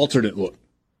good alternate look.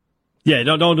 Yeah,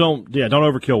 don't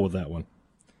overkill with that one.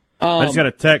 I just got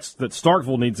a text that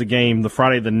Starkville needs a game the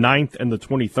Friday the 9th and the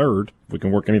 23rd. If we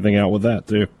can work anything out with that,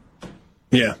 too.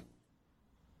 Yeah.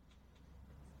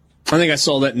 I think I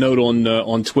saw that note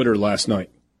on Twitter last night.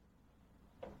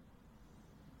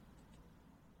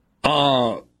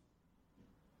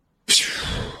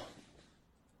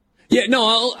 Yeah,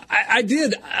 no, I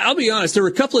did. I'll be honest. There were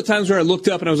a couple of times where I looked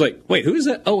up and I was like, wait, who is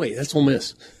that? Oh, wait, that's Ole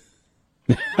Miss.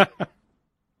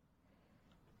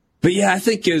 But yeah, I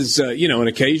think as, an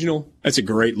occasional, that's a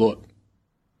great look.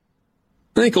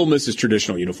 I think Ole Miss's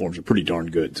traditional uniforms are pretty darn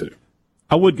good, too.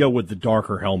 I would go with the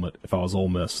darker helmet if I was Ole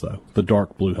Miss, though. The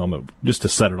dark blue helmet, just to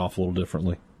set it off a little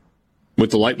differently.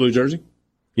 With the light blue jersey?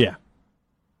 Yeah.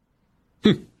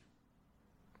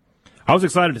 I was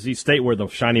excited to see State wear the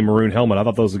shiny maroon helmet. I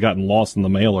thought those had gotten lost in the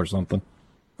mail or something.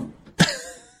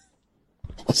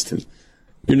 Austin,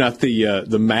 you're not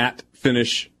the matte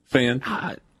finish fan?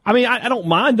 I mean, I don't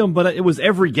mind them, but it was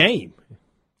every game.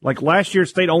 Like last year,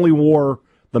 State only wore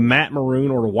the matte maroon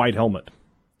or the white helmet.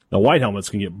 The white helmets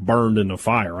can get burned in the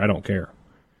fire. I don't care.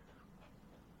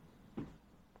 I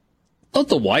thought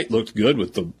the white looked good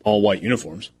with the all-white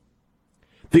uniforms.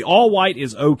 The all-white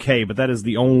is okay, but that is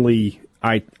the only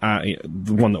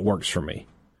the one that works for me.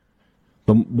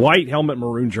 The white helmet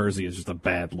maroon jersey is just a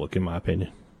bad look, in my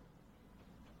opinion.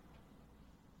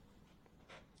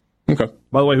 Okay.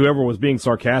 By the way, whoever was being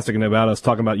sarcastic about us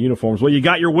talking about uniforms, well, you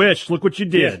got your wish. Look what you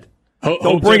did. Yeah.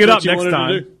 Don't bring it up next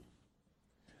time.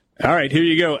 All right, here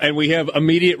you go. And we have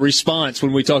immediate response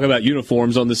when we talk about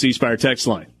uniforms on the C Spire text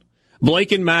line.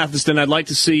 Blake and Matheson, I'd like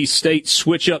to see State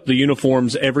switch up the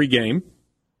uniforms every game.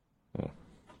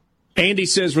 Andy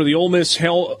says, were the Ole Miss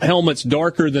helmets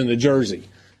darker than the jersey?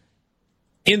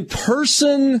 In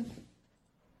person,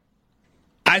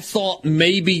 I thought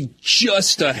maybe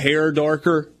just a hair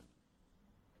darker.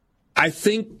 I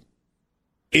think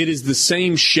it is the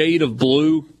same shade of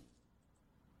blue,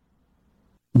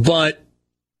 but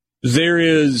there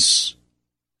is,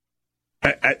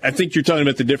 I think you're talking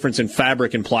about the difference in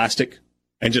fabric and plastic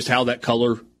and just how that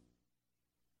color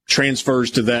transfers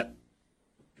to that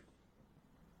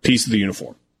piece of the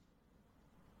uniform.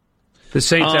 The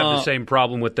Saints have the same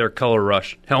problem with their color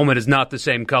rush. Helmet is not the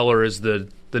same color as the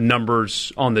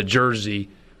numbers on the jersey,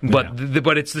 but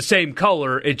but it's the same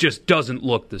color. It just doesn't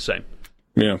look the same.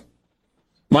 Yeah.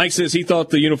 Mike says he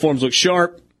thought the uniforms looked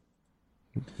sharp.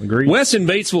 Agreed. Wes in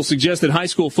Batesville suggests that high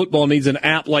school football needs an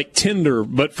app like Tinder,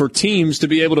 but for teams to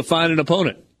be able to find an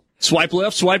opponent. Swipe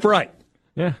left, swipe right.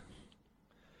 Yeah.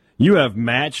 You have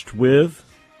matched with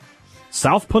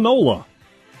South Panola.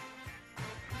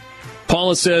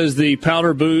 Paula says the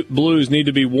powder blues need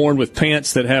to be worn with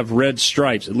pants that have red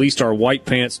stripes. At least our white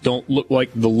pants don't look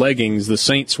like the leggings the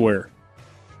Saints wear.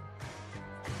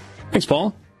 Thanks,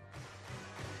 Paul.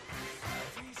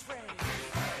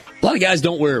 A lot of guys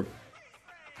don't wear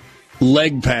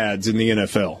leg pads in the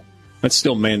NFL. That's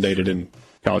still mandated in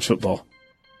college football.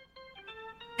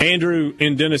 Andrew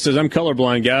in Dennis says, I'm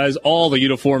colorblind, guys. All the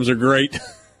uniforms are great.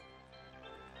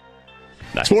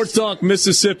 Nice. Sports Talk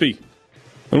Mississippi.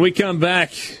 When we come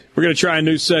back, we're going to try a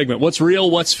new segment. What's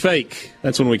real, what's fake?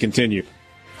 That's when we continue.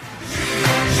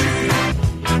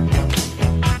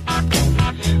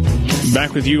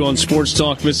 Back with you on Sports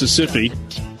Talk Mississippi.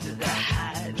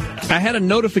 I had a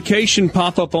notification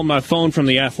pop up on my phone from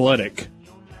The Athletic,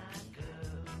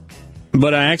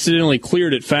 but I accidentally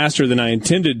cleared it faster than I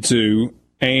intended to,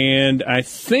 and I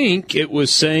think it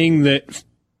was saying that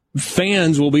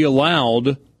fans will be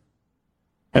allowed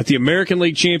at the American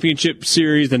League Championship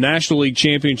Series, the National League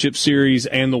Championship Series,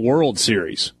 and the World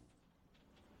Series.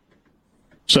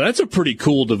 So that's a pretty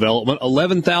cool development.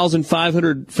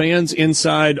 11,500 fans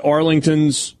inside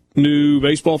Arlington's new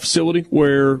baseball facility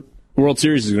where the World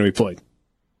Series is going to be played.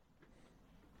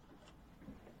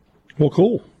 Well,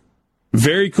 cool.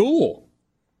 Very cool.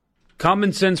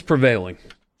 Common sense prevailing.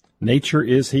 Nature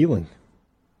is healing.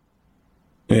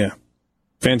 Yeah.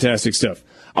 Fantastic stuff.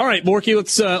 All right, Borky,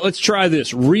 let's try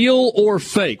this. Real or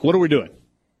fake? What are we doing?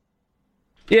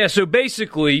 Yeah, so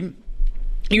basically,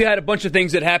 you had a bunch of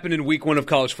things that happened in week one of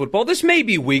college football. This may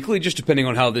be weekly, just depending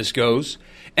on how this goes.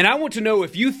 And I want to know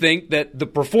if you think that the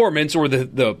performance or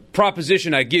the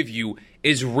proposition I give you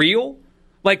is real.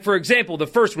 Like, for example, the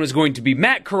first one is going to be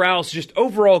Matt Corral's just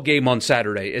overall game on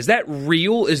Saturday. Is that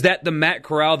real? Is that the Matt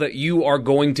Corral that you are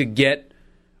going to get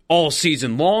all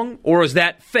season long? Or is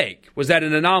that fake? Was that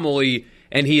an anomaly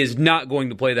and he is not going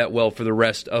to play that well for the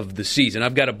rest of the season?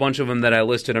 I've got a bunch of them that I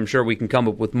listed. I'm sure we can come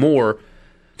up with more.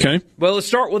 Okay. Well, let's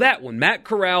start with that one. Matt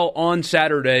Corral on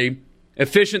Saturday,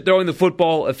 efficient throwing the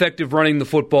football, effective running the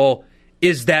football.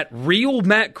 Is that real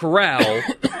Matt Corral,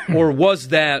 or was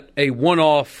that a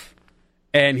one-off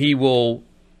and he will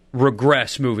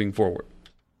regress moving forward?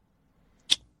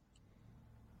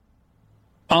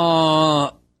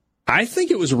 I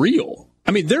think it was real.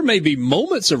 I mean, there may be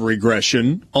moments of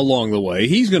regression along the way.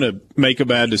 He's going to make a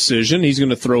bad decision. He's going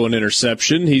to throw an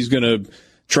interception. He's going to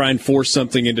try and force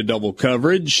something into double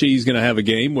coverage. He's going to have a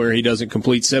game where he doesn't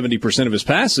complete 70% of his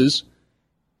passes.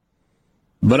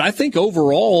 But I think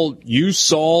overall you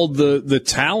saw the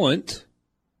talent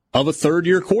of a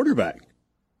third-year quarterback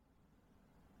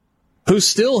who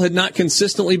still had not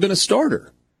consistently been a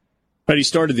starter. But he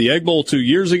started the Egg Bowl 2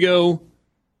 years ago.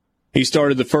 He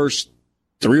started the first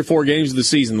 3 or 4 games of the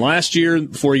season last year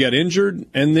before he got injured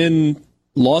and then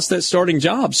lost that starting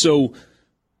job. So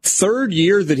third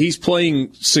year that he's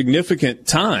playing significant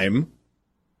time,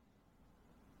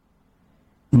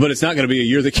 but it's not going to be a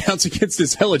year that counts against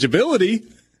his eligibility.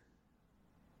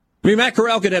 I mean, Matt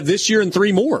Corral could have this year and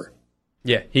 3 more.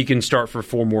 Yeah, he can start for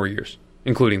 4 more years,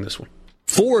 including this one.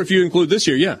 4 if you include this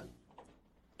year, yeah.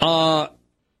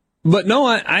 But no,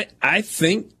 I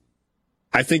think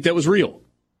that was real.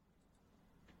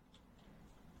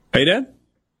 Hey, Dad?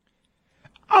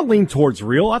 I lean towards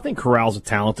real. I think Corral's a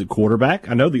talented quarterback.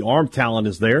 I know the arm talent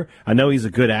is there. I know he's a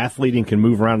good athlete and can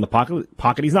move around in the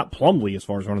pocket. He's not Plumlee as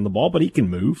far as running the ball, but he can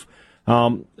move. I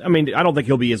mean, I don't think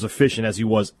he'll be as efficient as he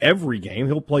was every game.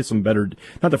 He'll play some better.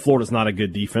 Not that Florida's not a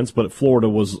good defense, but Florida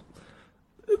was.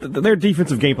 Their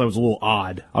defensive game plan was a little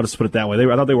odd. I'll just put it that way.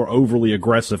 I thought they were overly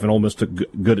aggressive and almost took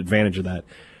good advantage of that.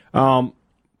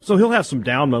 So he'll have some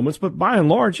down moments, but by and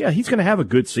large, yeah, he's going to have a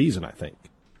good season, I think.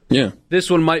 Yeah. This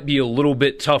one might be a little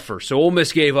bit tougher. So Ole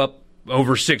Miss gave up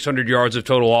over 600 yards of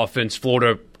total offense.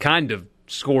 Florida kind of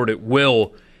scored at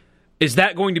will. Is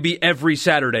that going to be every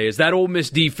Saturday? Is that Ole Miss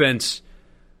defense,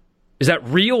 is that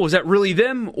real? Was that really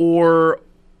them? Or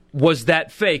was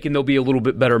that fake and they'll be a little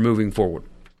bit better moving forward?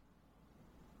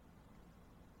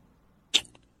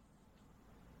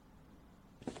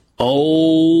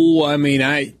 Oh, I mean,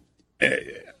 I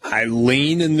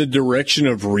lean in the direction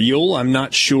of real. I'm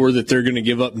not sure that they're going to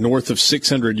give up north of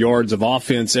 600 yards of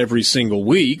offense every single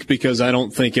week because I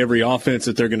don't think every offense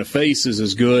that they're going to face is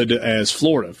as good as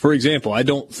Florida. For example, I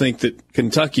don't think that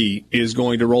Kentucky is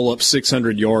going to roll up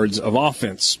 600 yards of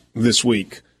offense this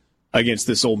week against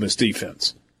this Ole Miss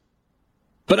defense.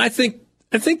 But I think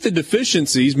the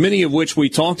deficiencies, many of which we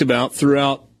talked about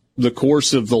throughout the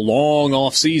course of the long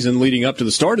off season leading up to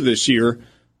the start of this year,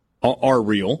 are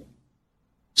real.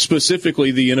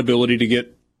 Specifically, the inability to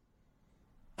get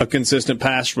a consistent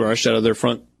pass rush out of their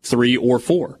front 3 or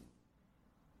 4.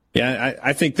 Yeah,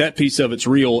 I think that piece of it's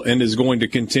real and is going to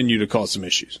continue to cause some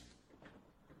issues.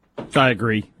 I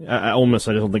agree. Ole Miss,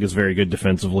 I don't think is very good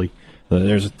defensively.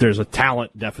 There's a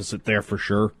talent deficit there for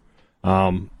sure,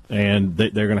 and they're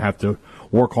going to have to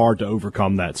work hard to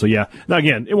overcome that. So yeah, now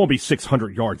again, it won't be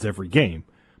 600 yards every game,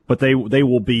 but they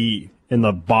will be in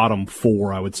the bottom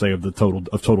 4, I would say, of the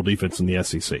total defense in the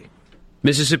SEC.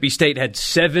 Mississippi State had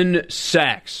 7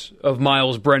 sacks of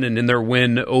Miles Brennan in their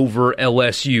win over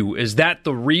LSU. Is that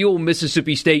the real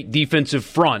Mississippi State defensive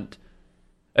front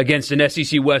against an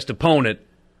SEC West opponent,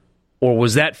 or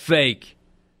was that fake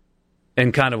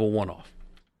and kind of a one-off?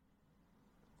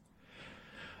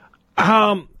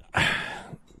 I'll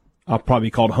probably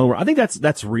be called homer. I think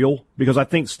that's real because I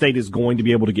think State is going to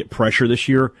be able to get pressure this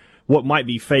year. What might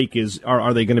be fake is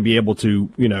are they going to be able to,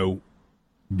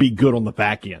 be good on the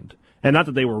back end? And not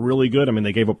that they were really good. I mean,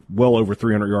 they gave up well over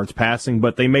 300 yards passing,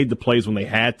 but they made the plays when they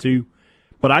had to.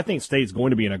 But I think State's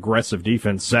going to be an aggressive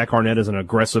defense. Zach Arnett is an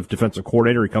aggressive defensive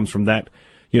coordinator. He comes from that,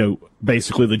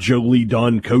 basically the Joe Lee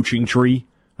Dunn coaching tree.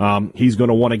 He's going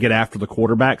to want to get after the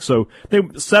quarterback. So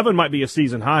 7 might be a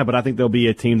season high, but I think they'll be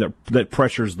a team that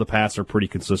pressures the passer pretty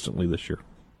consistently this year.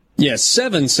 Yeah,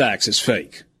 7 sacks is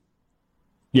fake.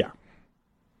 Yeah.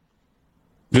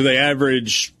 Do they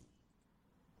average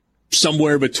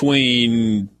somewhere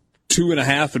between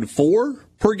 2.5 and 4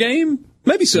 per game?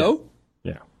 Maybe so.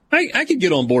 Yeah. I could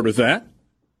get on board with that.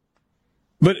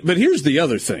 But here's the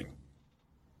other thing.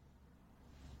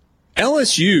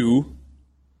 LSU,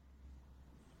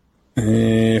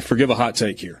 forgive a hot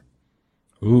take here.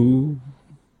 Ooh.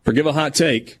 Forgive a hot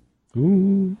take.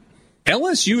 Ooh.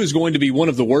 LSU is going to be one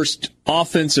of the worst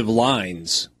offensive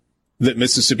lines that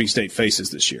Mississippi State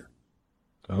faces this year.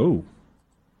 Oh.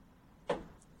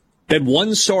 They had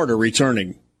 1 starter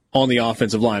returning on the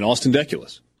offensive line, Austin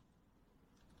Deculus.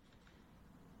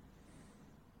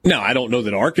 Now, I don't know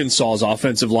that Arkansas's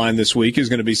offensive line this week is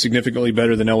going to be significantly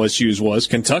better than LSU's was.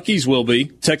 Kentucky's will be.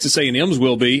 Texas A&M's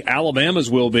will be. Alabama's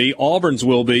will be. Auburn's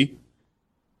will be.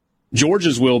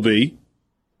 Georgia's will be.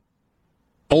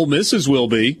 Ole Miss's will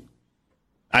be.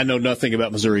 I know nothing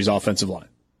about Missouri's offensive line.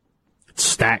 It's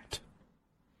stacked.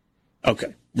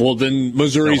 Okay. Well, then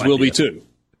Missouri's will be too.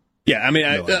 Yeah, I mean,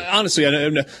 honestly, I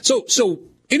don't know. So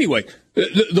anyway,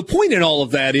 the point in all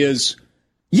of that is,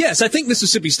 yes, I think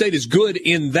Mississippi State is good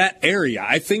in that area.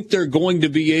 I think they're going to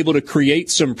be able to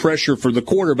create some pressure for the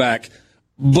quarterback.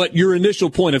 But your initial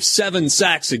point of 7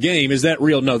 sacks a game, is that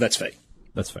real? No, that's fake.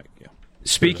 That's fake, yeah.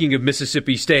 Speaking of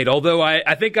Mississippi State, although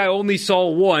I think I only saw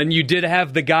 1, you did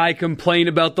have the guy complain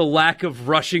about the lack of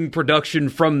rushing production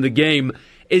from the game.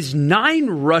 Is 9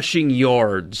 rushing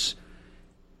yards,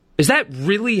 is that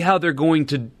really how they're going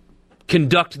to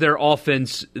conduct their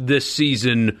offense this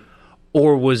season,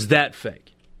 or was that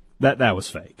fake? That was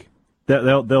fake.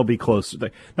 They'll be close.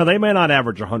 Now, they may not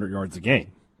average 100 yards a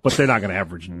game, but they're not going to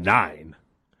average 9.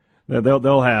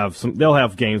 They'll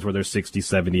have games where they're 60,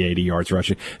 70, 80 yards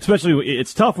rushing. Especially,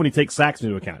 it's tough when you take sacks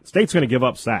into account. State's going to give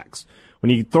up sacks. When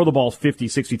you throw the ball 50,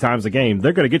 60 times a game,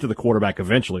 they're going to get to the quarterback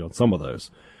eventually on some of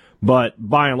those. But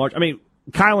by and large, I mean,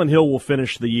 Kylan Hill will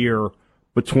finish the year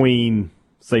between,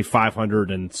 say,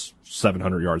 500 and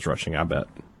 700 yards rushing, I bet.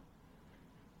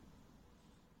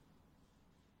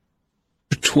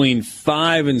 Between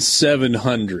 500 and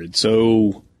 700.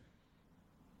 So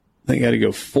I think I got to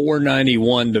go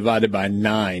 491 divided by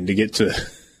 9 to get to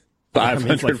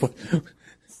 500. I mean,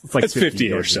 it's like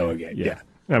 50 or so a game. Yeah.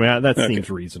 I mean, that seems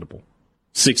reasonable.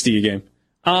 60 a game.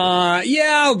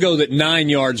 Yeah, I'll go that 9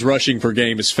 yards rushing per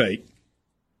game is fake.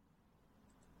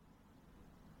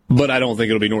 But I don't think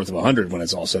it'll be north of 100 when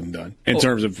it's all said and done in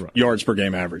terms of yards per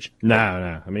game average. No.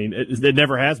 I mean, it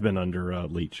never has been under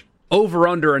Leach. Over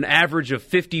under an average of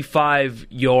 55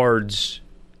 yards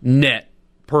net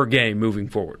per game moving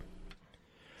forward.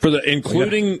 For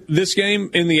including this game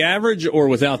in the average or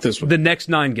without this one? The next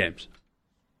 9 games.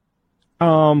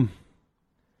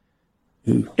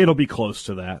 It'll be close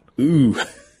to that. Ooh.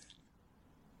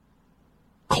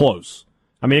 Close.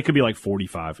 I mean, it could be like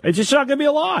 45. It's just not going to be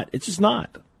a lot. It's just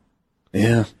not.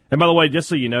 Yeah. And by the way, just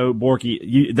so you know,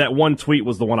 Borky, that one tweet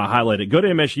was the one I highlighted. Go to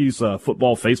MSU's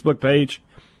football Facebook page,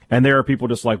 and there are people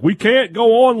just like, we can't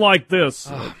go on like this.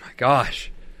 Oh, my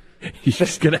gosh. You're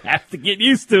just going to have to get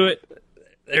used to it.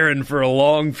 They're in for a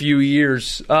long few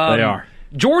years. They are.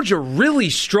 Georgia really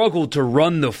struggled to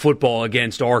run the football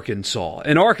against Arkansas,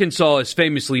 and Arkansas is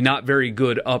famously not very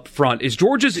good up front. Is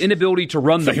Georgia's inability to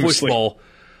run the football,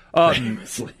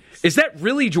 is that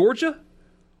really Georgia?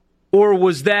 Or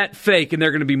was that fake and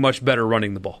they're going to be much better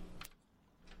running the ball?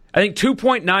 I think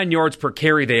 2.9 yards per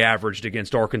carry they averaged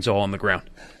against Arkansas on the ground.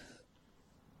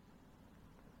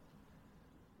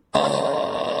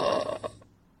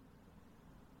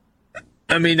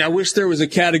 I mean, I wish there was a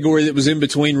category that was in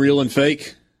between real and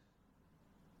fake.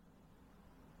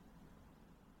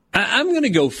 I'm going to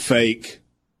go fake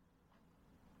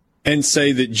and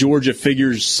say that Georgia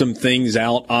figures some things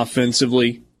out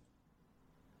offensively.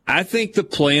 I think the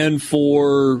plan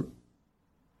for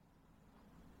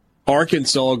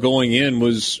Arkansas going in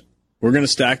was we're going to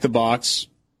stack the box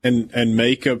and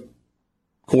make a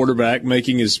quarterback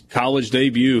making his college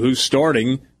debut who's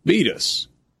starting beat us.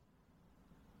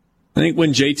 I think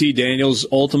when JT Daniels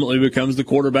ultimately becomes the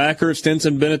quarterback, or if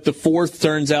Stetson Bennett the fourth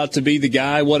turns out to be the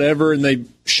guy, whatever, and they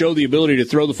show the ability to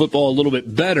throw the football a little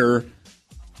bit better,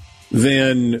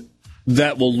 then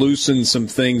that will loosen some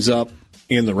things up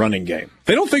in the running game. If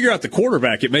they don't figure out the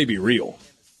quarterback, it may be real.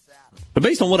 But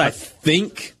based on what I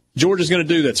think Georgia's going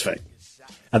to do, that's fake.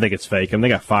 I think it's fake. And they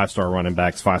got 5-star running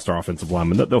backs, 5-star offensive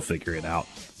linemen. They'll figure it out.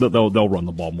 They'll run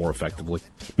the ball more effectively.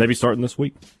 Maybe starting this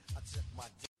week.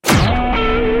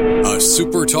 A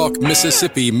SuperTalk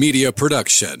Mississippi media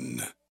production.